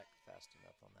got back fast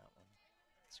enough on that one.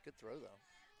 It's a good throw, though.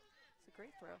 It's a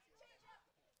great throw.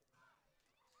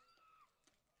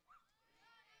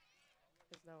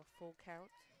 There's now a full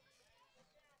count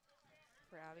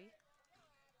for Abby.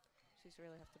 She's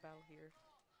really have to battle here.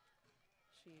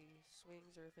 She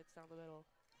swings or if it's down the middle,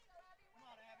 Come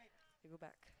on, Abby. you go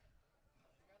back.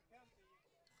 She got to come to you.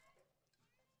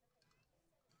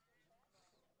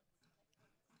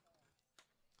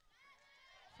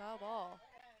 Foul ball.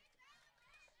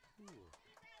 Ooh.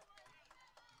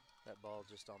 That ball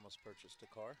just almost purchased a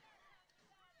car.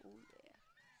 Oh yeah.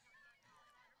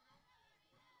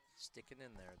 Sticking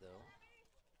in there, though.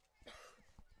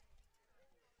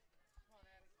 Come on,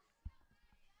 Abby.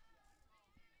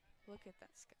 Look at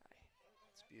that sky.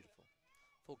 It's beautiful.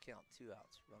 Full count, 2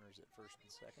 outs. Runners at first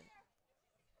and second.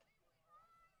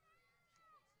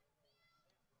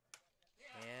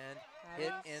 And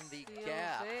hit in the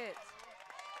gap. It.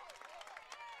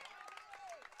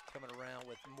 Coming around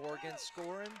with Morgan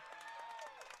scoring.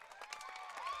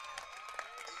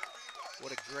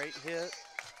 What a great hit.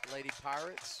 Lady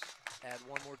Pirates add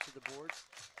one more to the board.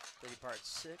 Lady Pirates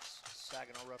 6,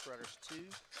 Saginaw Rough Riders 2.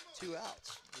 2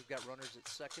 outs. We've got runners at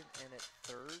second and at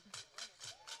third.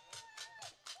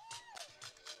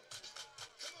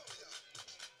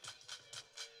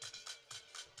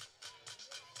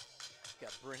 We've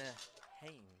got Brenna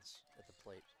Haynes at the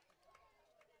plate.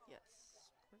 Yes,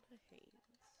 Brenda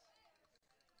Haynes.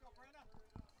 Go, Brenda. Come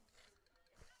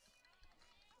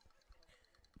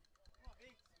on, B.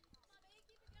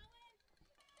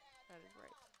 That is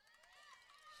right.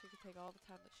 She can take all the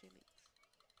time that she needs.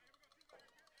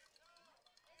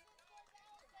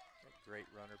 Great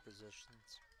runner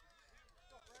positions.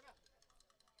 Go, Brenda.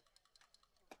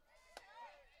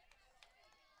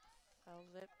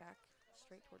 Fouls it back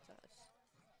straight towards us.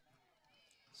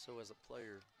 So as a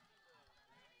player,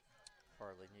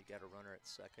 Harlan, you got a runner at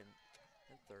second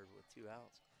and third with 2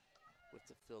 outs. With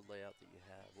the field layout that you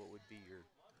have, what would be your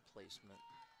placement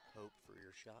hope for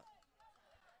your shot?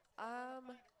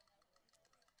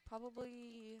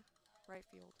 Probably right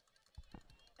field.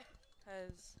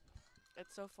 Because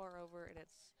it's so far over and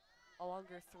it's a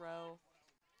longer throw,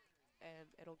 and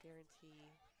it'll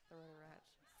guarantee the runner at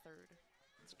third.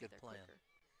 It's a good plan. Quicker.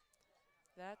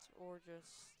 That or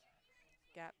just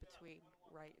gap between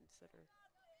right and center.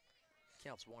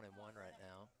 Counts 1-1 right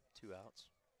now, 2 outs.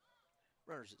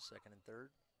 Runners at second and third.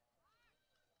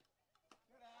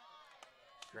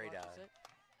 Great Watches eye. it.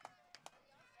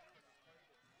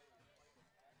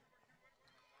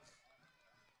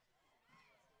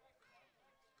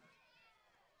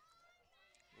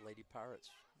 Lady Pirates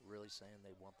really saying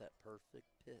they want that perfect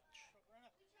pitch.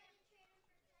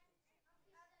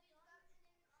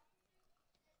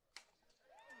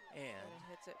 And it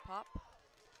hits it pop.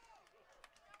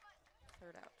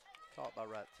 Third out. caught by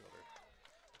right fielder.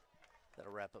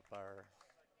 That'll wrap up our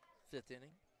 5th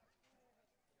inning.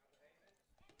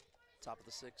 Top of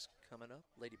the 6th coming up.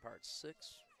 Lady Pirates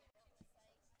 6.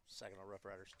 Saginaw Rough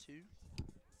Riders 2.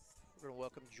 We're going to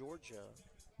welcome Georgia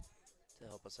to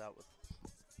help us out with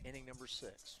inning number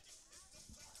 6.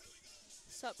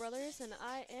 Sup, brothers, and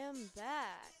I am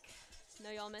back.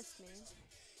 Know y'all missed me.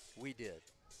 We did.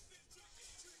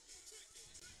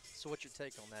 So what's your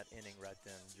take on that inning right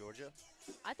then, Georgia?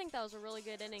 I think that was a really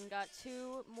good inning. Got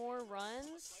 2 more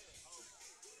runs.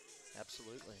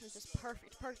 Absolutely. It was just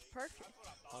perfect.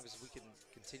 As long as we can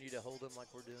continue to hold them like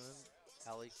we're doing,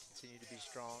 Allie continue to be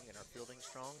strong and our fielding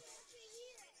strong,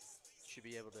 should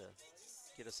be able to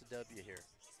get us a W here.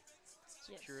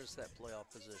 Secure us that playoff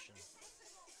position.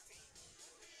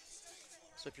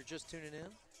 So if you're just tuning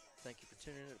in, thank you for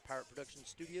tuning in to Pirate Production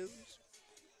Studios.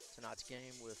 Tonight's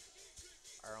game with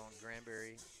our own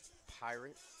Granbury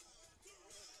Pirate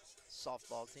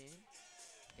softball team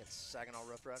against Saginaw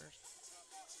Rough Riders.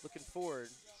 Looking forward,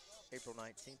 April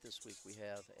 19th this week, we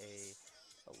have a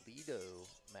Lido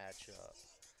matchup.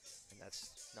 And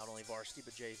that's not only varsity,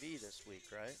 but JV this week,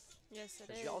 right? Yes, it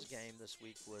is. Because y'all's game this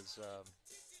week was, I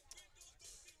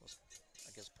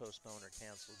guess, postponed or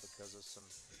canceled because of some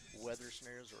weather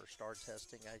scenarios or star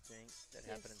testing, I think, that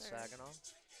happened in Saginaw.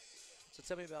 So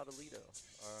tell me about Alito.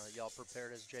 Are y'all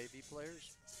prepared as JV players?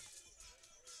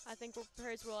 I think we're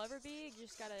prepared as we'll ever be. You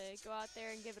just got to go out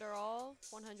there and give it our all,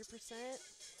 100%.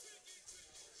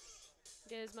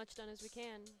 Get as much done as we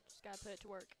can. Just got to put it to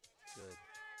work. Good.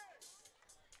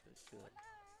 Good.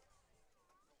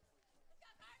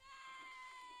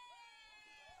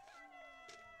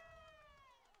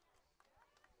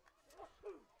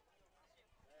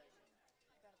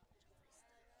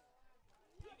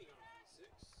 Leading off the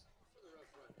 6th for the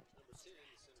Rough Riders, number 10,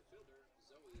 center fielder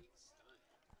Zoe Stein.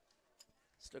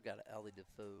 Still got Allie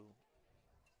Defoe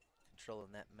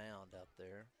controlling that mound out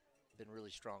there. Been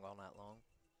really strong all night long.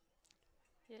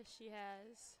 Yes, she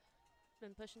has.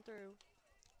 Been pushing through.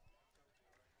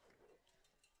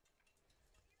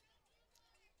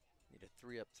 Need a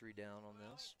 3 up, 3 down on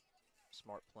this.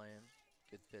 Smart plan,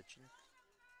 good pitching.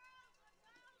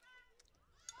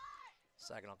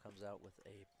 Saginaw comes out with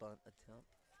a bunt attempt.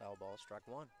 Foul ball, strike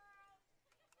 1.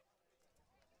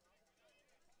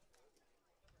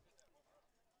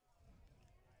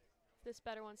 This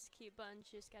batter wants to keep bunting.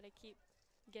 She just got to keep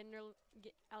getting her.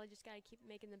 Allie just got to keep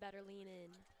making the batter lean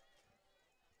in.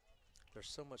 There's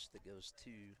so much that goes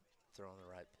to throwing the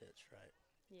right pitch, right?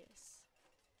 Yes.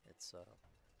 It's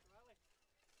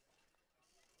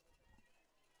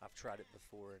I've tried it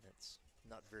before, and it's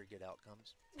not very good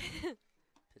outcomes.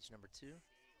 Pitch number 2.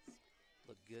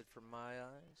 Looked good from my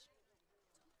eyes.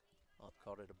 Up,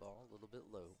 caught it a ball, a little bit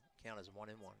low. Count as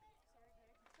 1-1.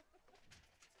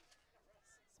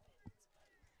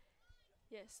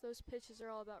 Yes, those pitches are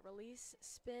all about release,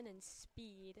 spin, and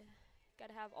speed. Got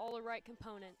to have all the right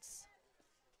components.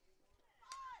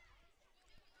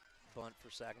 Bunt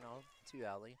for Saginaw to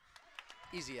Alley.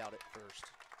 Easy out at first.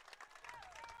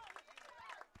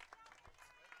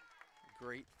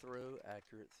 Great throw,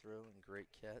 accurate throw, and great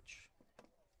catch.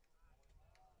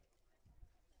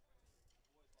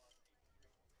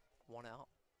 One out.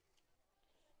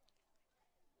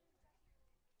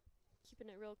 Keeping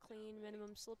it real clean,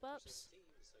 minimum slip-ups.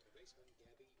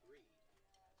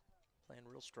 Playing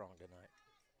real strong tonight.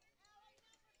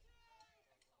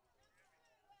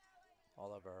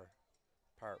 All of our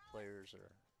Pirate players are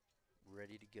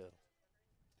ready to go.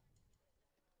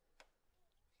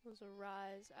 Was a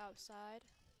rise outside.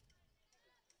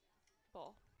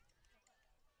 Ball.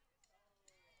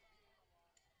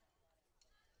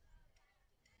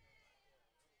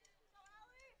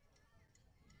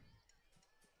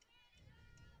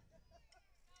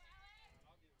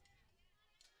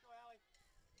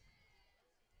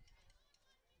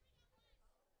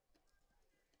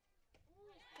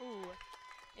 Ooh,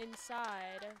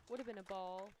 inside. Would have been a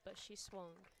ball, but she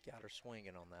swung. Got her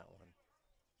swinging on that one.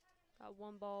 Got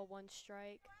 1 ball, 1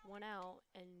 strike, 1 out,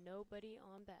 and nobody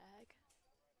on bag.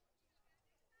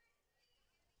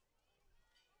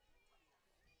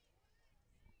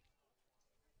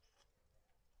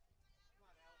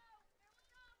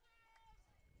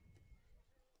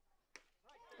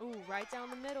 Ooh, right down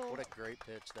the middle. What a great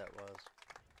pitch that was.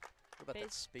 What about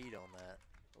that speed on that?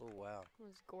 Oh, wow. It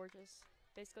was gorgeous.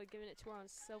 Basically giving it to her on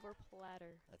silver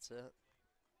platter. That's it.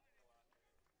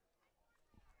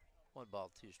 1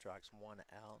 ball, 2 strikes, 1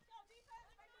 out.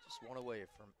 Just 1 away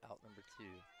from out number 2.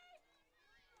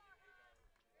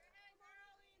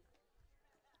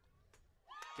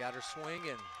 Got her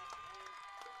swinging.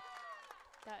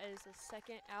 That is the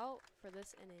 2nd out for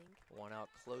this inning. 1 out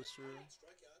closer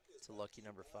to lucky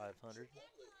number 500.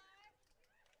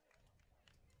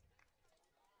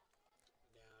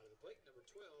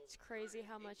 It's crazy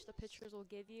how much the pitchers will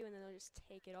give you, and then they'll just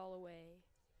take it all away.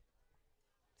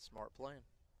 Smart playing.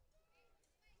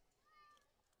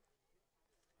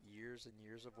 Years and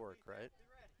years of work, right?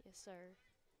 Yes, sir.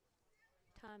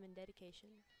 Time and dedication.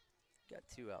 Got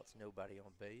 2 outs, nobody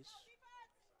on base.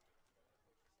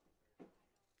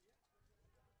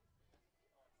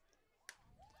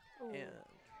 Ooh. And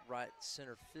right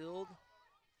center field.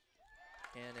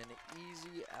 And an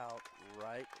easy out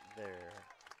right there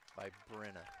by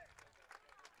Brenna.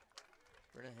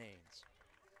 Brenna Haynes.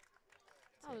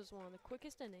 That was one of the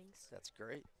quickest innings. That's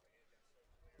great.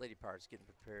 Lady Pirates getting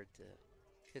prepared to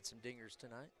hit some dingers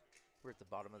tonight. We're at the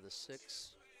bottom of the 6th.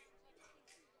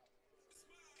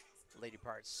 Lady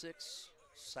Pirates 6,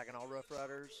 Saginaw Rough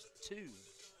Riders 2.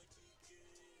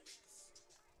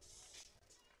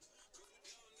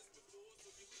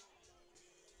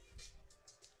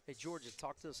 Hey, Georgia,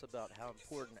 talk to us about how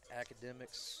important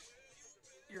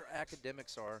your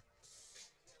academics are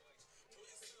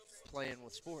playing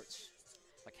with sports.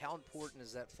 Like, how important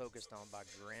is that focused on by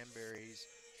Granbury's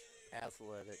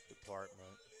athletic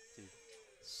department to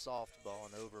softball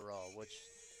and overall? What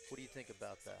do you think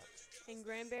about that? In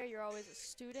Granbury, you're always a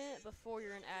student before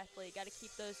you're an athlete. Got to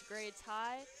keep those grades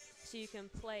high so you can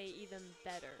play even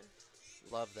better.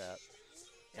 Love that.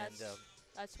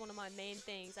 That's one of my main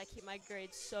things. I keep my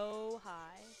grades so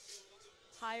high,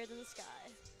 higher than the sky.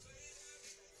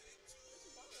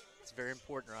 It's very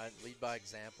important, right? Lead by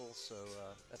example. So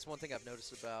that's one thing I've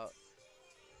noticed about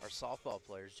our softball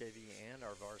players, JV and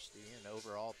our varsity and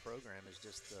overall program, is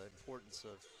just the importance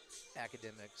of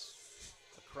academics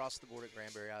across the board at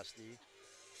Granbury ISD.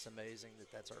 It's amazing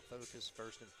that that's our focus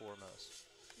first and foremost.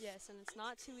 Yes, and it's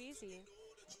not too easy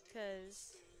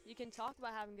because you can talk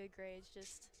about having good grades,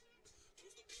 just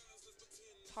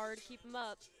it's hard to keep them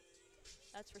up.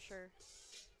 That's for sure.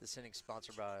 This inning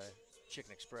sponsored by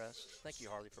Chicken Express. Thank you,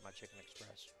 Harley, for my Chicken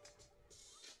Express.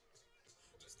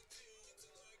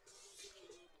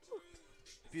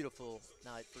 Beautiful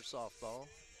night for softball.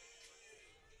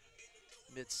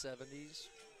 Mid-70s.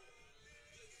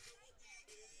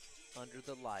 Under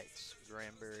the lights,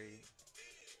 Granbury,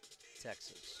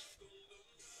 Texas.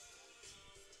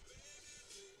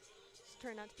 It's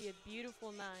turned out to be a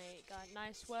beautiful night. Got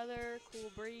nice weather,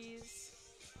 cool breeze,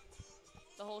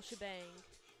 the whole shebang.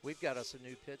 We've got us a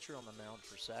new pitcher on the mound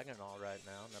for Saginaw right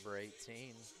now, number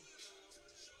 18.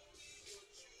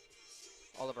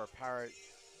 All of our Pirate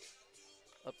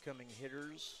upcoming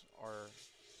hitters are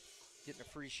getting a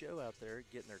free show out there,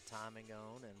 getting their timing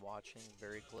on and watching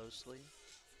very closely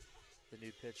the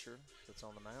new pitcher that's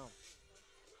on the mound.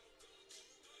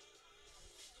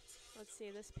 Let's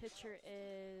see, this pitcher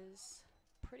is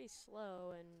pretty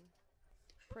slow and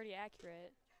pretty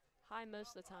accurate. High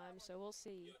most of the time, so we'll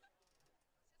see.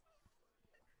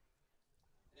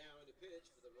 Now in the pitch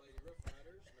for the Lady Rough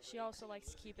Riders. She also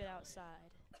likes to keep it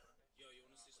outside. Yo, you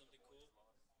want to see something cool?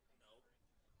 No.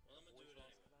 Well, I'm going to do it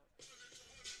anyway.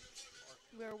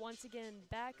 We're once again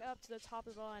back up to the top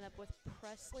of the lineup with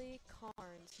Presley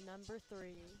Carnes, number 3.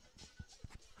 And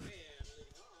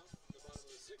leading off, the bottom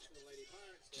of the sixth from the Lady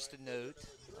Pirates. Just a note,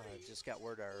 just got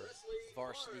word our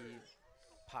varsity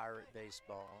pirate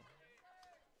baseball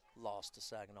lost to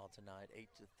Saginaw tonight,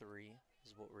 8-3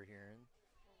 is what we're hearing.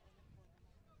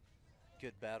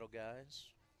 Good battle, guys.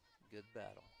 Good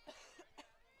battle.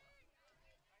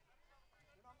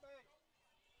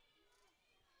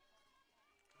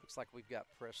 Looks like we've got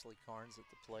Presley Carnes at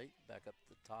the plate, back up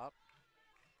the top.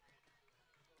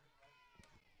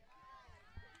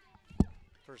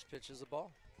 First pitch is a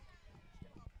ball.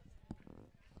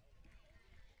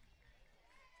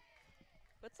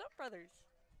 What's up, brothers?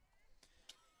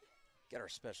 Got our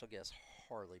special guest,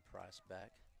 Harley Price,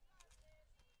 back.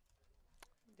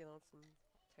 Dealing with some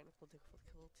technical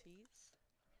difficulties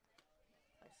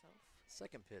myself.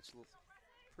 Second pitch,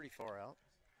 pretty far out.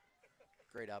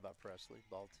 Great eye by Presley.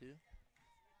 Ball 2.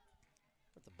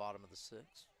 At the bottom of the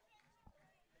 6th.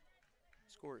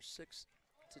 Score is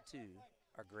 6-2.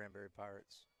 Our Granbury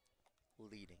Pirates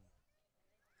leading.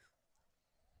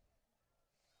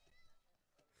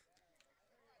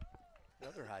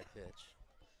 Another high pitch.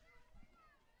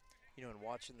 You know, in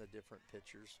watching the different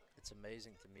pitchers, it's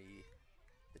amazing to me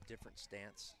the different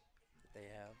stance that they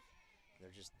have.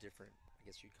 They're just different, I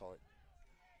guess you'd call it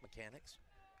mechanics.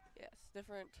 Yes,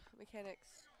 different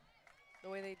mechanics. The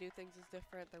way they do things is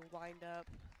different. They wind up,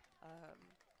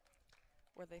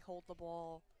 where they hold the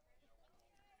ball.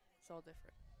 It's all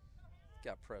different.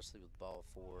 Got Presley with ball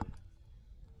 4,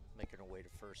 making her way to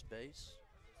first base.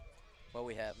 Well,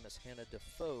 we have Miss Hannah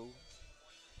Defoe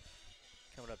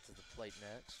coming up to the plate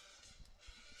next.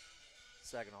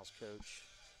 Saginaw's coach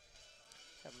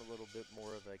having a little bit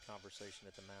more of a conversation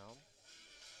at the mound.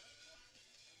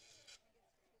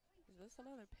 Is this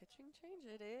another pitching change?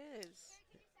 It is.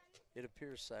 It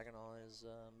appears Saginaw is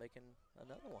making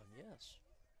another one, yes.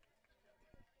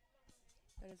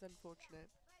 That is unfortunate.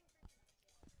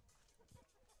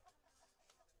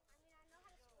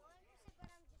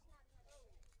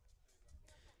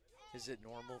 Is it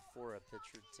normal for a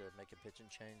pitcher to make a pitching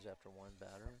change after one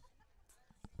batter?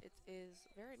 It is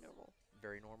very normal.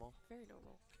 Very normal? Very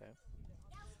normal. Okay.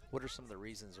 What are some of the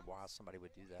reasons why somebody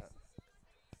would do that?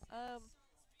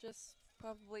 Just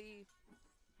probably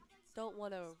don't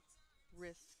want to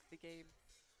risk the game.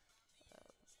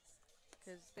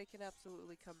 Because they can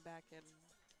absolutely come back and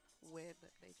win.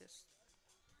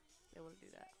 They want to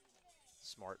do that.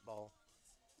 Smart ball.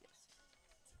 Yes.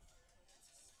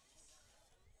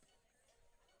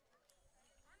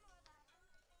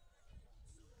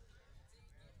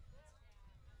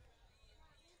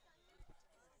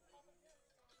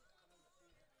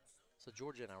 So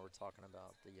Georgia and I were talking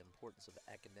about the importance of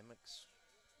academics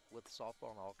with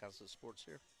softball and all kinds of sports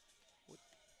here. What's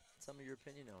some of your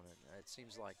opinion on it? It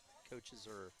seems like coaches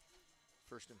are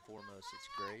first and foremost it's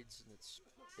grades and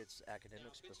it's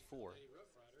academics before.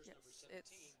 Yes, it's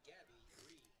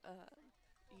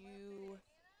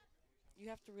you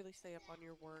have to really stay up on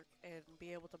your work and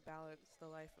be able to balance the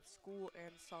life of school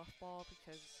and softball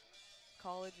because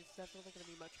college is definitely going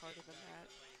to be much harder than that.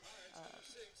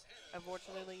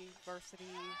 Unfortunately, Varsity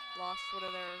lost one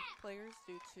of their players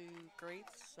due to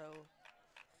grades, so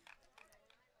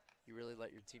You really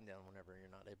let your team down whenever you're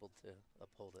not able to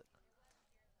uphold it.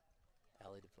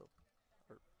 Allie Defoe,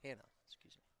 or Hannah,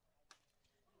 excuse me.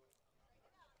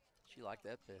 She liked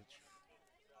that pitch.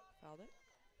 fouled it.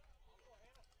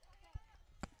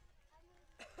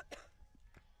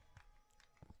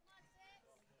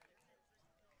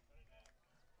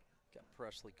 Got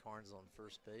Presley Carnes on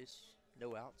first base.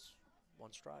 No outs,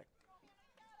 1 strike.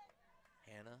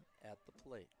 Hannah at the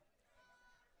plate.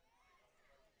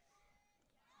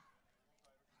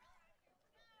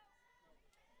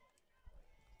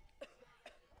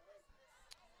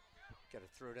 Got to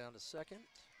throw down to second.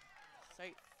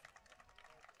 Safe.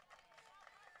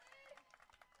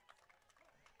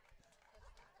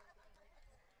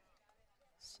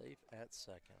 Safe at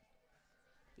second.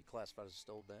 Be classified as a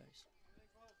stole base.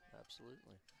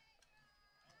 Absolutely.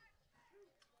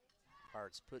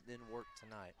 Pirates putting in work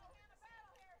tonight.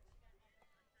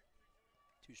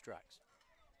 2 strikes.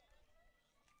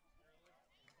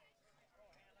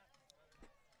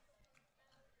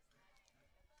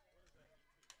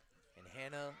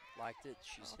 Hannah liked it.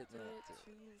 She's hitting Popped it. it to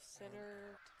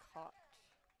center, caught.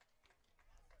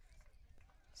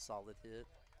 Solid hit.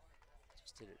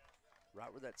 Just hit it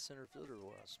right where that center fielder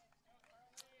was.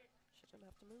 Shouldn't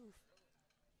have to move.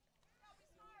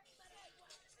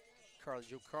 Carly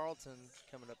Jo Carlton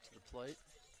coming up to the plate.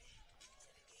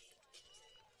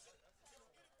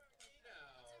 Now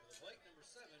to the plate, number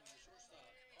 7, shortstop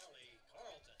Carly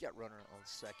Carlton. Got runner on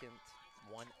second,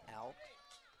 1 out.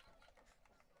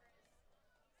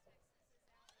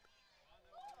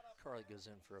 Carly goes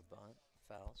in for a bunt,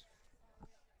 fouls.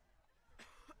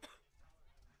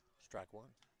 Strike 1.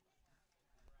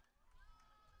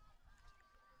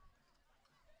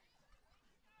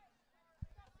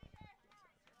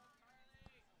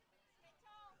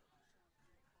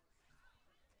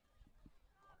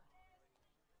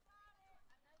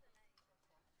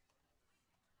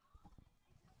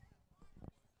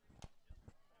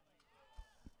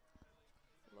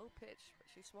 Low pitch, but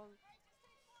she swung.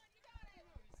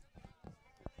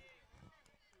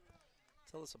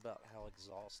 Tell us about how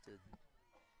exhausted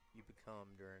you become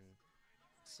during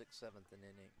 6th, 7th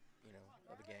inning,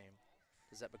 of a game.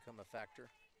 Does that become a factor?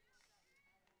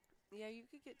 Yeah, you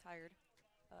could get tired,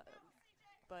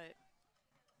 but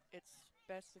it's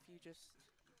best if you just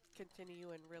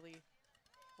continue and really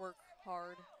work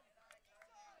hard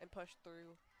and push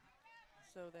through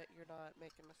so that you're not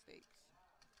making mistakes.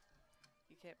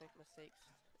 You can't make mistakes,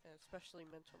 and especially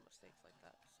mental mistakes like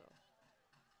that. So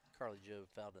Carly Jo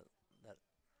fouled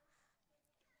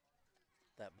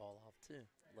that ball off too.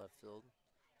 Left field,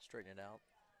 straighten it out.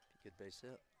 Good base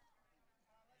hit.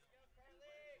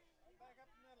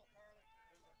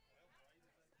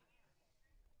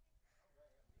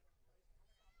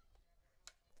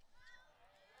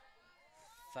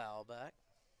 Foul back.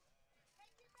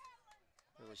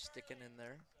 Really sticking in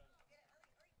there.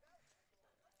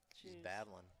 She's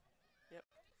battling. Yep.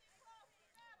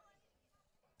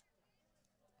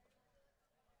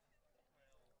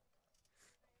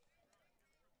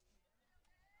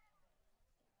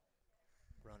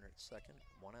 Runner at second,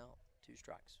 1 out, 2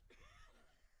 strikes.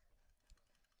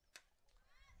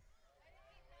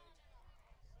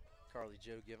 Carly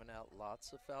Jo giving out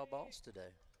lots of foul balls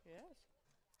today. yes,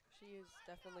 she is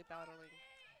definitely battling.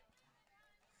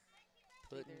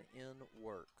 Putting in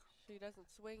work. She doesn't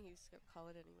swing, he's gonna call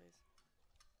it anyways.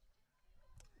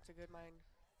 It's a good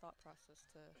thought process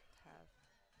to have.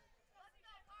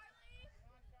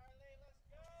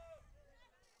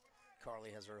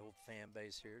 Carly has her whole fan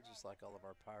base here, just like all of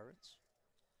our Pirates.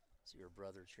 See her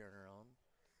brother cheering her on.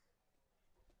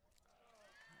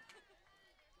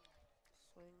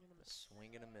 Swing and a miss.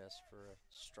 Swing and a miss for a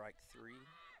strike 3.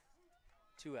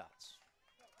 2 outs.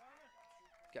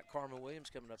 Got Carmen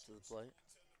Williams coming up to the plate.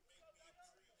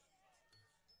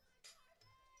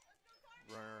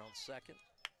 Runner on second.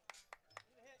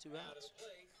 2 Now to outs. the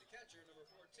plate, the catcher, number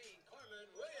 14, Carmen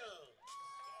Williams.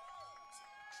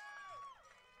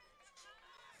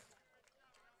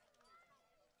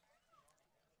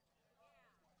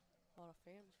 A lot of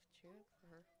fans cheering for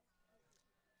her.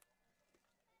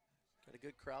 Got a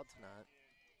good crowd tonight.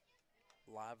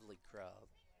 Lively crowd.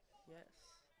 Yes.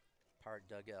 Pirate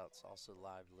dugouts also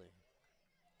lively.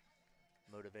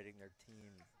 Motivating their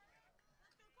team.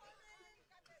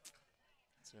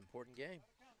 It's an important game.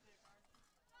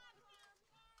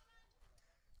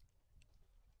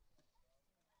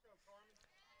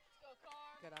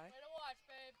 Good eye. Way to watch,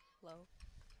 babe. Low.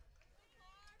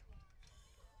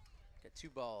 Got 2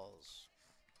 balls.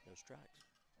 No strikes.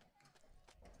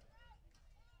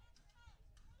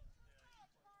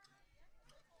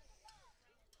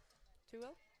 Two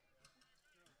oh.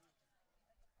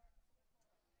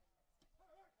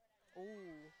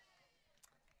 Ooh.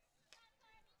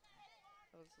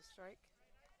 That was a strike.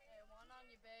 Hey, one on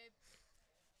you, babe.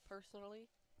 Personally,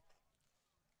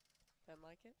 didn't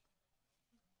like it.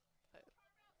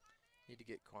 Need to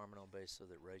get Carmen on base so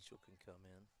that Rachel can come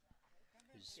in,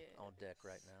 who's on deck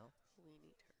right now. We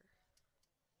need her.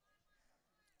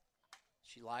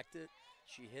 She liked it.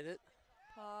 She hit it.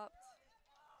 Popped.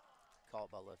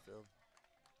 Caught by left field.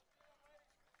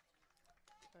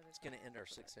 But It's going to end our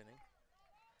 6th inning.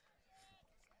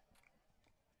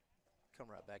 Come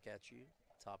right back at you.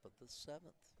 Top of the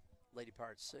 7th. Lady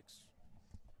Pirates 6.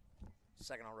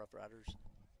 Saginaw Rough Riders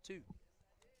 2.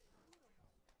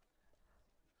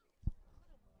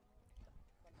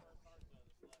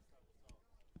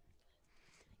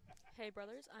 Hey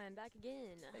brothers, I am back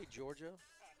again. Hey Georgia,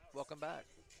 welcome back.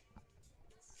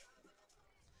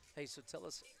 Hey, so tell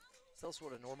us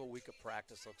what a normal week of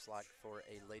practice looks like for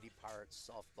a Lady Pirates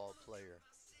softball player.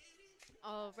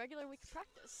 A regular week of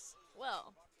practice.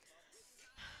 Well,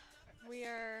 we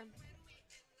are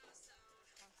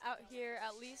out here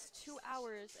at least 2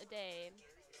 hours a day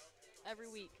every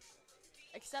week.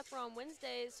 Except for on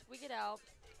Wednesdays, we get out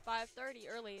 5:30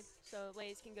 early so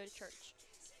ladies can go to church.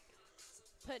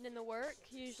 Putting in the work,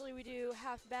 usually we do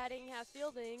half batting, half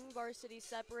fielding. Varsity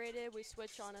separated, we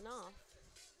switch on and off.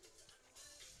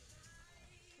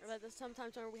 But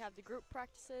sometimes when we have the group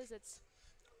practices, it's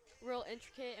real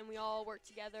intricate and we all work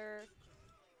together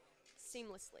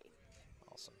seamlessly.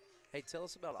 Awesome. Hey, tell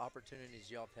us about opportunities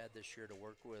y'all have had this year to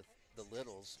work with the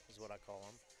littles, is what I call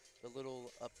them, the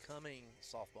little upcoming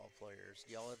softball players.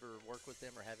 Do y'all ever work with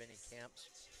them or have any camps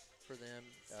for them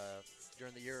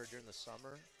during the year or during the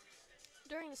summer?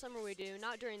 During the summer we do,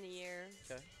 not during the year.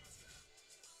 Okay.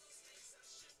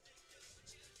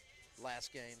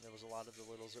 Last game, there was a lot of the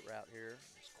littles that were out here.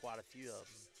 There's quite a few of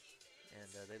them.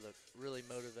 And they look really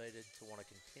motivated to want to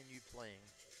continue playing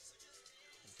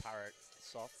in Pirate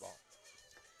softball.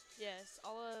 Yes,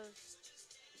 all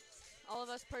of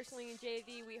us personally in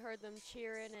JV, we heard them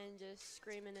cheering and just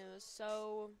screaming. It was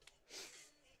so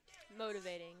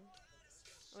motivating.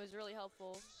 It was really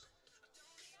helpful.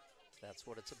 That's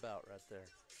what it's about right there.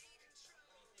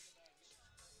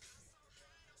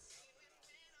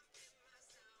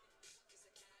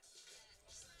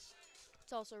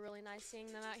 It's also really nice seeing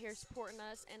them out here supporting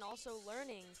us and also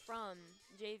learning from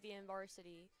JV and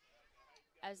Varsity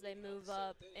as they move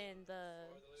up in the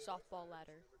softball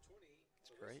ladder.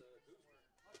 It's great.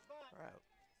 All right.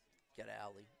 Got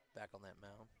Allie back on that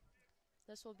mound.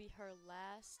 This will be her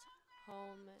last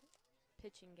home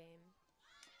pitching game.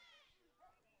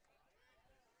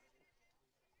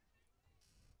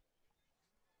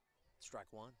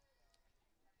 Strike one.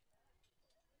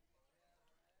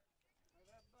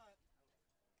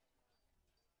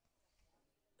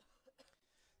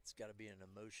 It's got to be an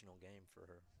emotional game for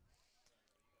her.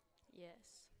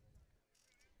 Yes.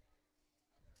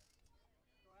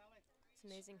 It's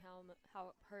amazing how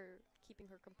her keeping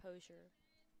her composure.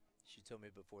 She told me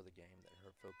before the game that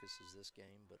her focus is this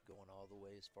game, but going all the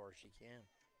way as far as she can.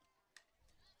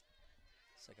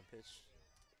 Second pitch,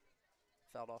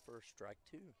 fouled off her, strike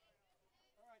two.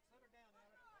 All right, set her down,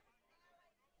 Allie.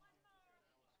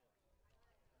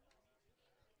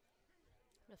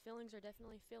 The feelings are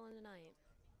definitely feeling tonight.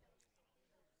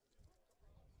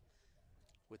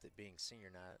 With it being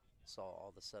senior night, saw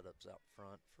all the setups out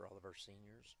front for all of our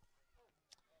seniors.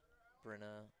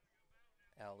 Brenna,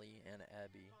 Allie, and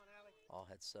Abby all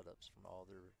had setups from all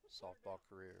their softball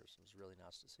careers. It was really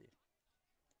nice to see.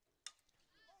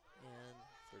 And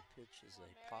third pitch is a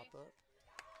pop-up.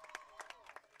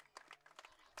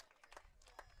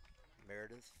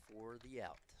 Meredith for the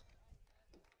out.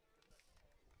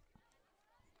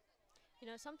 You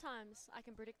know, sometimes I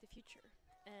can predict the future.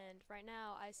 And right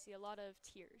now I see a lot of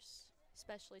tears,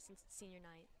 especially since it's senior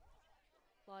night.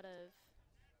 A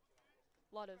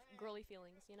lot of girly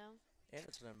feelings, you know? And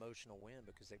it's an emotional win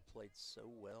because they played so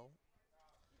well.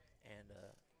 And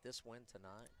this win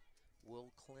tonight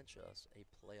will clinch us a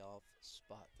playoff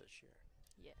spot this year.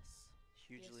 Yes.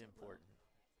 Hugely Yes, it will. important.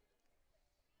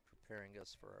 Preparing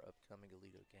us for our upcoming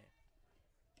Alito game.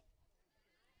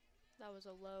 That was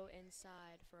a low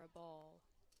inside for a ball.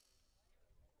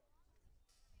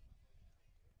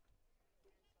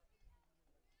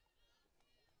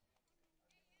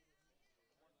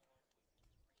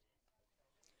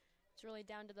 It's really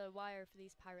down to the wire for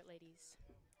these pirate ladies.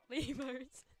 Lady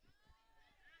Pirates.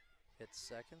 Hits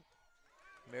second.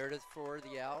 Meredith for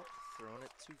the out. Throwing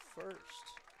it to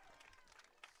first.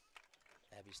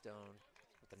 Abby Stone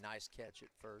with a nice catch at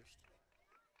first.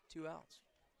 2 outs.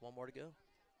 One more to go.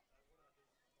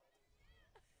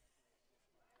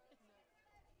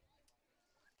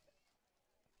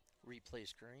 Replay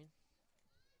screen.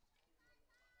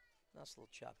 Nice little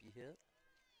choppy hit.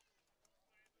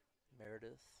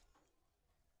 Meredith.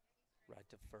 Right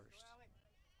to first.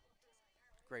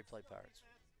 Great play, Pirates.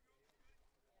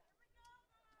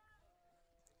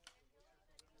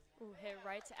 Ooh, hit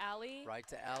right to Allie. Right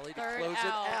to Allie to Third close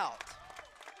out. it out.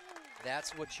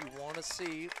 That's what you want to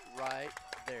see right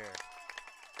there.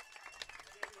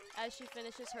 As she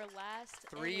finishes her last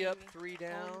 3 inning up, 3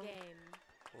 down. home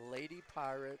game. Lady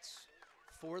Pirates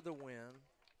for the win.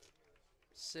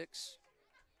 6-2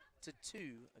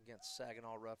 against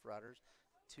Saginaw Rough Riders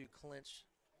to clinch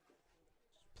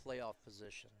playoff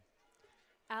position.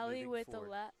 Allie moving with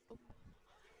forward.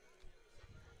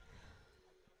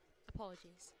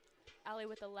 Apologies. Allie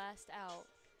with the last out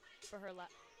for her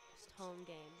last home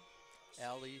game.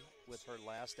 Allie with her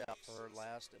last out for her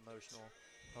last emotional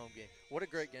home game. What a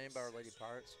great game by our Lady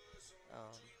Pirates.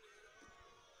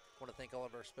 Want to thank all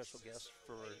of our special guests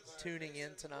for tuning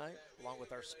in tonight, along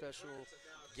with our special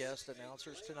guest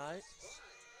announcers tonight.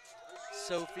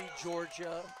 Sophie,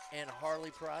 Georgia, and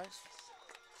Harley Price.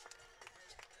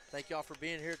 Thank y'all for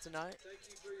being here tonight.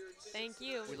 Thank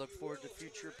you. We look forward to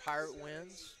future Pirate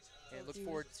wins and look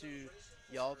forward to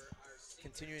y'all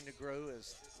continuing to grow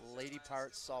as Lady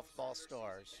Pirates softball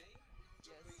stars.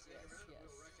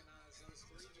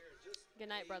 Good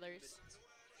night, brothers.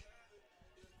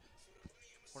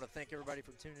 I want to thank everybody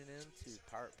for tuning in to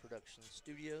Pirate Production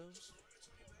Studios.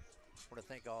 I want to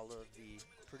thank all of the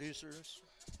producers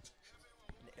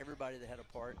and everybody that had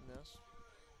a part in this.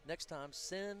 Next time,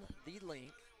 send the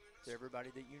link to everybody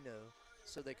that you know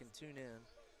so they can tune in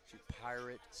to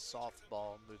Pirate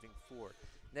softball moving forward.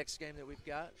 Next game that we've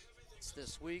got, it's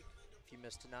this week. If you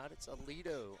missed tonight, it's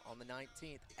Aledo on the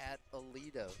 19th at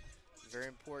Aledo. Very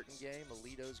important game.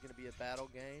 Aledo is going to be a battle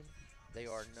game. They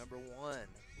are number 1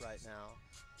 right now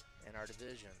in our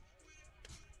division.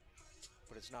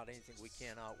 But it's not anything we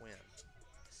cannot win.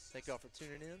 Thank y'all for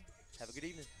tuning in. Have a good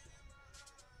evening.